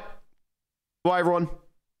 Bye-bye. Bye, everyone.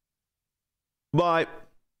 Bye.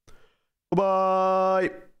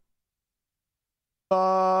 Bye.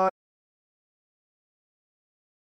 Bye.